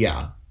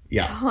 Yeah.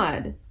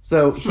 God.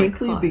 So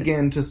Hinckley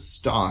began to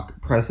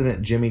stalk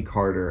President Jimmy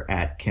Carter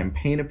at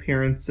campaign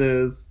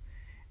appearances,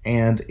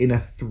 and in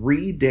a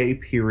 3-day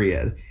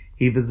period,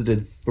 he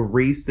visited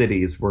 3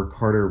 cities where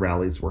Carter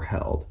rallies were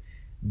held: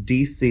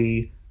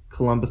 D.C.,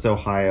 Columbus,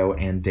 Ohio,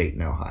 and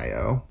Dayton,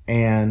 Ohio.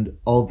 And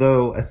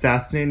although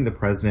assassinating the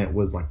president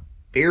was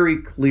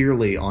very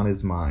clearly on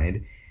his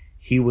mind,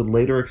 he would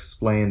later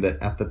explain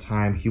that at the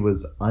time he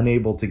was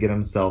unable to get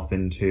himself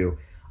into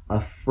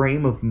a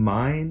frame of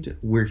mind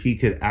where he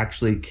could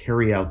actually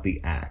carry out the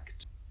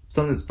act.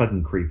 Something that's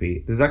fucking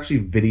creepy. There's actually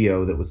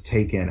video that was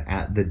taken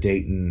at the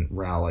Dayton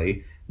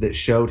rally that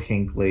showed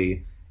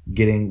Hinckley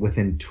getting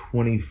within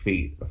 20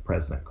 feet of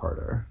President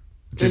Carter.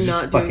 And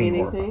not doing anything?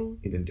 Horrifying.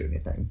 He didn't do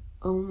anything.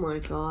 Oh my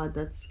god,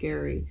 that's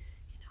scary.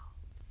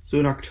 So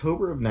in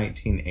October of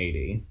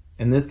 1980,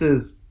 and this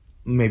is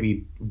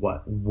maybe,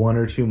 1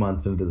 or 2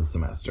 months into the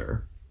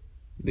semester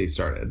they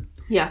started.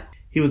 Yeah.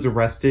 He was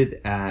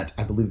arrested at,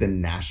 I believe, the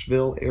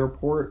Nashville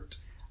airport,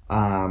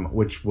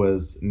 which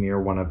was near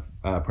one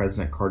of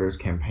President Carter's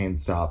campaign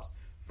stops,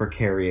 for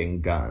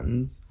carrying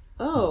guns.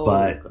 Oh,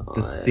 but God.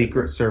 The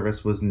Secret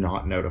Service was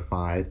not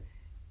notified,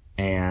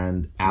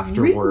 and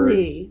afterwards...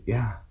 Really?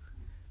 Yeah.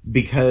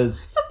 Because...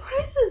 That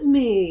surprises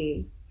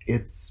me.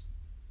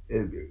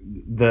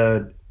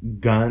 The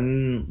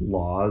gun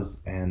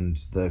laws and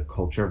the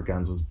culture of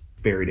guns was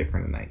very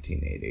different in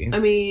 1980. I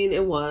mean,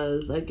 it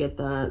was. I get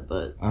that,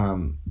 but...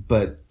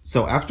 But,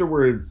 so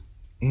afterwards,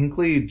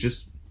 Hinckley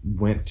just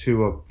went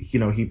to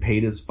he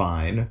paid his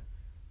fine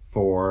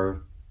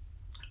for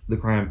the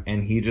crime,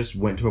 and he just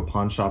went to a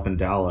pawn shop in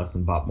Dallas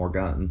and bought more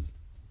guns.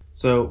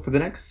 So, for the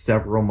next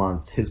several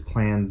months, his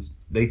plans,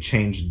 they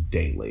changed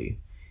daily.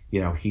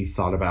 He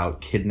thought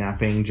about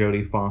kidnapping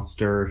Jodie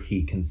Foster,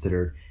 he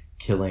considered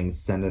killing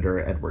Senator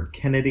Edward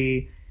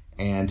Kennedy,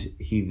 and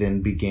he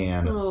then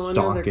began stalking...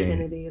 another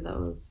Kennedy that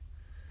was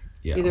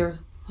either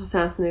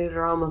assassinated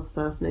or almost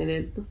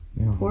assassinated.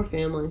 Yeah. Poor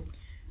family.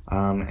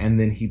 And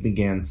then he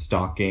began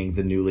stalking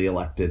the newly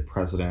elected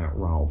President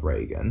Ronald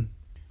Reagan.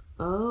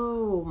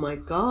 Oh my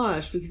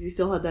gosh, because he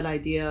still had that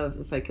idea of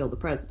if I kill the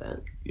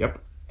president.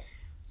 Yep.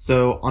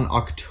 So on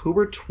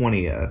October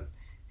 20th,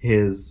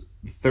 his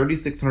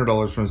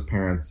 $3,600 from his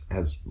parents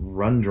has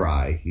run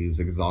dry. He's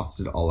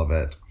exhausted all of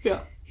it.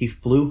 Yeah. He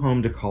flew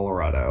home to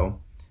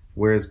Colorado,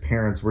 where his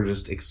parents were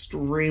just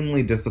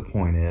extremely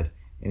disappointed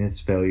in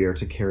his failure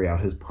to carry out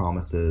his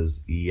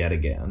promises yet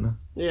again.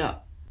 Yeah.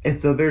 And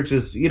so they're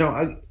just,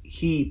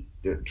 he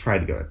tried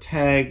to go to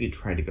Tech, he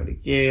tried to go to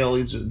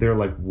Yale. They're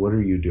like, what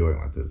are you doing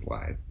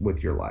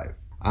with your life?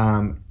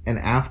 And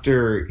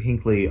after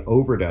Hinckley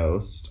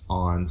overdosed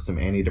on some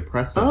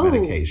antidepressant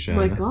medication,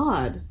 my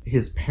God,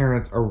 his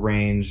parents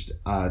arranged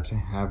to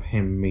have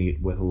him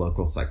meet with a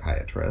local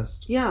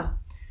psychiatrist. Yeah.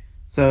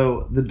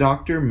 So the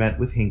doctor met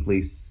with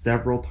Hinckley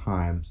several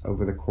times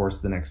over the course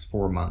of the next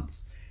 4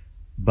 months,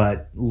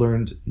 but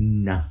learned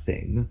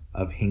nothing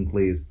of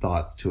Hinckley's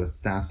thoughts to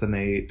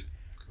assassinate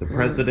the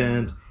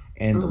president,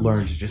 and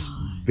learned just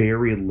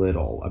very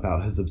little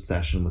about his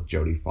obsession with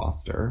Jodie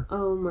Foster.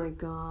 Oh my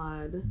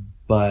God.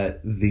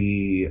 But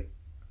the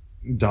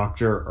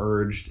doctor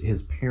urged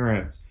his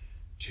parents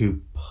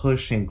to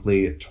push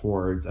Hinckley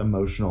towards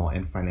emotional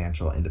and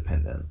financial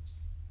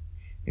independence.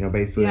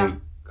 Basically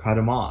cut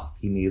him off.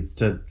 He needs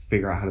to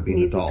figure out how to be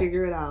an adult. He needs to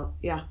figure it out,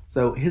 yeah.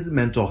 So his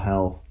mental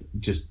health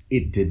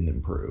it didn't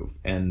improve,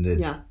 and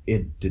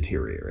it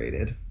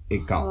deteriorated.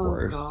 It got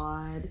worse. Oh,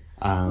 God.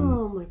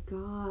 Oh, my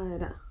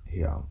God.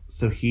 Yeah.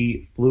 So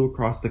he flew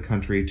across the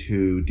country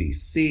to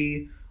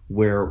D.C.,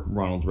 where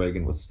Ronald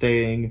Reagan was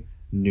staying,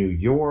 New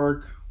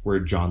York, where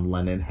John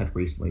Lennon had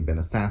recently been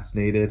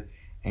assassinated,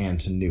 and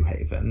to New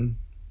Haven,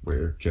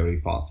 where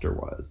Jodie Foster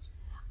was.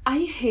 I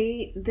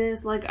hate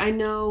this. Like, I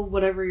know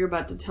whatever you're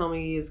about to tell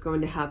me is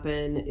going to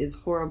happen is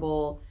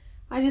horrible.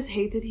 I just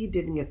hate that he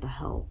didn't get the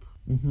help.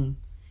 Mm-hmm.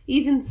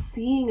 Even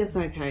seeing a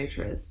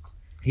psychiatrist.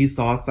 He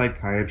saw a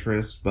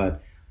psychiatrist,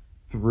 but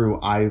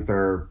through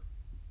either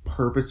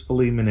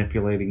purposefully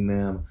manipulating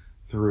them,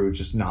 through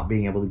just not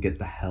being able to get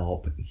the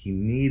help he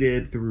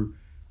needed, through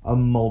a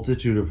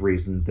multitude of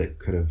reasons that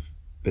could have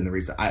been the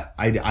reason.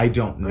 I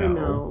don't know. I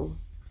know.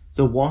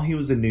 So while he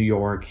was in New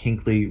York,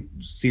 Hinckley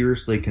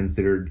seriously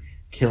considered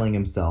killing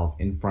himself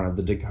in front of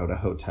the Dakota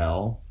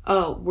Hotel.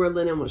 Oh, where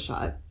Lennon was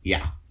shot.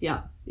 Yeah.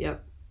 Yeah.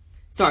 Yep.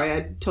 Sorry,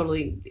 I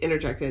totally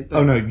interjected. But...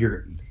 Oh, no,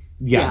 you're...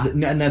 Yeah,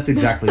 and that's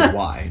exactly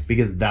why.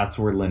 Because that's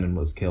where Lennon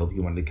was killed.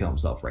 He wanted to kill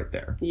himself right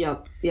there.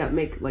 Yep. Yeah,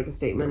 make like a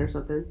statement or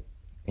something.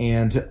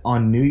 And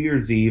on New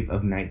Year's Eve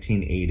of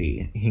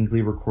 1980,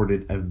 Hinckley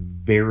recorded a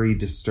very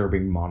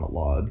disturbing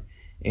monologue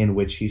in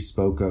which he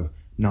spoke of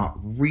not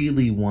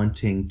really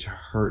wanting to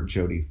hurt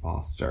Jodie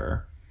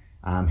Foster,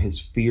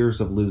 his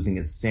fears of losing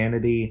his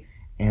sanity,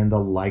 and the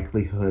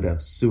likelihood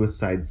of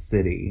Suicide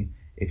City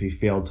if he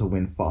failed to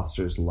win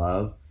Foster's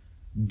love.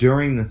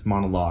 During this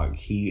monologue,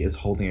 he is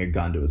holding a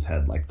gun to his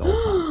head like the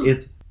whole time.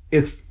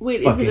 It's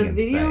Wait, fucking is it a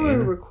video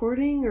insane. or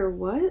recording or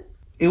what?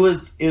 It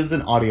was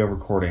an audio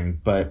recording,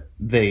 but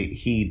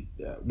he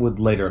would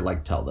later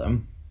like tell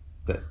them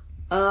that.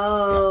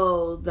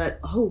 Oh, that.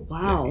 Oh,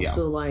 wow. Yeah.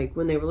 So, like,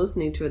 when they were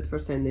listening to it the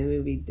first time, they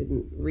maybe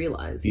didn't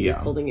realize he was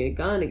holding a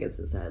gun against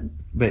his head.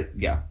 But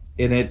yeah,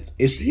 and it's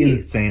Jeez.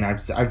 insane.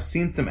 I've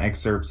seen some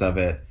excerpts of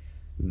it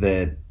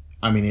that.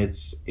 I mean,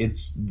 it's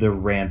the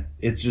rant.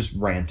 It's just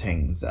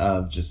rantings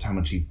of just how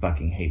much he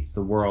fucking hates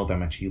the world, how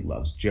much he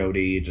loves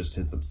Jodie, just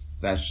his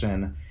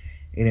obsession,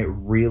 and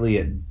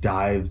it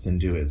dives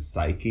into his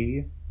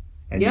psyche,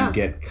 and you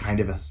get kind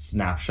of a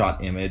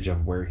snapshot image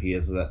of where he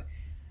is. That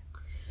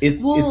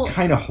it's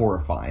kind of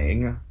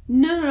horrifying.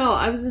 No.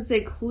 I was gonna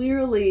say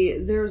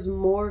clearly there's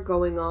more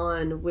going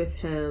on with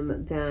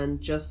him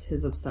than just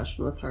his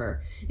obsession with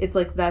her. It's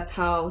like that's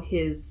how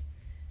his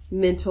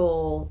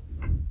mental.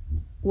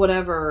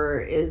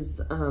 Whatever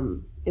is,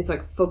 it's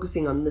like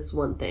focusing on this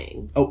one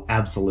thing. Oh,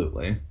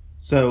 absolutely.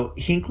 So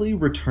Hinckley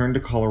returned to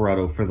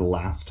Colorado for the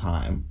last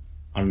time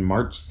on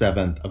March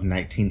 7th of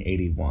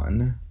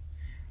 1981.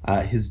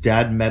 His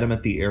dad met him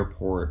at the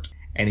airport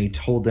and he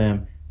told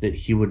him that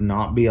he would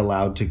not be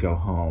allowed to go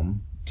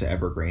home to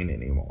Evergreen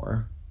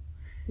anymore.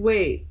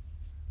 Wait.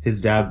 His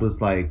dad was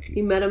like...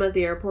 He met him at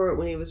the airport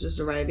when he was just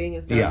arriving.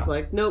 His dad was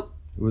like, nope.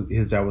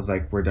 His dad was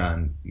like, we're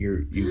done.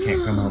 You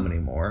can't come home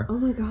anymore. Oh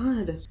my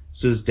God.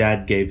 So his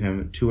dad gave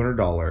him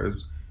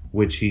 $200,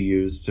 which he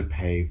used to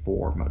pay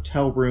for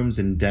motel rooms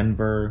in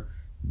Denver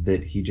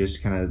that he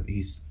just kind of,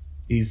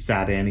 he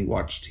sat in, he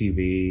watched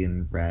TV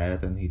and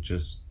read, and he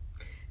just...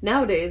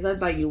 Nowadays, I'd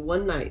buy you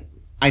one night.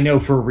 I know,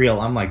 for real.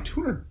 I'm like,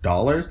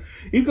 $200?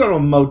 You go to a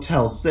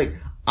Motel 6.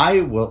 I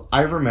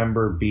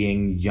remember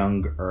being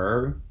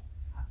younger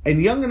and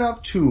young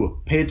enough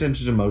to pay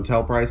attention to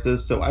motel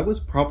prices, so I was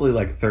probably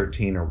like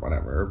 13 or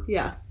whatever.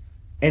 Yeah.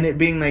 And it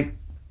being like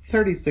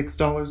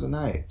 $36 a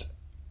night.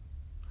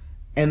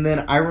 And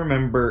then I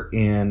remember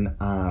in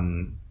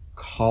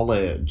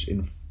college,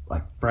 in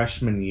like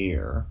freshman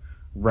year,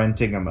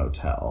 renting a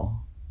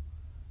motel.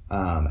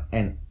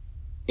 And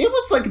it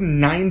was like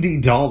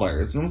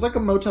 $90. And it was like a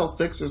Motel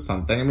 6 or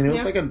something. I mean, it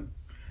was it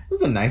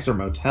was a nicer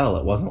motel.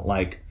 It wasn't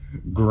like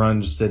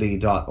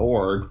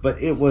grungecity.org, but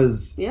it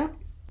was... Yeah.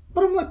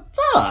 But I'm like,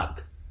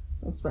 fuck!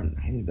 I'll spend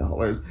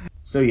 $90.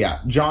 So yeah,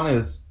 John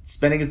is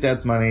spending his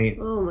dad's money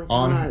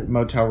on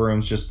motel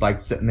rooms, just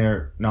like sitting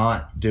there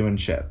not doing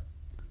shit.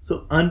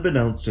 So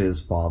unbeknownst to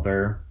his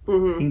father,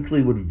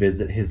 Hinckley would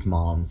visit his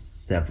mom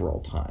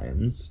several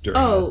times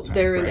during this time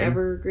they're frame. in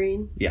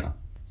Evergreen? Yeah.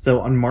 So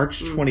on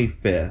March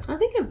 25th... I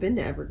think I've been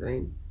to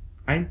Evergreen.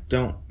 I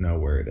don't know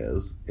where it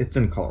is. It's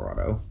in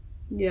Colorado.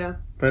 Yeah.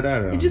 But I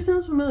don't know. It just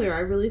sounds familiar. I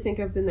really think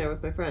I've been there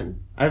with my friend.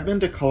 I've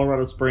been to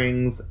Colorado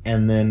Springs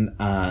and then,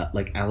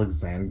 like,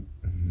 Alexandria.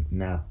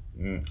 No.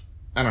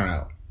 I don't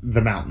know.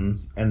 The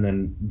mountains. And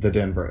then the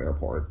Denver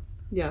airport.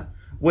 Yeah.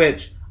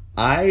 Which,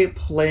 I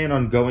plan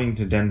on going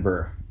to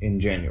Denver in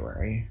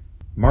January.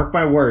 Mark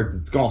my words,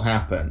 it's gonna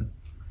happen.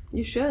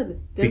 You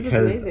should. Denver's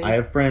because amazing. I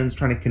have friends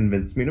trying to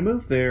convince me to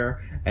move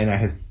there. And I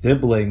have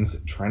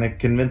siblings trying to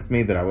convince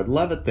me that I would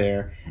love it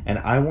there. And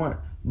I want...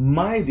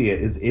 My idea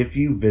is if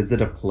you visit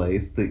a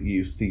place that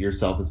you see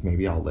yourself as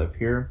maybe I'll live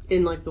here.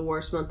 In like the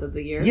worst month of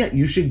the year? Yeah,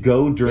 you should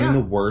go during the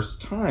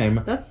worst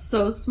time. That's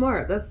so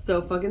smart. That's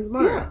so fucking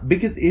smart. Yeah,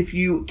 because if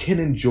you can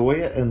enjoy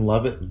it and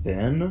love it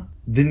then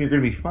you're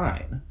going to be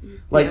fine.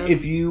 Like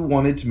if you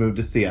wanted to move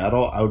to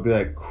Seattle, I would be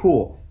like,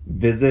 cool,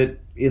 visit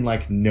in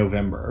like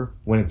November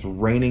when it's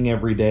raining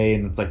every day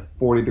and it's like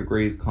 40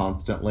 degrees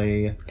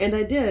constantly. And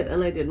I did,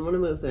 and I didn't want to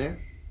move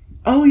there.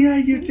 Oh, yeah,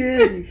 you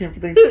did. You came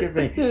for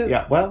Thanksgiving.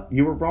 Yeah, well,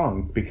 you were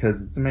wrong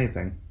because it's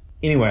amazing.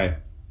 Anyway,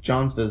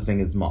 John's visiting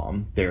his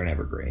mom there in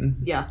Evergreen.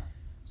 Yeah.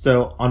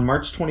 So on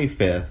March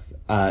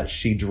 25th,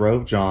 she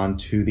drove John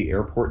to the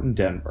airport in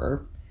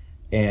Denver.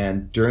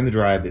 And during the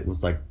drive, it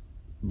was like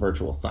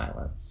virtual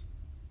silence.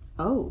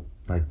 Oh.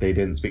 Like they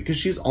didn't speak. Because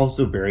she's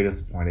also very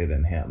disappointed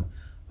in him.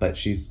 But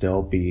she's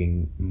still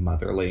being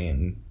motherly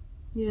and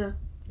yeah,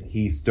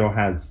 he still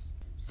has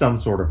some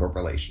sort of a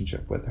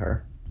relationship with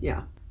her.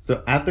 Yeah.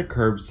 So at the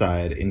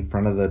curbside in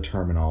front of the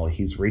terminal,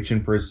 he's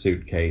reaching for his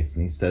suitcase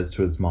and he says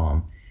to his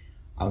mom,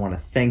 "I want to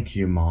thank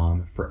you,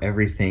 Mom, for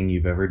everything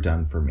you've ever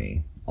done for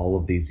me all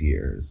of these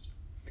years."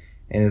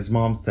 And his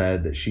mom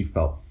said that she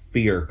felt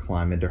fear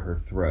climb into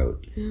her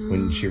throat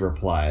when she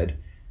replied,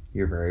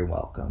 "You're very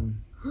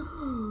welcome."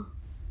 Oh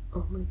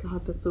my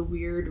God, that's a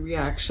weird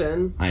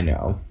reaction. I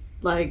know.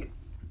 Like,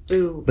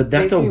 ooh. But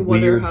that's a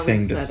weird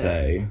thing to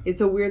say.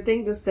 It's a weird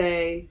thing to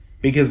say.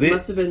 Because it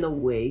must have been the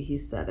way he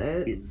said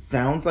it. It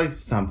sounds like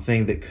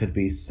something that could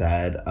be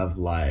said of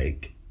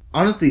like...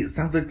 Honestly, it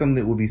sounds like something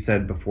that would be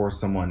said before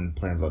someone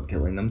plans on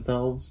killing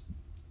themselves.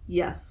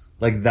 Yes.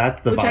 Like,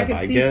 that's the vibe I get. Which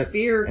I could see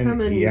fear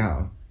coming.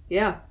 Yeah.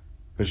 Yeah.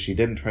 But she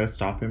didn't try to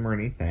stop him or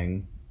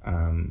anything.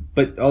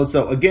 But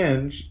also,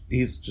 again,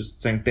 he's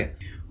just saying things.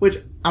 Which,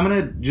 I'm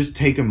going to just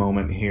take a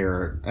moment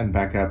here and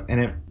back up.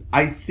 And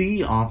I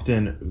see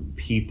often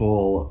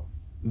people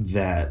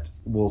that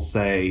will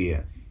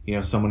say, you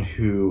know, someone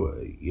who,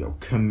 you know,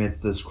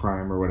 commits this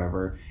crime or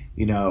whatever,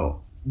 you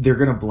know, they're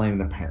going to blame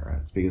the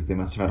parents because they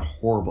must have had a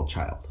horrible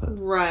childhood.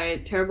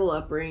 Right. Terrible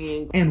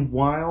upbringing. And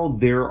while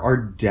there are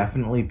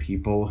definitely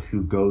people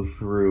who go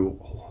through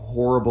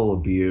horrible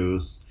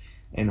abuse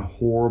and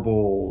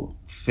horrible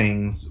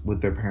things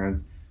with their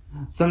parents,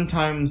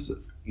 sometimes,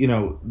 you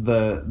know,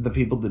 the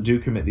people that do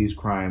commit these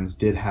crimes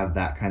did have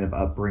that kind of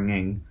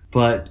upbringing.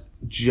 But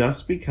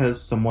just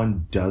because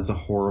someone does a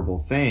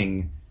horrible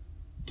thing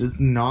does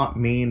not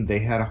mean they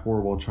had a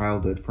horrible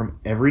childhood. From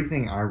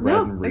everything I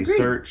read and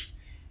researched,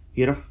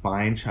 he had a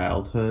fine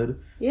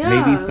childhood. Yeah.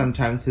 Maybe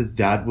sometimes his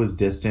dad was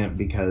distant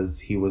because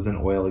he was an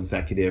oil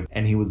executive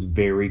and he was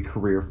very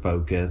career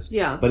focused.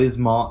 Yeah. But his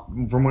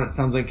mom, from what it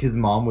sounds like, his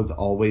mom was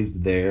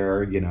always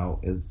there. You know,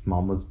 his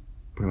mom was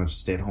pretty much a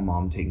stay-at-home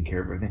mom taking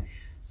care of everything.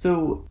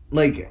 So,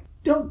 like,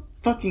 don't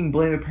fucking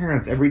blame the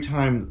parents every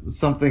time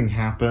something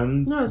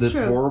happens that's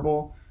true.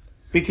 Horrible.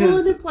 Because... Well,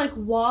 and it's like,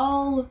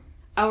 while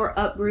our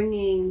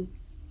upbringing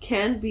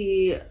can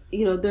be,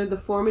 you know, they're the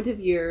formative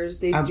years.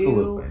 They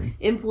Absolutely. do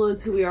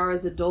influence who we are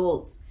as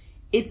adults.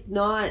 It's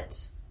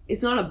not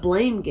a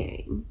blame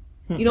game.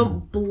 You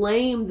don't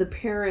blame the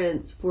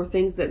parents for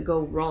things that go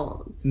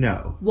wrong.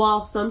 No.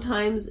 While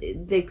sometimes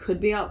they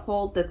could be at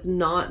fault, that's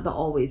not the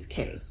always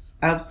case.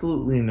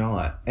 Absolutely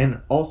not.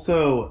 And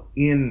also,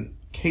 in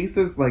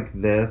cases like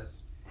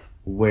this,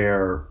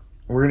 where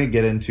we're going to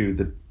get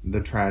into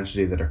the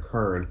tragedy that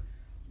occurred,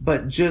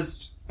 but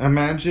just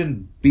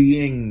imagine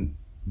being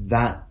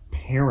that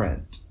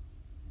parent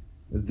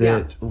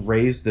that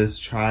raised this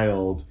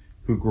child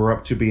who grew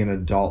up to be an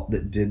adult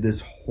that did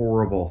this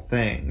horrible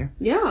thing.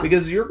 Yeah.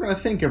 Because you're going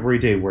to think every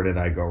day, where did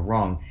I go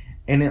wrong?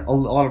 And in a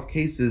lot of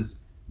cases,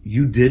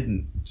 you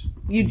didn't.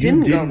 You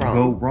didn't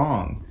go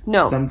wrong.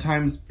 No.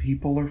 Sometimes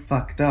people are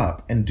fucked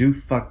up and do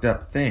fucked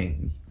up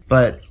things.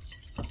 But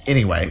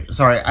anyway,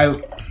 sorry, I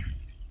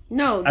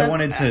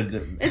wanted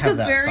to it's have a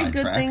that very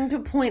good sidetrack. thing to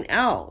point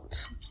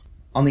out.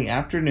 On the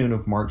afternoon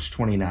of March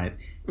 29th,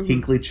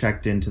 Hinckley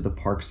checked into the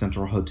Park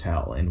Central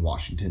Hotel in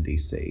Washington,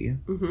 D.C.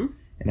 Mm-hmm.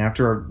 And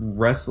after a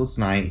restless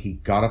night, he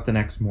got up the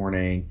next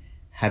morning,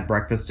 had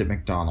breakfast at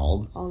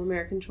McDonald's.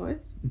 All-American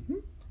choice. Mm-hmm.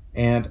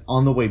 And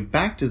on the way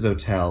back to his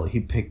hotel, he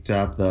picked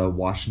up the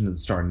Washington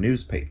Star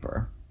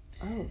newspaper.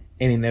 Oh.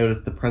 And he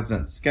noticed the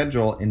president's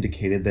schedule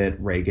indicated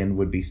that Reagan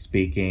would be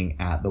speaking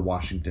at the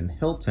Washington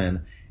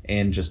Hilton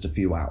in just a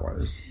few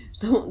hours.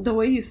 So the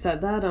way you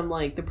said that, I'm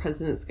like, the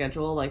president's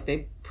schedule, like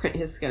they print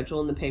his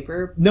schedule in the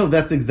paper. No,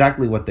 that's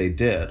exactly what they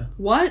did.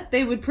 What?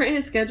 They would print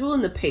his schedule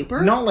in the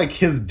paper? Not like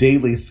his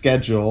daily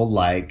schedule,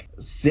 like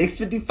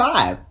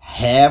 6:55,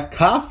 have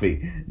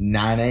coffee,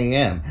 9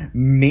 a.m.,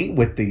 meet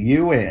with the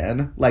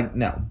UN. Like,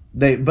 no.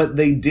 They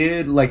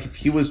did, like, if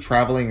he was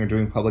traveling or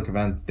doing public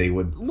events, they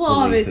would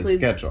release his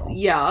schedule.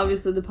 Yeah,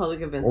 obviously the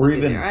public events would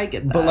be there. I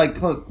get that.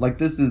 But like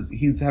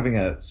he's having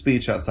a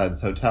speech outside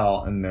this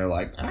hotel, and they're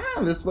like,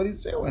 this is what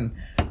he's doing.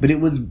 But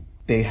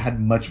they had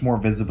much more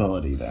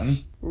visibility then.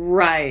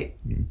 Right.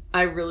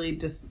 I really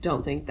just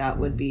don't think that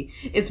would be.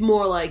 It's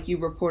more like you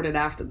reported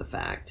after the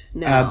fact.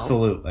 No.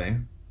 Absolutely.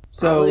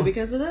 Probably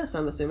because of this,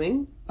 I'm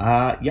assuming.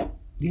 Yep.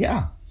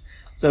 Yeah.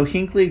 So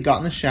Hinckley got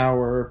in the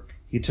shower,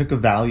 he took a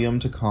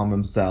Valium to calm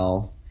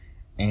himself,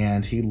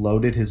 and he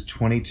loaded his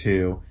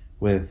 .22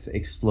 with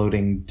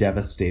exploding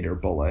Devastator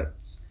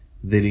bullets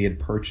that he had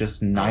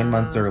purchased 9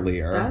 months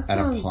earlier at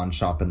a pawn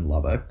shop in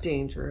Lubbock.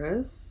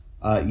 Dangerous.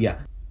 Yeah.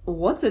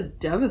 What's a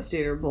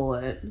Devastator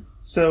bullet?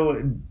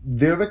 So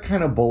they're the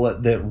kind of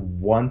bullet that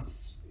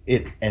once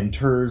it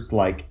enters,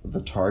 like,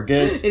 the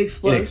target, it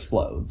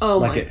explodes. Oh,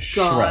 like, it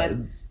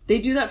shreds. They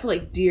do that for,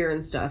 like, deer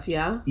and stuff,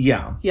 yeah?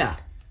 Yeah. Yeah.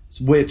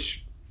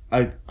 Which,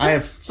 I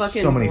have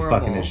fucking so many horrible.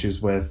 fucking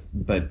issues with,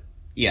 but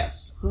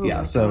yes. Oh yeah,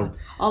 my so... God.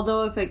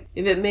 Although if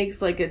it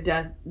makes like a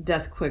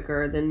death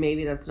quicker, then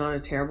maybe that's not a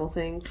terrible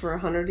thing for a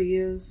hunter to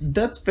use.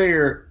 That's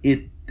fair.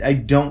 I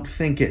don't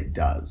think it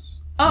does.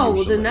 Oh, usually.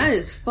 well then that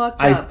is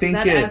fucked up. I think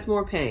that adds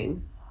more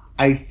pain.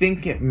 I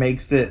think it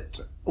makes it...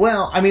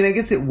 Well, I mean, I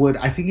guess it would.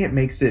 I think it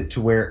makes it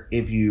to where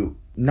if you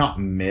not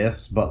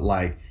miss, but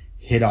like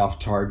hit off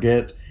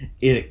target,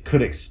 it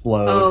could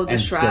explode the and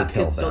still shrap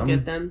kill could them. still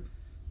get them.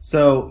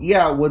 So,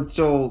 yeah, it would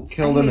still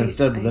kill them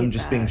instead of them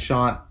just that. being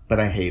shot, but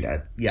I hate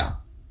it. Yeah.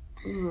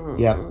 Mm.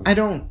 Yeah. I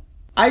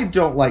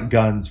don't like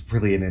guns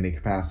really in any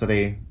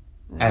capacity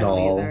at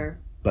all.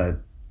 Either.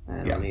 But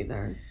I don't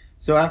either.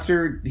 So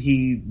after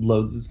he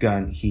loads his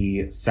gun,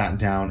 he sat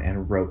down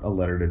and wrote a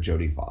letter to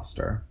Jodie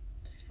Foster.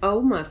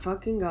 Oh my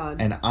fucking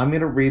God. And I'm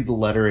going to read the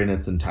letter in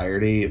its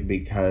entirety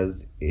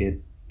because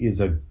it is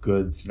a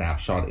good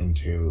snapshot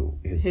into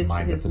his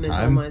mind at the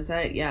time. His mental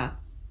mindset, yeah.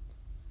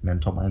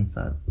 Mental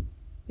mindset.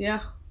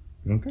 Yeah.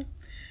 Okay.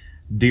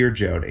 Dear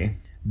Jodie,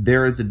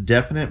 there is a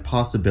definite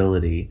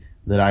possibility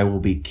that I will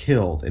be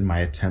killed in my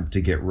attempt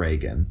to get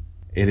Reagan.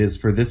 It is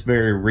for this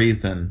very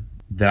reason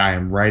that I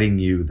am writing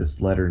you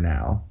this letter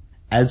now.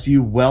 As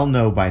you well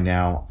know by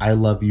now, I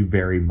love you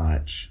very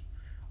much.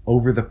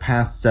 Over the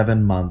past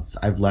 7 months,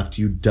 I've left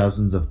you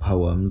dozens of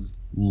poems,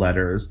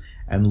 letters,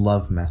 and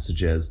love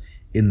messages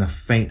in the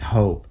faint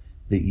hope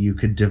that you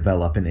could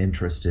develop an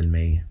interest in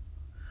me.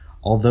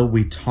 Although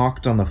we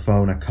talked on the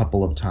phone a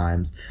couple of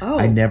times,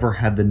 I never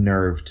had the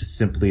nerve to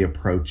simply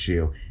approach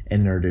you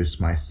and introduce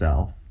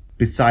myself.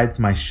 Besides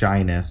my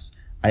shyness,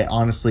 I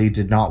honestly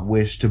did not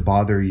wish to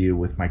bother you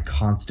with my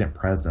constant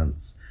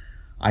presence.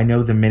 I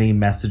know the many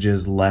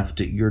messages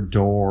left at your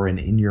door and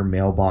in your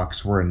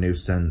mailbox were a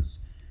nuisance,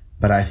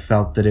 but I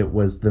felt that it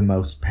was the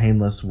most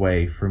painless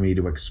way for me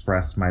to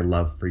express my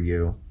love for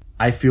you.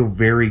 I feel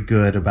very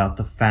good about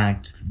the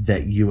fact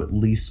that you at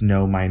least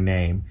know my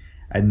name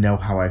and know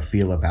how I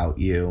feel about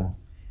you.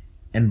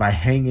 And by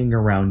hanging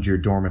around your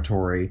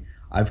dormitory,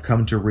 I've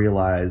come to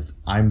realize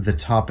I'm the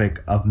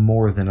topic of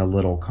more than a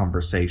little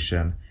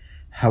conversation,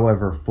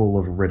 however full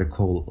of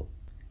ridicule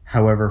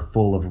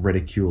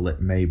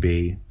it may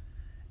be.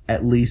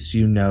 At least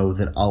you know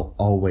that I'll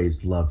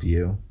always love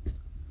you.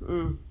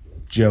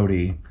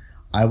 Jodie,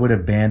 I would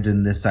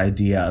abandon this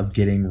idea of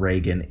getting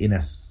Reagan in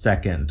a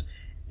second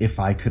if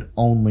I could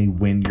only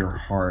win your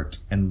heart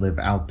and live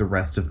out the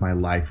rest of my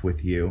life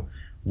with you,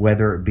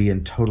 whether it be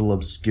in total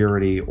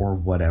obscurity or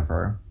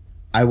whatever.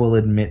 I will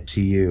admit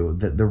to you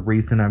that the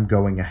reason I'm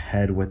going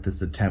ahead with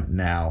this attempt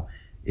now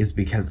is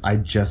because I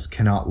just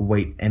cannot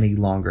wait any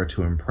longer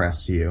to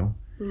impress you.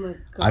 Oh my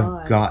God.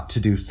 I've got to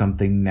do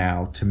something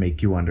now to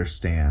make you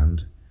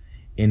understand,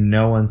 in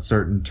no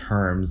uncertain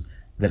terms,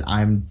 that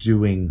I'm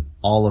doing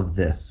all of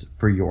this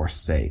for your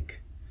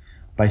sake.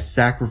 By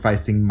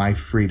sacrificing my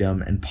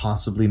freedom and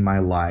possibly my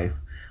life,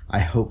 I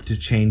hope to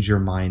change your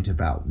mind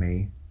about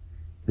me.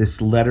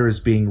 This letter is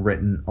being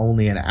written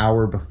only an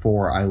hour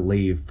before I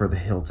leave for the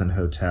Hilton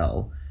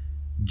Hotel.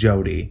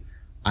 Jodie,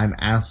 I'm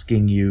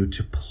asking you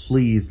to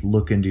please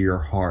look into your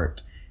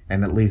heart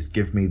and at least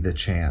give me the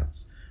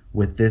chance,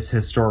 with this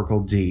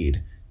historical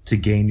deed, to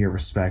gain your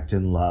respect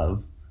and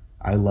love.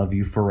 I love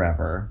you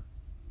forever.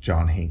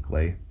 John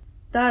Hinckley.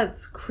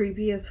 That's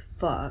creepy as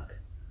fuck.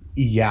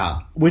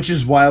 Yeah. Which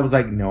is why I was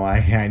like, no,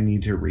 I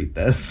need to read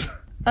this.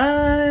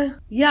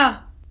 Yeah.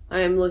 I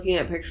am looking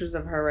at pictures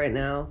of her right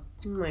now.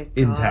 Oh my God.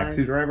 In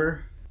Taxi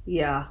Driver?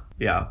 Yeah.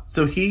 Yeah.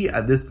 So he,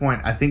 at this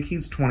point, I think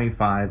he's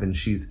 25 and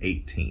she's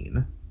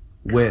 18.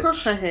 Which,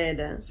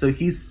 God. so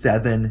he's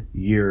 7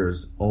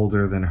 years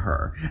older than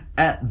her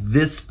at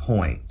this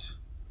point.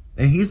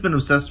 And he's been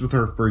obsessed with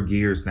her for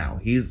years now.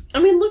 I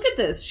mean, look at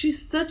this.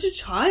 She's such a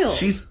child.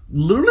 She's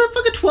literally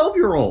like a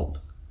 12-year-old.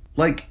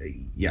 Like,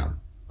 yeah.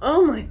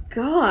 Oh my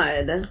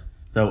God.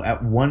 So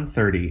at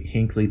 1:30,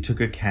 Hinckley took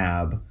a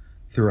cab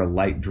through a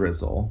light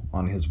drizzle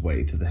on his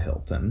way to the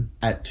Hilton.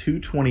 At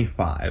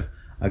 2:25,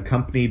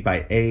 accompanied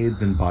by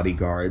aides and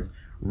bodyguards,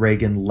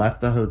 Reagan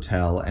left the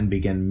hotel and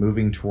began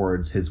moving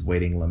towards his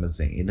waiting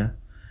limousine.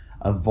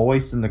 A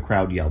voice in the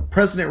crowd yelled,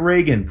 "President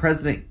Reagan!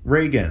 President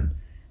Reagan!"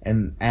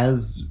 And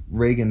as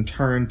Reagan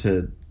turned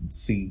to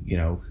see,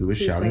 who was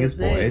shouting his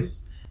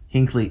voice,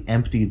 Hinckley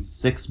emptied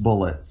 6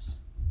 bullets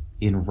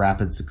in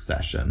rapid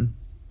succession.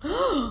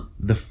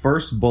 The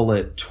first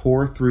bullet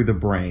tore through the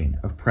brain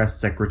of Press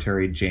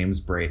Secretary James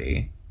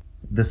Brady.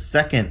 The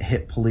second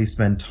hit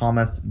policeman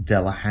Thomas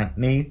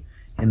Delahanty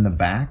in the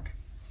back.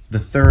 The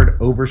third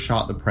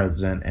overshot the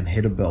president and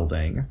hit a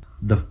building.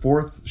 The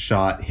fourth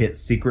shot hit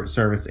Secret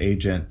Service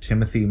agent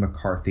Timothy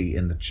McCarthy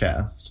in the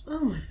chest. Oh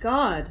my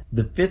God.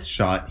 The fifth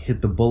shot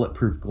hit the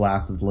bulletproof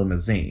glass of the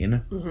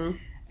limousine. Mm-hmm.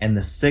 And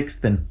the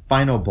sixth and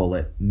final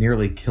bullet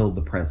nearly killed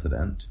the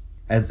president.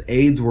 As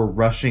aides were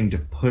rushing to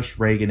push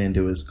Reagan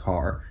into his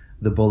car,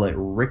 the bullet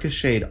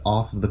ricocheted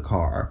off of the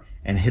car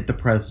and hit the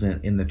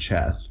president in the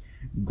chest,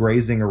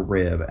 grazing a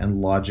rib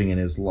and lodging in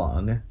his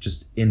lung,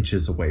 just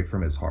inches away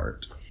from his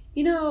heart.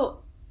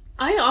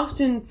 I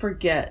often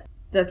forget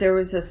that there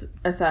was this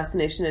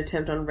assassination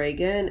attempt on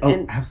Reagan.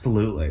 Oh,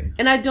 absolutely.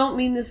 And I don't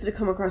mean this to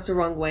come across the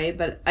wrong way,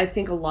 but I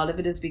think a lot of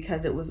it is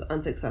because it was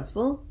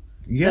unsuccessful.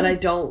 Yeah. That I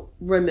don't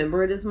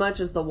remember it as much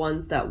as the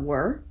ones that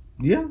were.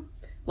 Yeah.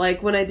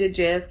 Like when I did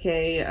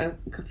JFK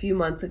a few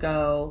months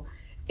ago,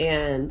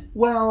 and...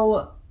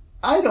 Well,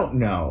 I don't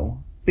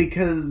know.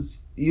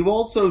 Because you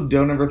also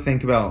don't ever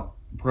think about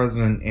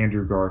President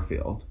Andrew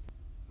Garfield,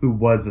 who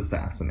was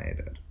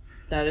assassinated.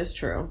 That is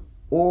true.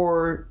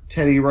 Or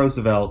Teddy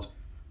Roosevelt,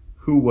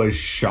 who was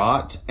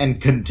shot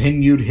and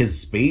continued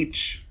his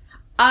speech.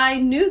 I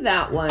knew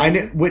that one. I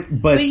knew,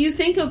 but you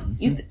think of...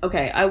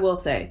 okay, I will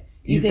say.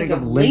 You think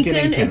of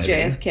Lincoln and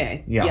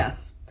JFK. Yeah.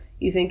 Yes.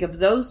 You think of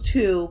those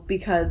two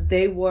because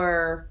they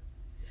were,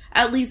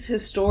 at least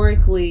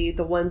historically,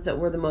 the ones that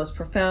were the most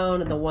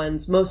profound and the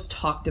ones most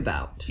talked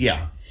about.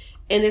 Yeah.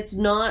 And it's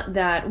not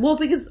that... Well,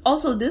 because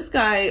also this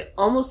guy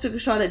almost took a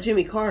shot at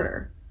Jimmy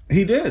Carter.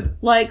 He did.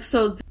 Like,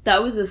 so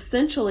that was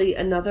essentially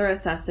another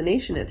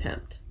assassination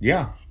attempt.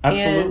 Yeah,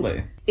 absolutely.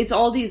 And it's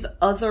all these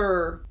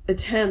other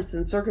attempts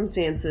and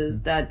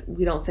circumstances that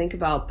we don't think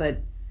about,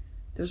 but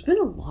there's been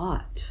a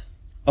lot.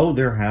 Oh,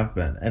 there have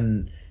been.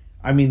 And,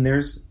 I mean,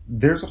 there's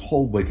a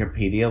whole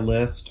Wikipedia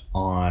list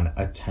on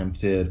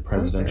attempted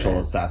presidential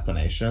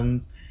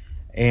assassinations.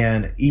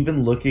 And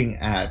even looking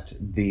at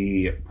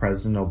the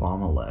President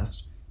Obama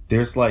list,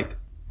 there's like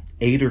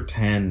 8 or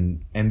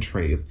 10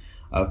 entries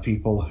of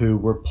people who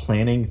were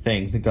planning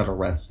things and got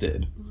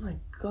arrested. Oh my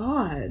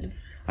God.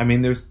 I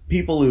mean, there's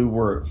people who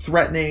were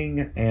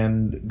threatening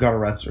and got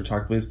arrested or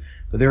talked to police,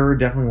 but there were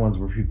definitely ones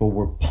where people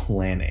were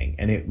planning,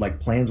 and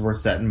plans were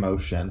set in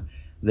motion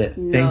that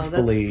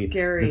thankfully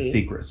the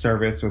Secret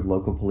Service or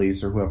local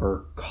police or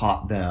whoever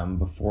caught them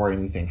before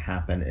anything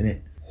happened, and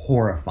it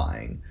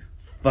horrifying.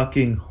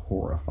 Fucking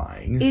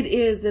horrifying. It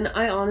is, and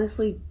I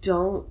honestly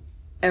don't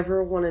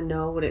ever want to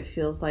know what it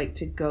feels like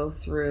to go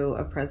through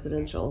a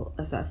presidential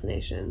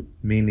assassination.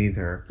 Me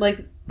neither.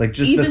 Like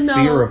just the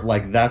fear of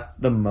like that's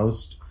the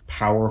most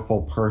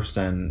powerful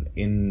person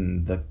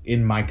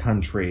in my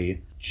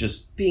country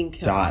just being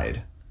killed.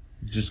 Died.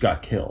 Just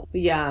got killed.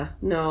 Yeah,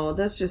 no,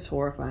 that's just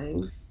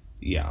horrifying.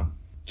 Yeah.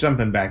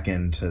 Jumping back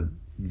into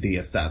the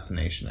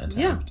assassination attempt.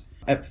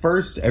 Yeah. At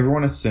first,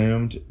 everyone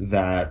assumed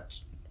that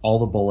all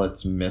the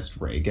bullets missed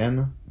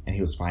Reagan, and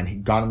he was fine. He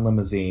got in a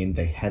limousine.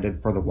 They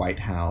headed for the White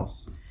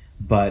House.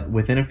 But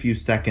within a few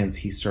seconds,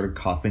 he started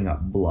coughing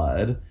up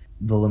blood.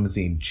 The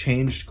limousine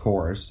changed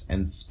course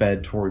and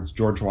sped towards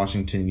George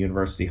Washington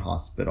University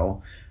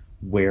Hospital,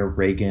 where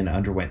Reagan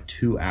underwent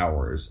 2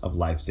 hours of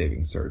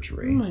life-saving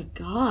surgery. Oh my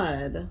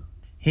God.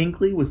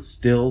 Hinckley was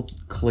still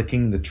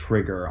clicking the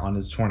trigger on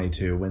his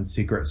 .22 when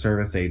Secret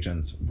Service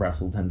agents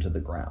wrestled him to the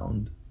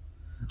ground.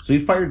 So he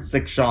fired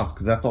 6 shots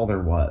because that's all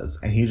there was,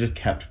 and he just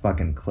kept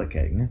fucking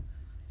clicking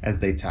as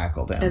they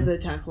tackled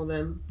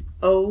him.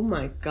 Oh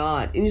my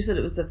God. And you said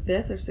it was the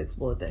 5th or 6th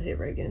bullet that hit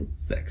Reagan?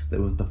 6th. It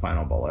was the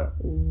final bullet.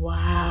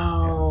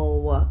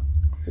 Wow.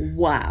 Yeah.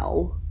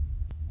 Wow.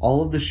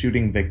 All of the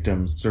shooting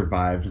victims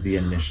survived the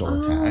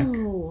initial attack.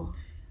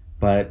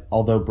 But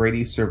although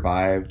Brady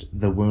survived,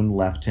 the wound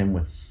left him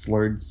with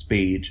slurred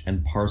speech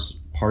and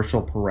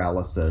partial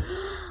paralysis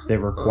that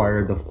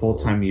required the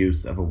full-time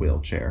use of a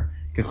wheelchair.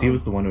 Because he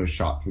was the one who was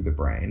shot through the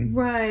brain.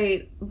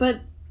 Right. But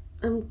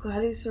I'm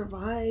glad he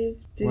survived.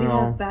 Did he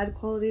have bad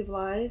quality of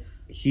life?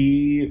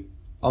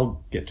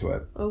 I'll get to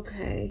it.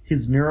 Okay.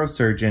 His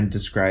neurosurgeon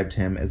described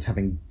him as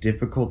having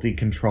difficulty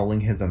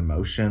controlling his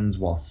emotions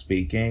while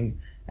speaking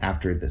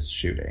after this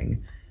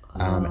shooting.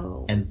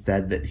 And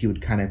said that he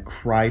would kind of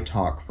cry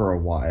talk for a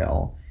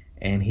while,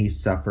 and he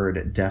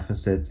suffered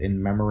deficits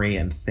in memory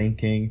and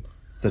thinking,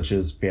 such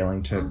as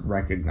failing to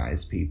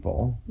recognize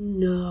people.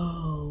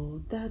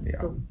 No, that's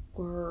the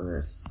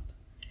worst.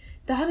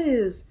 That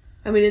is,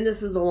 I mean, and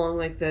this is along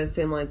like the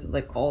same lines of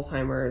like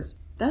Alzheimer's.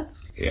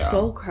 That's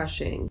so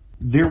crushing.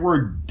 There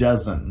were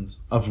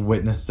dozens of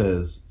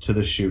witnesses to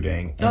the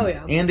shooting.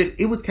 And, and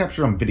it was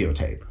captured on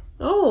videotape.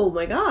 Oh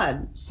my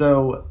God.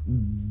 So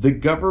the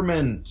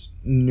government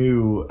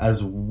knew,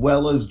 as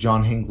well as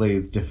John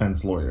Hinckley's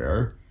defense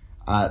lawyer,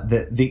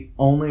 that the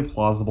only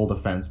plausible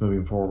defense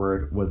moving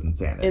forward was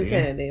insanity.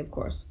 Insanity, of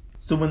course.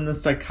 So when the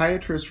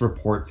psychiatrist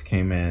reports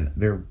came in,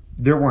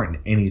 there weren't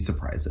any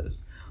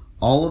surprises.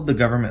 All of the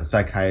government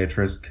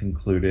psychiatrists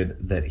concluded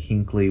that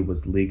Hinckley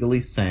was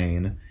legally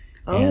sane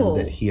and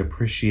that he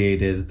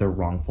appreciated the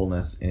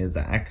wrongfulness in his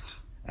act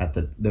at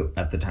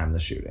the time of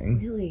the shooting.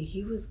 Really?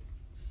 He was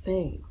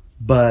sane?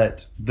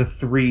 But the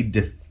 3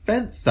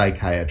 defense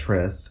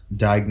psychiatrists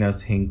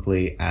diagnosed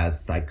Hinckley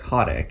as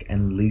psychotic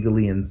and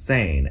legally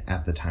insane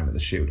at the time of the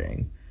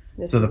shooting.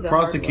 So the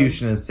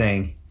prosecution is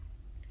saying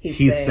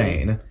he's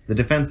sane. The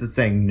defense is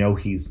saying no,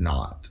 he's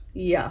not.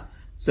 Yeah.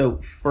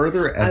 So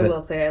further evidence... I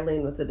will say I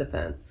lean with the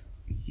defense.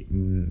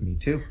 Me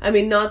too. I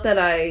mean, not that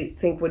I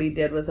think what he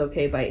did was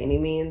okay by any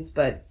means,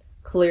 but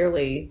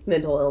clearly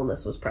mental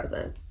illness was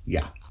present.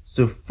 Yeah.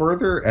 So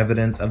further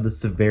evidence of the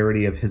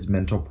severity of his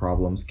mental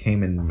problems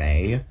came in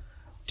May,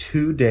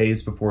 2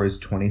 days before his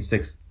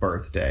 26th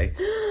birthday.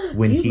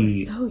 When he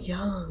was so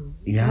young.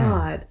 Yeah.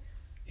 God.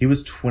 He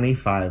was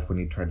 25 when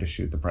he tried to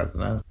shoot the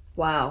president.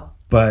 Wow.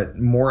 But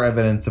more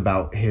evidence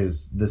about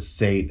the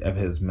state of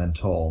his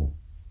mental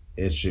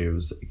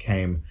issues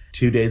came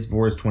 2 days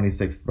before his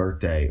 26th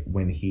birthday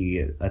when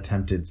he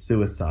attempted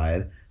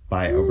suicide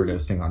by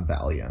overdosing on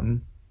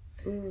Valium.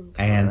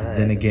 And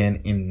then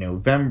again in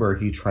November,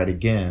 he tried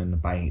again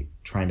by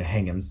trying to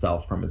hang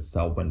himself from his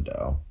cell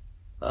window.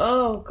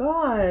 Oh,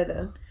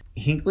 God.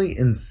 Hinckley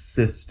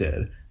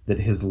insisted that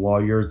his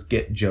lawyers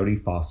get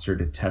Jodie Foster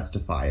to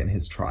testify in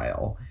his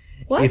trial.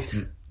 What?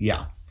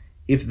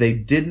 If they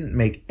didn't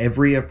make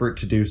every effort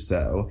to do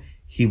so,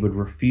 he would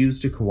refuse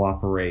to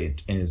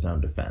cooperate in his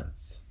own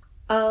defense.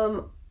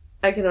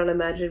 I cannot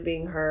imagine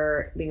being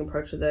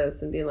approached with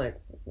this and being like,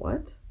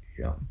 what?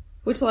 Yeah.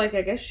 Which, like,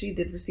 I guess she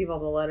did receive all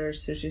the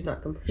letters, so she's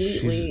not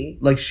completely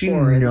she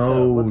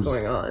knows what's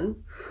going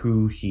on.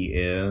 Who he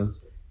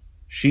is.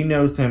 She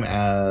knows him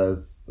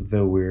as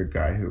the weird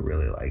guy who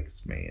really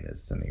likes me and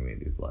is sending me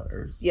these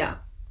letters. Yeah.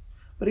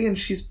 But again,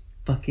 she's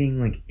fucking,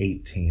 like,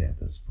 18 at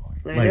this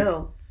point. I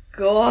know.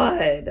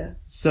 God.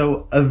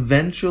 So,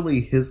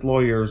 eventually, his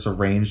lawyers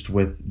arranged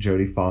with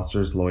Jodie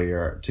Foster's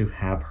lawyer to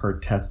have her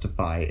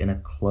testify in a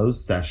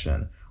closed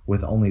session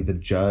with only the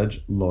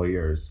judge,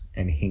 lawyers,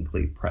 and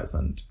Hinckley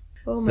present.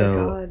 Oh my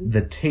God.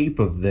 The tape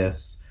of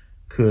this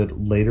could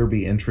later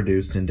be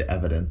introduced into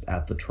evidence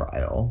at the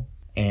trial.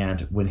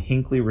 And when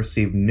Hinckley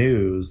received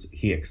news,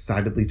 he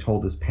excitedly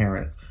told his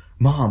parents,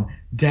 "Mom,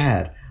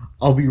 Dad,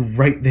 I'll be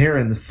right there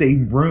in the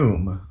same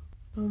room."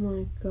 Oh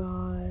my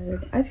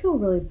God. I feel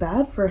really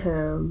bad for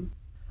him.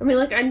 I mean,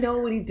 like, I know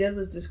what he did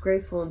was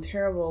disgraceful and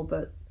terrible,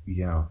 but...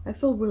 Yeah. I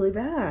feel really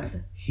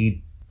bad.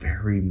 He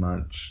very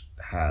much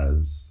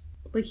has...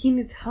 Like, he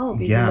needs help.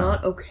 He's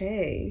not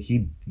okay.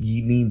 He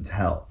needs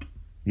help.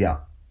 Yeah.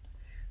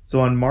 So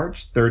on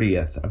March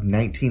 30th of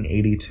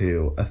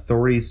 1982,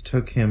 authorities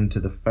took him to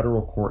the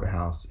federal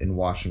courthouse in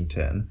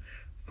Washington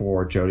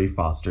for Jodie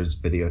Foster's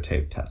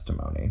videotape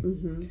testimony.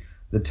 Mm-hmm.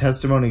 The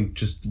testimony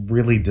just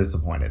really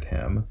disappointed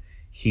him.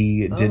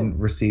 He didn't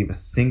receive a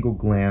single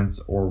glance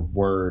or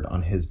word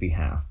on his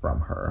behalf from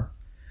her.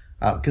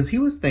 Because he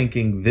was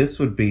thinking this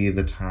would be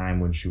the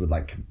time when she would,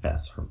 like,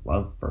 confess her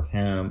love for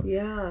him.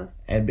 Yeah.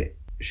 And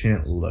she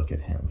didn't look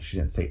at him. She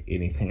didn't say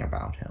anything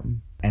about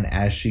him. And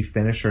as she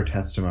finished her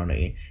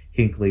testimony,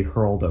 Hinckley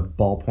hurled a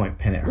ballpoint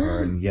pen at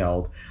her and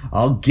yelled,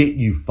 "I'll get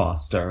you,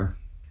 Foster."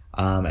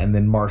 And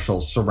then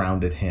marshals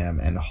surrounded him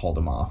and hauled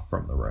him off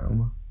from the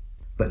room.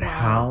 But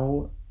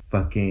how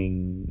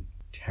fucking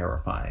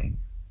terrifying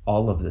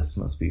all of this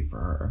must be for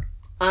her.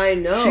 I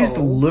know. She's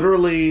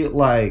literally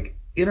like,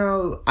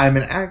 I'm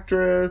an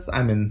actress.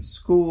 I'm in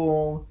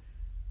school.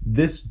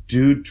 This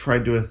dude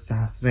tried to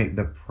assassinate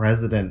the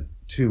president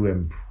to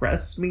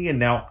impress me, and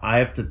now I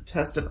have to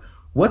testify.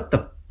 What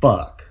the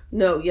fuck?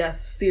 No,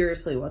 yes,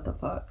 seriously, what the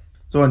fuck?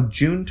 So on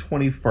June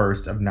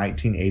 21st of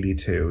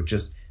 1982,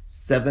 just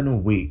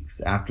 7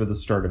 weeks after the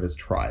start of his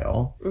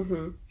trial,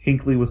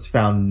 Hinckley was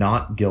found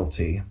not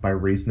guilty by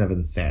reason of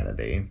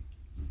insanity.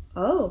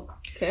 Oh,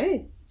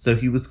 okay. So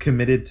he was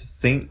committed to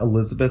St.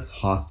 Elizabeth's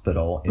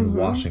Hospital in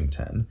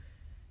Washington.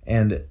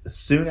 And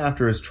soon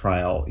after his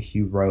trial,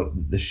 he wrote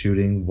that the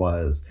shooting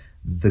was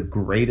the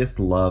greatest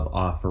love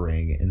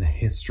offering in the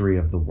history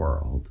of the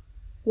world.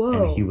 Whoa.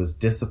 And he was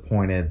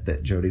disappointed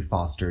that Jodie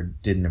Foster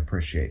didn't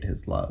appreciate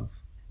his love.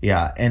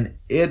 Yeah, and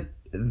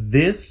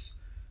this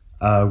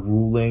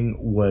ruling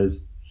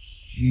was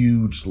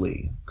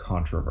hugely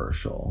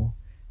controversial,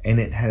 and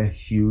it had a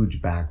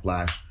huge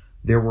backlash.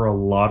 There were a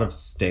lot of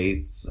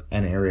states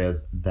and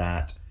areas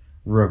that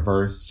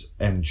reversed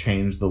and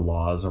changed the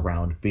laws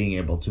around being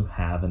able to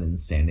have an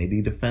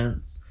insanity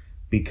defense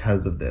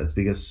because of this,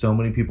 because so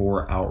many people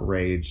were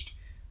outraged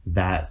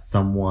that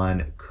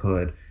someone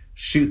could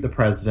shoot the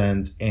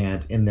president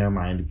and, in their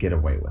mind, get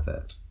away with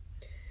it.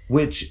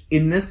 Which,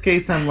 in this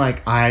case, I'm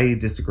like, I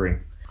disagree.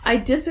 I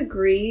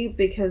disagree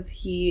because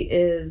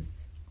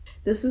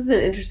this is an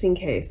interesting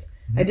case.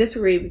 I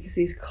disagree because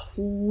he's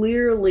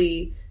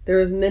clearly, there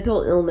is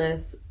mental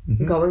illness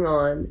going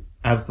on.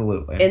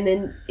 Absolutely. And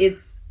then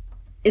it's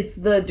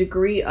the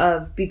degree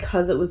of,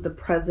 because it was the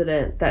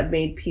president that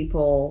made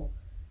people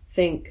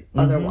think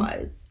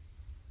otherwise.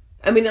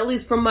 I mean, at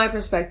least from my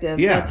perspective,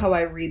 that's how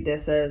I read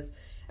this as,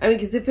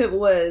 because if it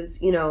was,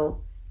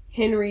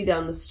 Henry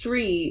down the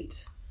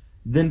street,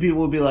 then people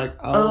would be like,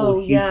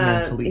 he's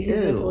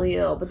mentally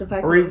ill. But the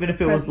fact or even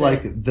if it was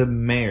like the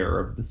mayor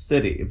of the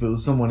city, if it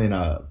was someone in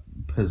a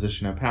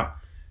position of power,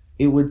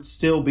 it would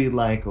still be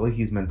like, well,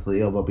 he's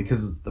mentally ill. But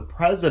because it's the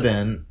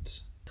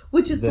president,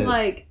 which is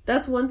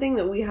that's one thing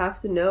that we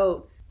have to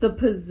note. The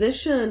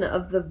position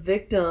of the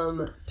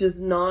victim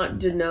does not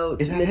denote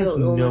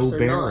mental illness or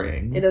not.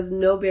 It has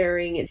no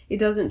bearing. It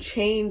doesn't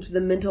change the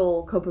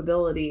mental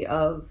culpability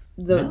of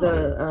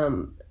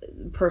the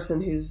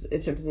person who's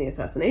attempting the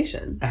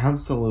assassination.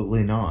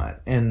 Absolutely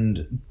not.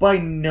 And by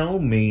no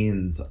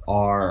means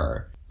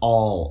are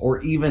all,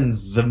 or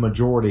even the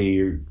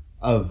majority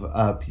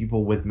of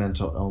people with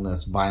mental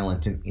illness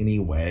violent in any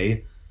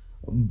way.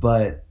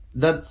 But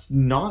that's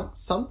not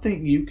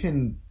something you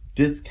can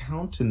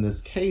discount in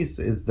this case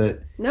is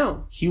that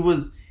No. he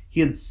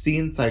had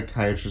seen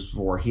psychiatrists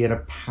before. He had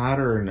a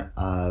pattern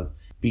of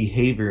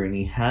behavior, and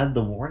he had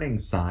the warning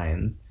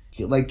signs.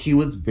 He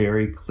was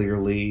very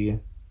clearly,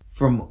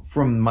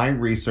 from my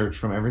research,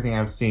 from everything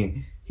I've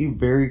seen, he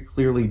very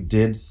clearly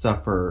did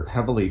suffer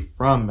heavily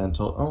from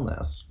mental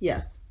illness.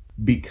 Yes.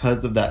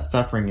 Because of that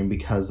suffering and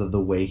because of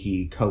the way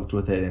he coped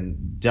with it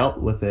and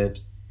dealt with it,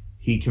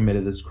 he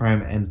committed this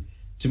crime. And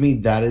to me,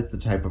 that is the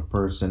type of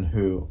person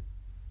who,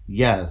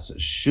 yes,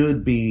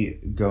 should be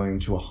going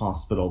to a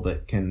hospital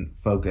that can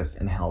focus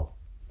and help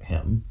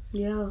him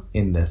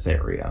in this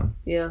area.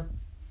 Yeah.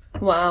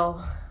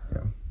 Wow.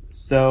 Yeah.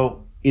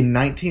 So, in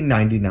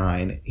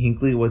 1999,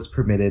 Hinckley was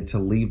permitted to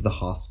leave the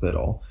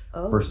hospital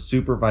for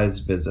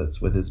supervised visits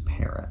with his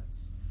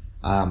parents.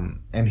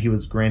 And he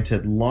was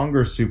granted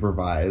longer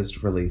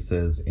supervised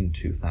releases in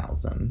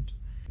 2000.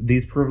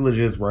 These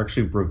privileges were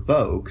actually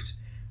revoked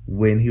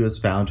when he was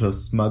found to have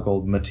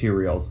smuggled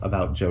materials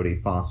about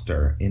Jodie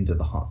Foster into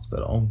the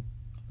hospital.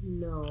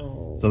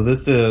 No. So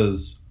this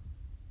is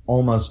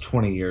almost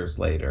 20 years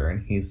later,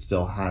 and he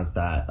still has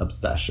that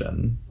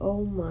obsession.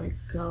 Oh my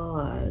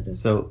God.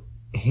 So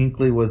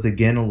Hinckley was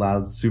again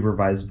allowed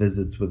supervised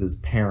visits with his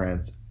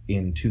parents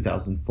in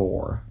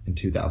 2004 and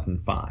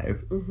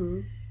 2005. Mm-hmm.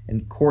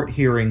 And court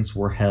hearings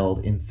were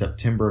held in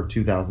September of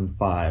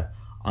 2005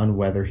 on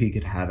whether he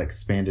could have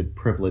expanded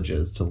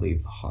privileges to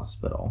leave the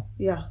hospital.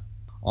 Yeah.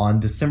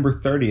 On December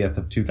 30th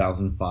of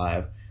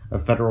 2005, a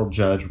federal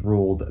judge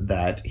ruled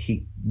that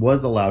he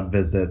was allowed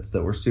visits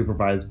that were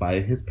supervised by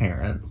his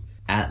parents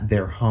at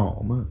their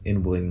home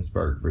in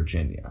Williamsburg,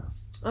 Virginia.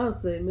 Oh,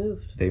 so they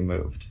moved. They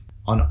moved.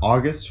 On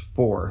August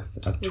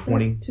 4th of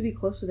to be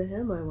closer to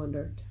him, I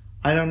wonder.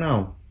 I don't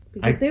know.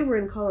 Because they were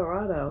in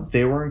Colorado.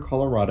 They were in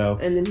Colorado.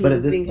 And then he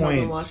was being held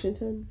in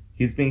Washington?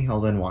 He's being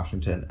held in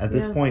Washington. At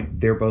this point,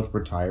 they're both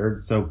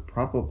retired, so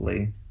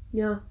probably.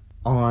 Yeah.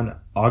 On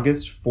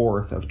August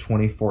 4th of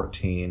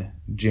 2014,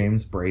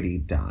 James Brady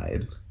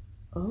died.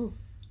 Oh.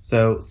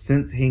 So,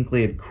 since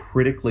Hinckley had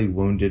critically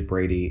wounded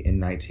Brady in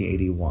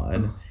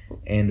 1981,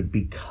 and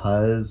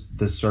because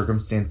the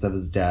circumstance of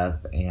his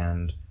death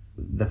and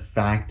the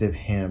fact of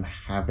him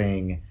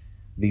having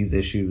these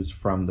issues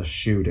from the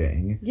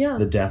shooting,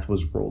 the death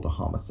was ruled a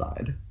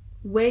homicide.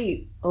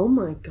 Wait, oh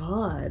my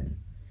God.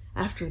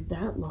 After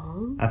that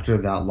long? After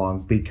that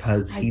long,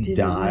 because he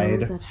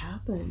died that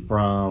happened.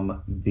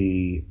 From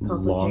the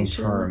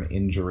long-term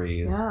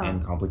injuries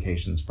and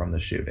complications from the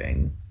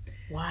shooting.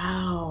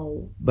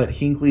 Wow. But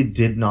Hinckley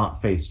did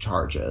not face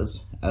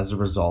charges as a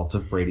result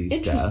of Brady's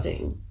death.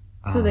 Interesting.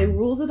 So they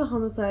ruled it a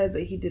homicide,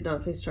 but he did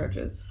not face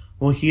charges.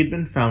 Well, he had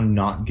been found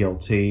not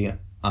guilty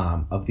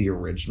of the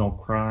original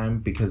crime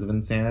because of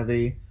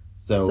insanity.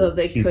 So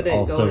they he's couldn't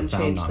also go and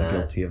found not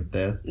guilty of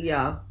this.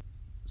 Yeah.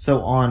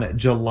 So on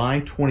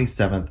July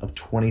 27th of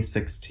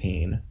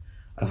 2016,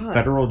 a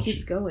federal this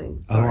keeps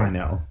going. Sorry. Oh, I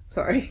know.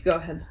 Sorry, go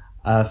ahead.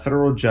 A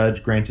federal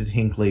judge granted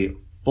Hinckley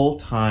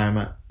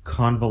full-time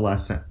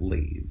convalescent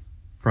leave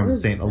from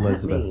St.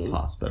 Elizabeth's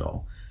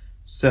Hospital.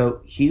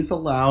 So he's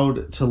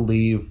allowed to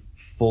leave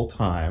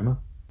full-time,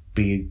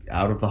 be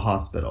out of the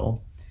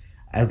hospital,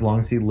 as long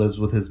as he lives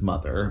with his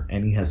mother,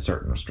 and he has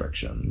certain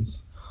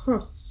restrictions.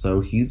 Huh. So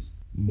he's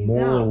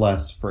more or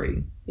less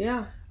free.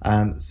 Yeah.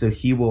 So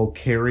he will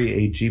carry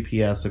a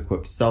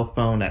GPS-equipped cell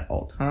phone at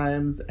all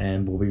times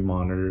and will be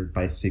monitored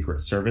by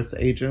Secret Service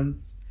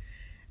agents.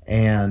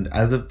 And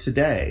as of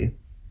today,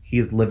 he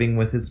is living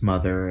with his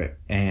mother,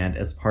 and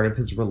as part of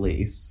his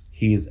release,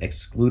 he's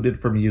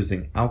excluded from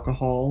using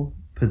alcohol,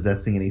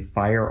 possessing any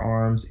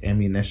firearms,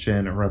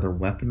 ammunition, or other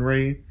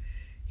weaponry.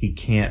 He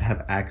can't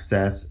have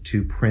access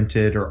to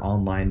printed or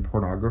online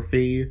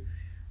pornography,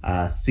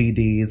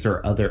 CDs,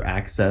 or other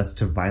access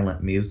to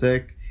violent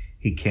music.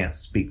 He can't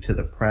speak to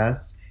the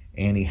press,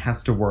 and he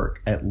has to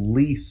work at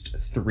least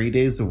 3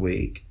 days a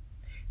week.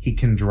 He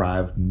can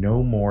drive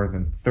no more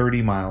than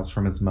 30 miles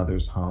from his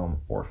mother's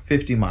home, or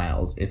 50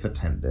 miles if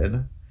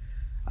attended.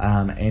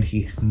 And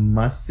he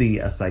must see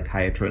a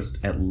psychiatrist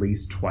at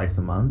least twice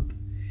a month.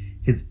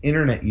 His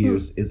internet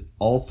use is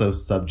also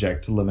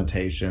subject to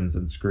limitations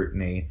and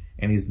scrutiny,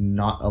 and he's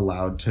not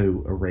allowed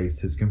to erase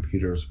his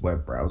computer's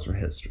web browser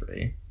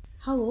history.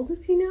 How old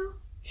is he now?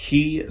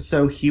 He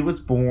was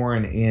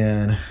born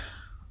in,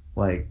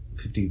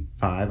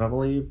 55, I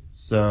believe.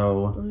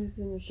 So he's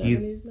in the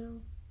 70s now?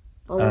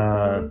 Almost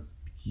 70s?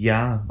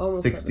 Yeah.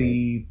 Almost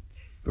 63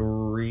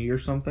 70s. Or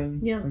something.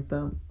 Yeah. Like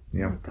that.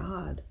 Yeah. Oh my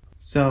God.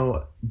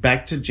 So,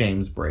 back to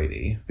James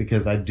Brady,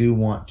 because I do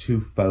want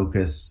to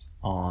focus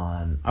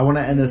on... I want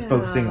to end this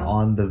focusing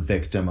on the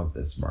victim of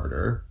this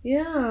murder.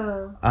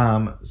 Yeah.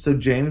 So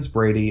James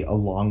Brady,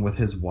 along with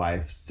his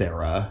wife,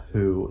 Sarah,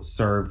 who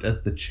served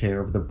as the chair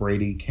of the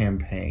Brady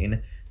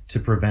campaign to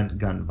prevent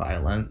gun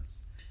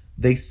violence,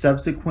 they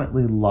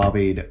subsequently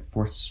lobbied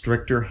for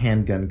stricter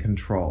handgun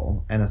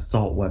control and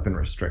assault weapon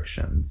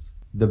restrictions.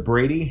 The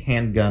Brady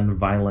Handgun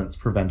Violence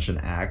Prevention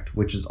Act,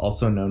 which is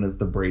also known as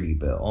the Brady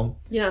Bill,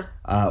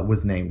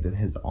 was named in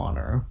his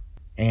honor.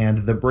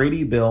 And the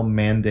Brady Bill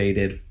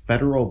mandated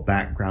federal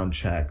background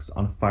checks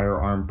on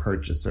firearm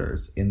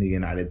purchasers in the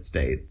United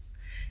States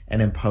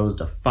and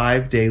imposed a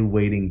 5-day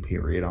waiting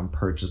period on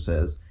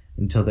purchases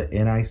until the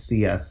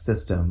NICS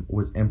system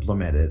was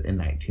implemented in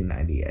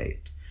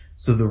 1998.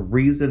 So the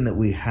reason that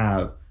we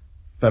have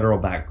federal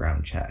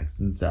background checks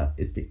and stuff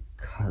is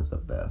because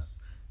of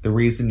this. The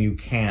reason you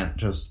can't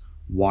just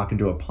walk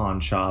into a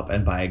pawn shop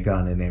and buy a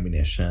gun and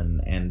ammunition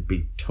and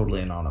be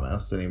totally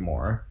anonymous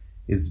anymore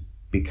is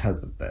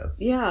because of this.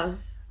 Yeah.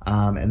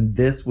 And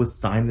this was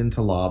signed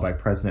into law by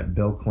President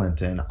Bill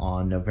Clinton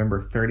on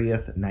November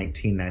 30th,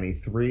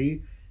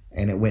 1993,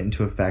 and it went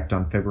into effect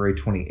on February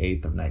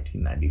 28th of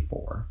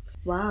 1994.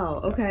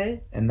 Wow,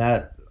 okay. And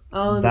that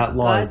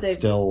law is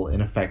still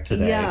in effect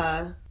today.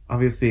 Yeah.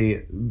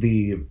 Obviously,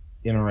 the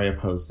NRA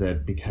opposed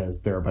it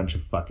because they're a bunch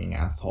of fucking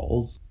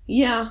assholes.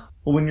 Yeah.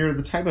 Well, when you're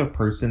the type of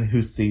person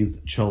who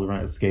sees children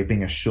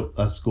escaping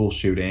a school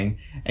shooting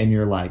and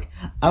you're like,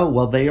 oh,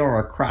 well, they are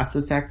a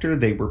crisis actor.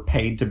 They were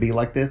paid to be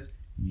like this.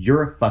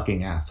 You're a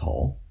fucking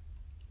asshole.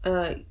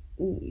 Yeah.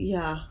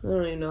 I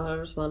don't even know how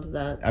to respond to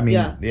that. I mean,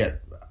 yeah.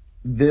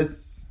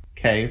 This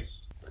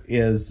case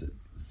is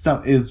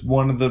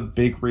one of the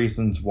big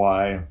reasons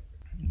why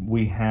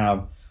we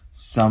have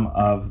some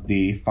of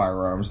the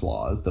firearms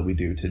laws that we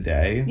do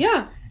today.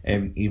 Yeah.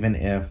 And even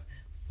if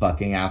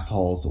fucking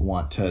assholes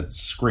want to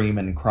scream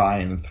and cry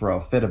and throw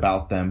a fit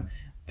about them,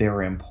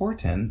 they're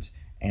important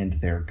and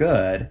they're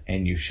good,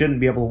 and you shouldn't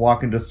be able to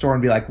walk into a store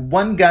and be like,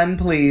 1 gun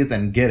please,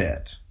 and get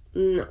it.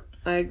 No,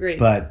 I agree.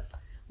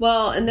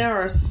 Well, and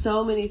there are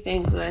so many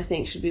things that I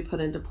think should be put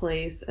into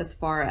place as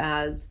far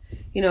as,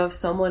 if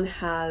someone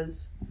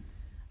has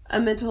a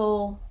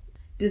mental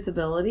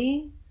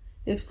disability,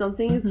 if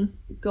something is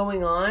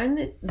going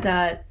on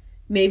that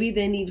maybe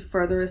they need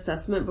further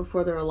assessment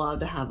before they're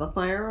allowed to have a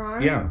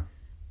firearm. Yeah.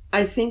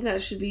 I think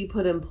that should be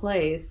put in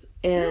place,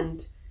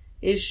 and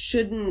it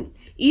shouldn't,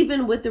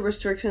 even with the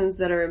restrictions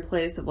that are in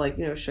place of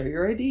show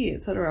your ID,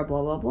 etc.,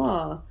 blah, blah,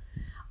 blah.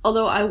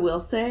 Although I will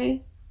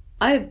say,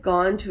 I have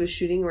gone to a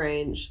shooting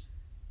range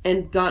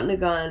and gotten a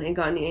gun and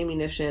gotten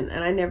ammunition,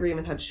 and I never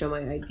even had to show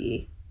my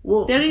ID.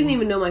 Well, they didn't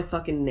even know my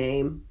fucking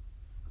name.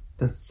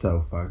 That's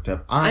so fucked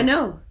up. I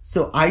know.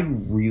 So I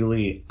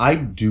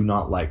do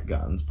not like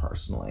guns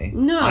personally.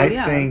 No, I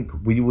think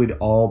we would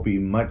all be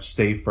much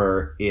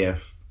safer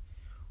if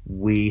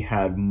we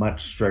had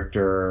much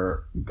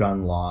stricter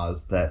gun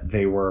laws that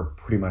they were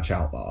pretty much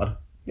outlawed,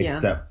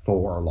 except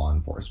for law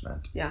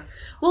enforcement. Yeah.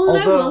 Well,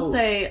 and I will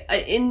say,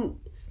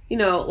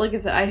 like I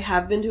said, I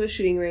have been to a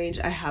shooting range.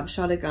 I have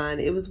shot a gun.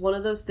 It was one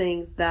of those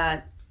things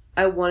that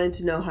I wanted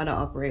to know how to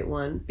operate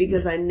one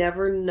because I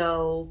never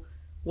know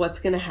what's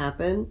going to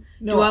happen.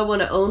 No. Do I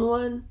want to own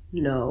one?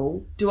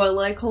 No. Do I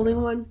like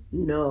holding one?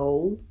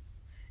 No.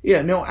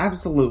 Yeah, no,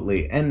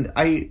 absolutely. And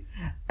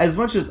as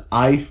much as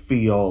I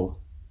feel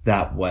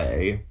that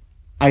way,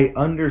 I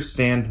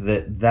understand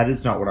that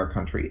is not what our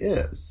country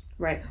is.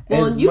 Right.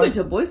 Well, and you went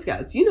to Boy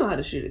Scouts. You know how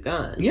to shoot a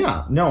gun.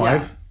 Yeah. No,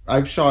 yeah.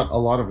 I've shot a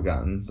lot of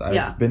guns.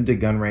 I've been to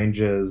gun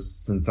ranges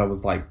since I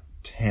was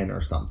 10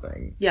 or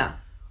something. Yeah.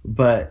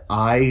 But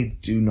I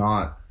do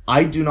not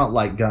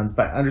like guns,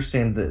 but I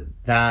understand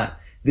that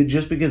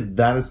just because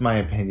that is my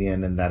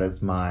opinion and that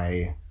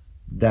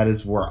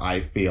is where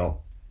I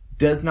feel,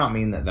 does not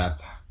mean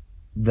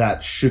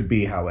that should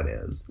be how it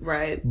is.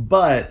 Right.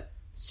 But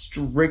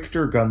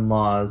stricter gun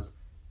laws,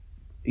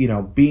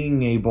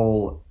 being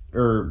able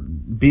or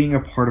being a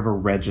part of a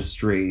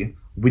registry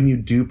when you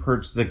do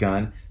purchase a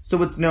gun,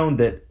 so it's known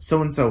that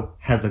so-and-so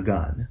has a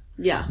gun.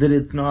 Yeah. That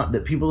it's not,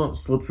 that people don't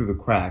slip through the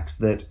cracks,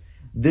 that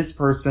this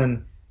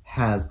person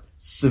has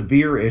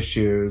severe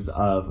issues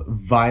of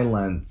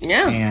violence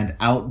and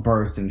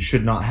outbursts and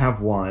should not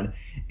have one,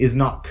 is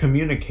not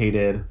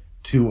communicated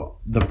to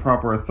the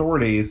proper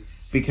authorities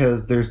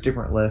because there's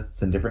different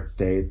lists in different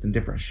states and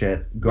different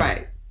shit going.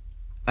 Right.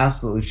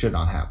 Absolutely should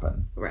not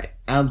happen. Right.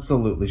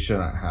 Absolutely should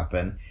not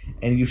happen.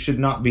 And you should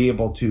not be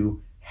able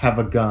to have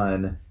a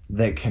gun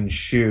that can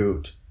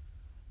shoot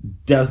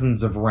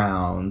dozens of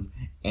rounds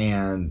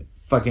and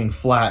fucking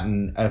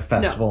flatten a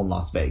festival in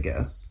Las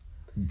Vegas.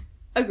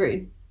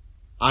 Agreed.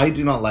 I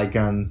do not like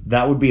guns.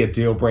 That would be a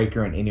deal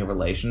breaker in any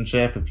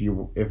relationship.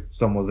 If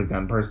someone was a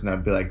gun person,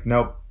 I'd be like,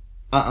 nope,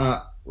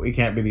 we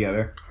can't be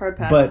together. Hard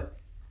pass. But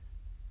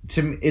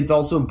to me, it's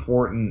also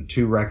important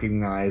to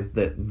recognize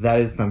that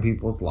is some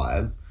people's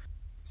lives.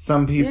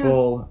 Some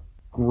people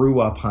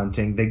grew up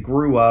hunting. They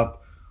grew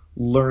up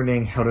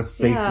learning how to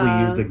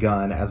safely use a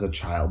gun as a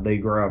child. They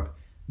grew up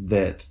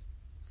that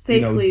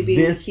safely being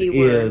this the key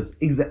word.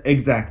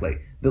 Exactly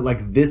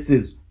that this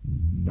is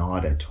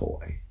not a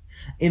toy.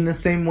 In the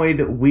same way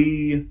that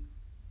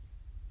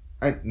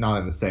not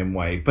in the same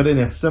way, but in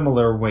a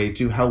similar way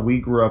to how we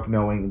grew up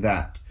knowing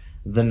that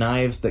the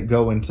knives that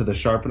go into the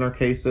sharpener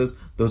cases,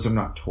 those are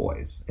not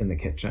toys in the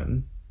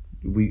kitchen.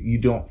 You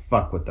don't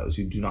fuck with those.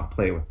 You do not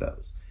play with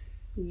those.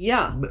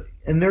 Yeah.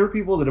 And there are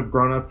people that have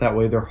grown up that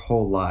way their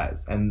whole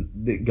lives, and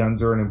the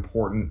guns are an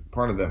important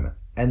part of them,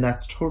 and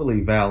that's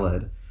totally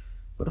valid.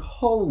 But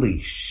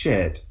holy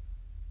shit,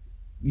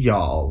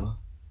 y'all.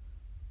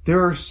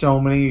 there are so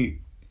many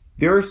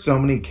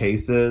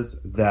cases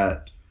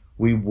that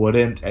we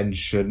wouldn't and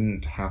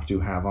shouldn't have to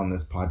have on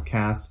this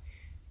podcast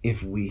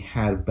if we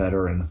had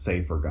better and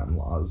safer gun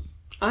laws.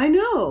 I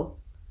know.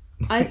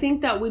 I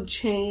think that would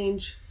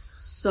change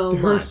so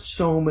much. There are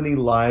so many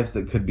lives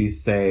that could be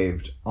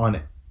saved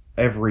on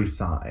every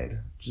side.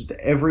 Just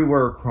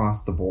everywhere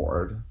across the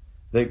board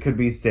that could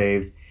be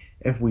saved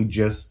if we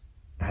just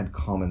had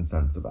common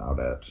sense about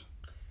it.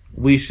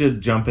 We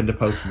should jump into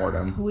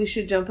postmortem.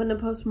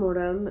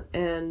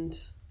 And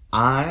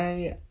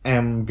I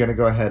am going to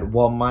go ahead.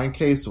 While my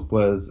case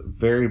was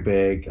very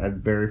big,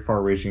 had very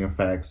far-reaching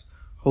effects,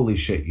 holy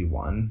shit, you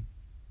won.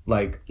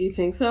 Like, do you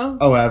think so?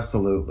 Oh,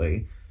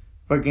 absolutely.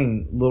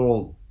 Fucking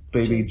little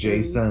baby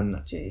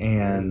Jason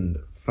and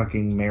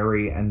fucking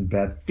Mary and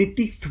Beth.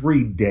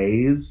 53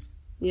 days?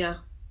 Yeah.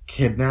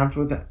 Kidnapped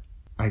with it?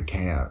 I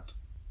can't.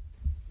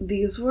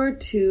 These were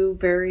two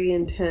very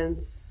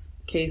intense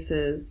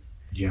cases.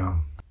 Yeah.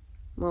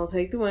 Well, I'll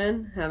take the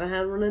win. Haven't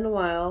had one in a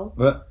while.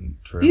 But,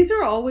 true. These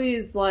are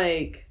always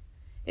like...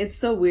 It's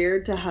so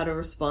weird to how to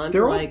respond.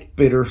 They're to, all like,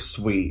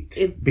 bittersweet.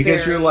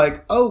 Because you're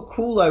like, oh,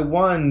 cool, I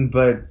won,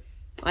 but...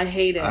 I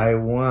hate it. I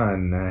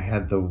won. I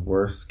had the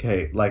worst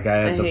case. Like,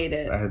 I hate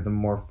it. I had the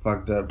more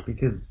fucked up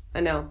because...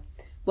 I know.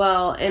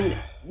 Well, and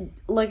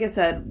like I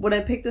said, when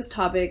I picked this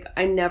topic,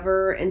 I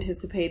never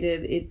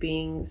anticipated it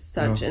being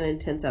such an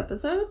intense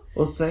episode.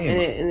 Well, same.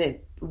 And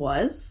it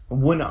was.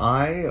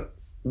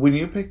 When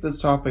you picked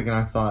this topic and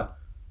I thought,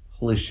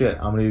 holy shit,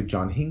 I'm going to do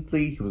John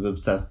Hinckley. He was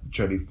obsessed with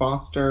Jodie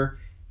Foster.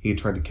 He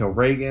tried to kill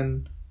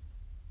Reagan.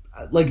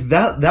 Like,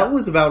 that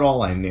was about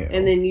all I knew.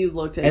 And then you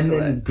looked into it. And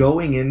then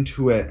going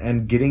into it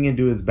and getting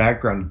into his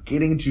background,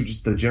 getting into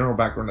just the general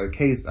background of the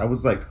case, I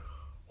was like,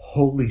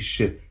 holy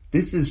shit,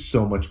 this is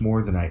so much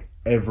more than I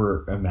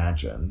ever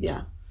imagined.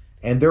 Yeah.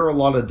 And there are a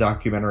lot of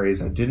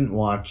documentaries. I didn't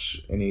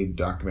watch any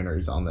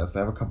documentaries on this. I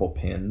have a couple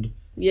pinned.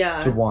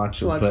 Yeah. To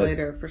watch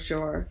later, for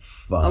sure.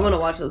 Fuck. I'm going to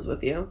watch those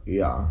with you.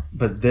 Yeah.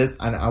 But this,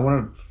 I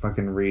want to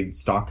fucking read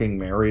Stalking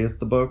Mary is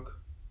the book.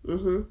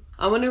 Mm-hmm.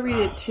 I want to read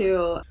it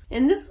too.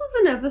 And this was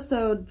an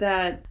episode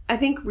that I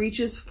think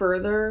reaches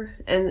further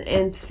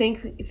and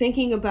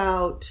thinking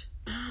about,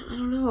 I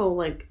don't know,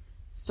 like,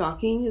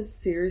 stalking is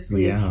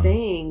seriously a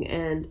thing,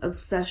 and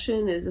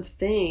obsession is a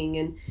thing,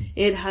 and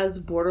it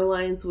has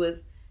borderlines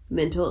with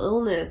mental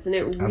illness, and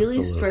it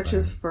really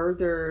stretches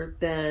further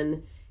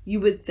than you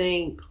would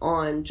think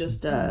on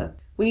just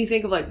when you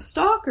think of like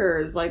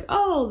stalkers, like,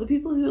 oh, the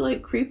people who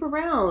like creep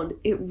around,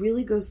 it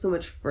really goes so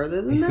much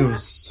further than that. It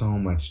goes so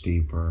much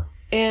deeper.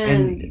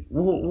 And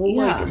we'll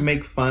like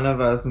make fun of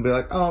us and be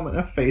like, oh, I'm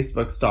gonna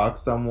Facebook stalk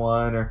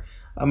someone, or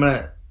I'm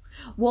gonna...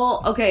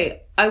 Well,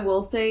 okay, I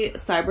will say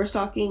cyber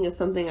stalking is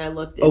something I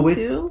looked into.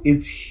 Oh,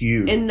 it's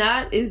huge. And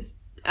that is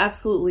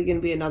absolutely going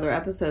to be another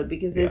episode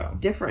because it's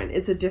different.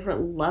 It's a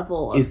different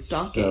level of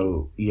stalking.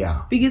 So,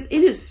 yeah. Because it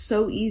is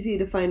so easy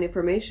to find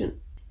information.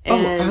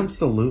 And,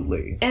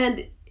 absolutely.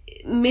 And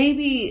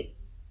maybe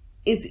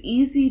it's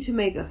easy to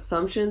make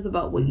assumptions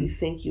about what you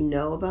think you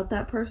know about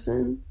that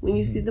person when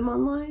you see them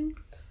online.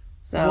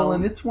 So, well,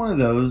 and it's one of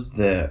those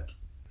that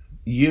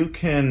you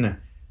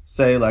can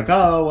say like,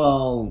 oh,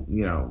 well,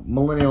 you know,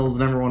 millennials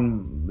and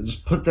everyone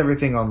just puts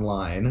everything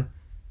online.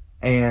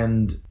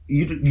 And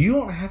you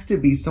don't have to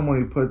be someone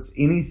who puts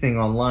anything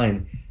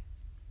online.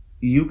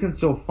 You can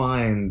still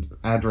find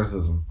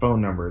addresses and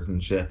phone numbers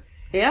and shit.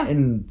 Yeah.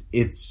 And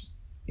it's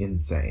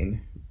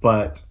insane.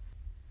 But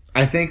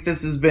I think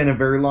this has been a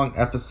very long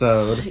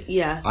episode.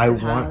 Yes, I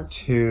want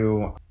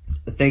to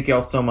thank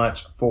y'all so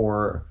much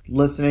for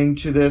listening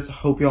to this.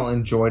 Hope y'all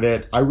enjoyed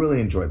it. I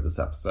really enjoyed this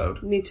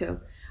episode. Me too.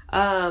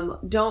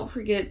 Don't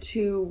forget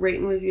to rate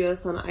and review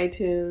us on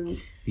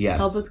iTunes. Yes.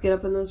 Help us get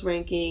up in those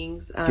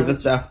rankings. Give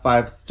us that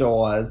 5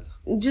 stars.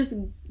 Just,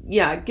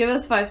 give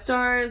us 5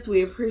 stars.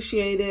 We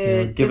appreciate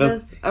it. Yeah, give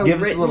us a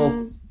little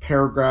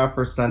paragraph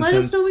or sentence.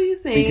 Let us know what you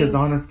think. Because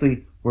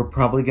honestly, we're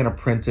probably going to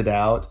print it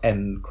out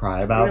and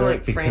cry about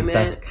it because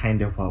that's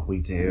kind of what we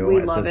do.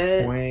 We love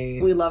it.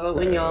 Point, we love it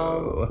when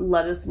y'all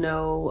let us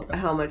know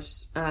how much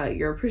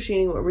you're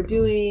appreciating what we're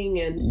doing.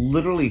 And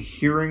literally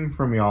hearing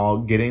from y'all,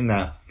 getting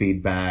that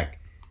feedback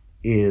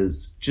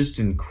is just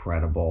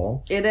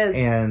incredible. It is.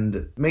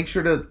 And make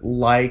sure to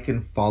like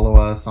and follow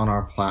us on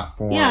our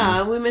platforms.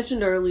 Yeah, we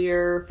mentioned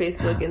earlier,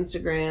 Facebook,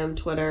 Instagram,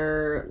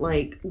 Twitter.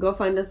 Like, go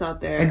find us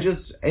out there.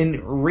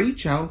 And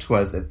reach out to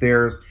us if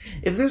there's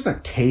a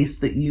case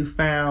that you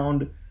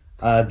found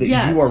that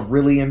you are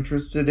really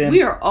interested in.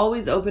 We are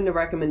always open to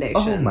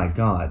recommendations. Oh my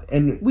god.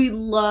 And we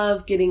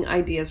love getting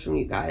ideas from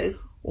you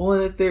guys.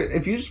 Well, and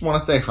if you just want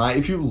to say hi,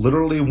 if you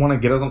literally want to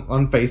get us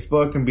on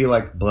Facebook and be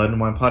like, Blood and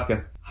Wine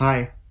Podcast,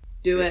 hi.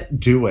 Do it.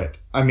 Do it.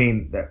 I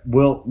mean,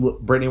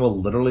 Brittany will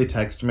literally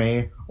text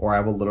me, or I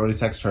will literally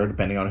text her,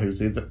 depending on who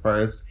sees it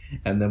first,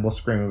 and then we'll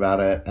scream about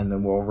it, and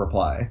then we'll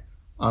reply.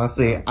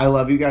 Honestly, I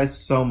love you guys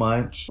so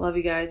much. Love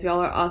you guys. Y'all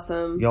are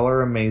awesome. Y'all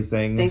are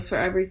amazing. Thanks for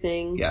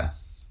everything.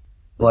 Yes.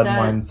 Blood and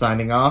Wine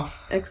signing off.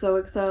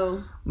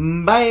 XOXO.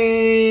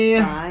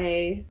 Bye.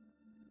 Bye.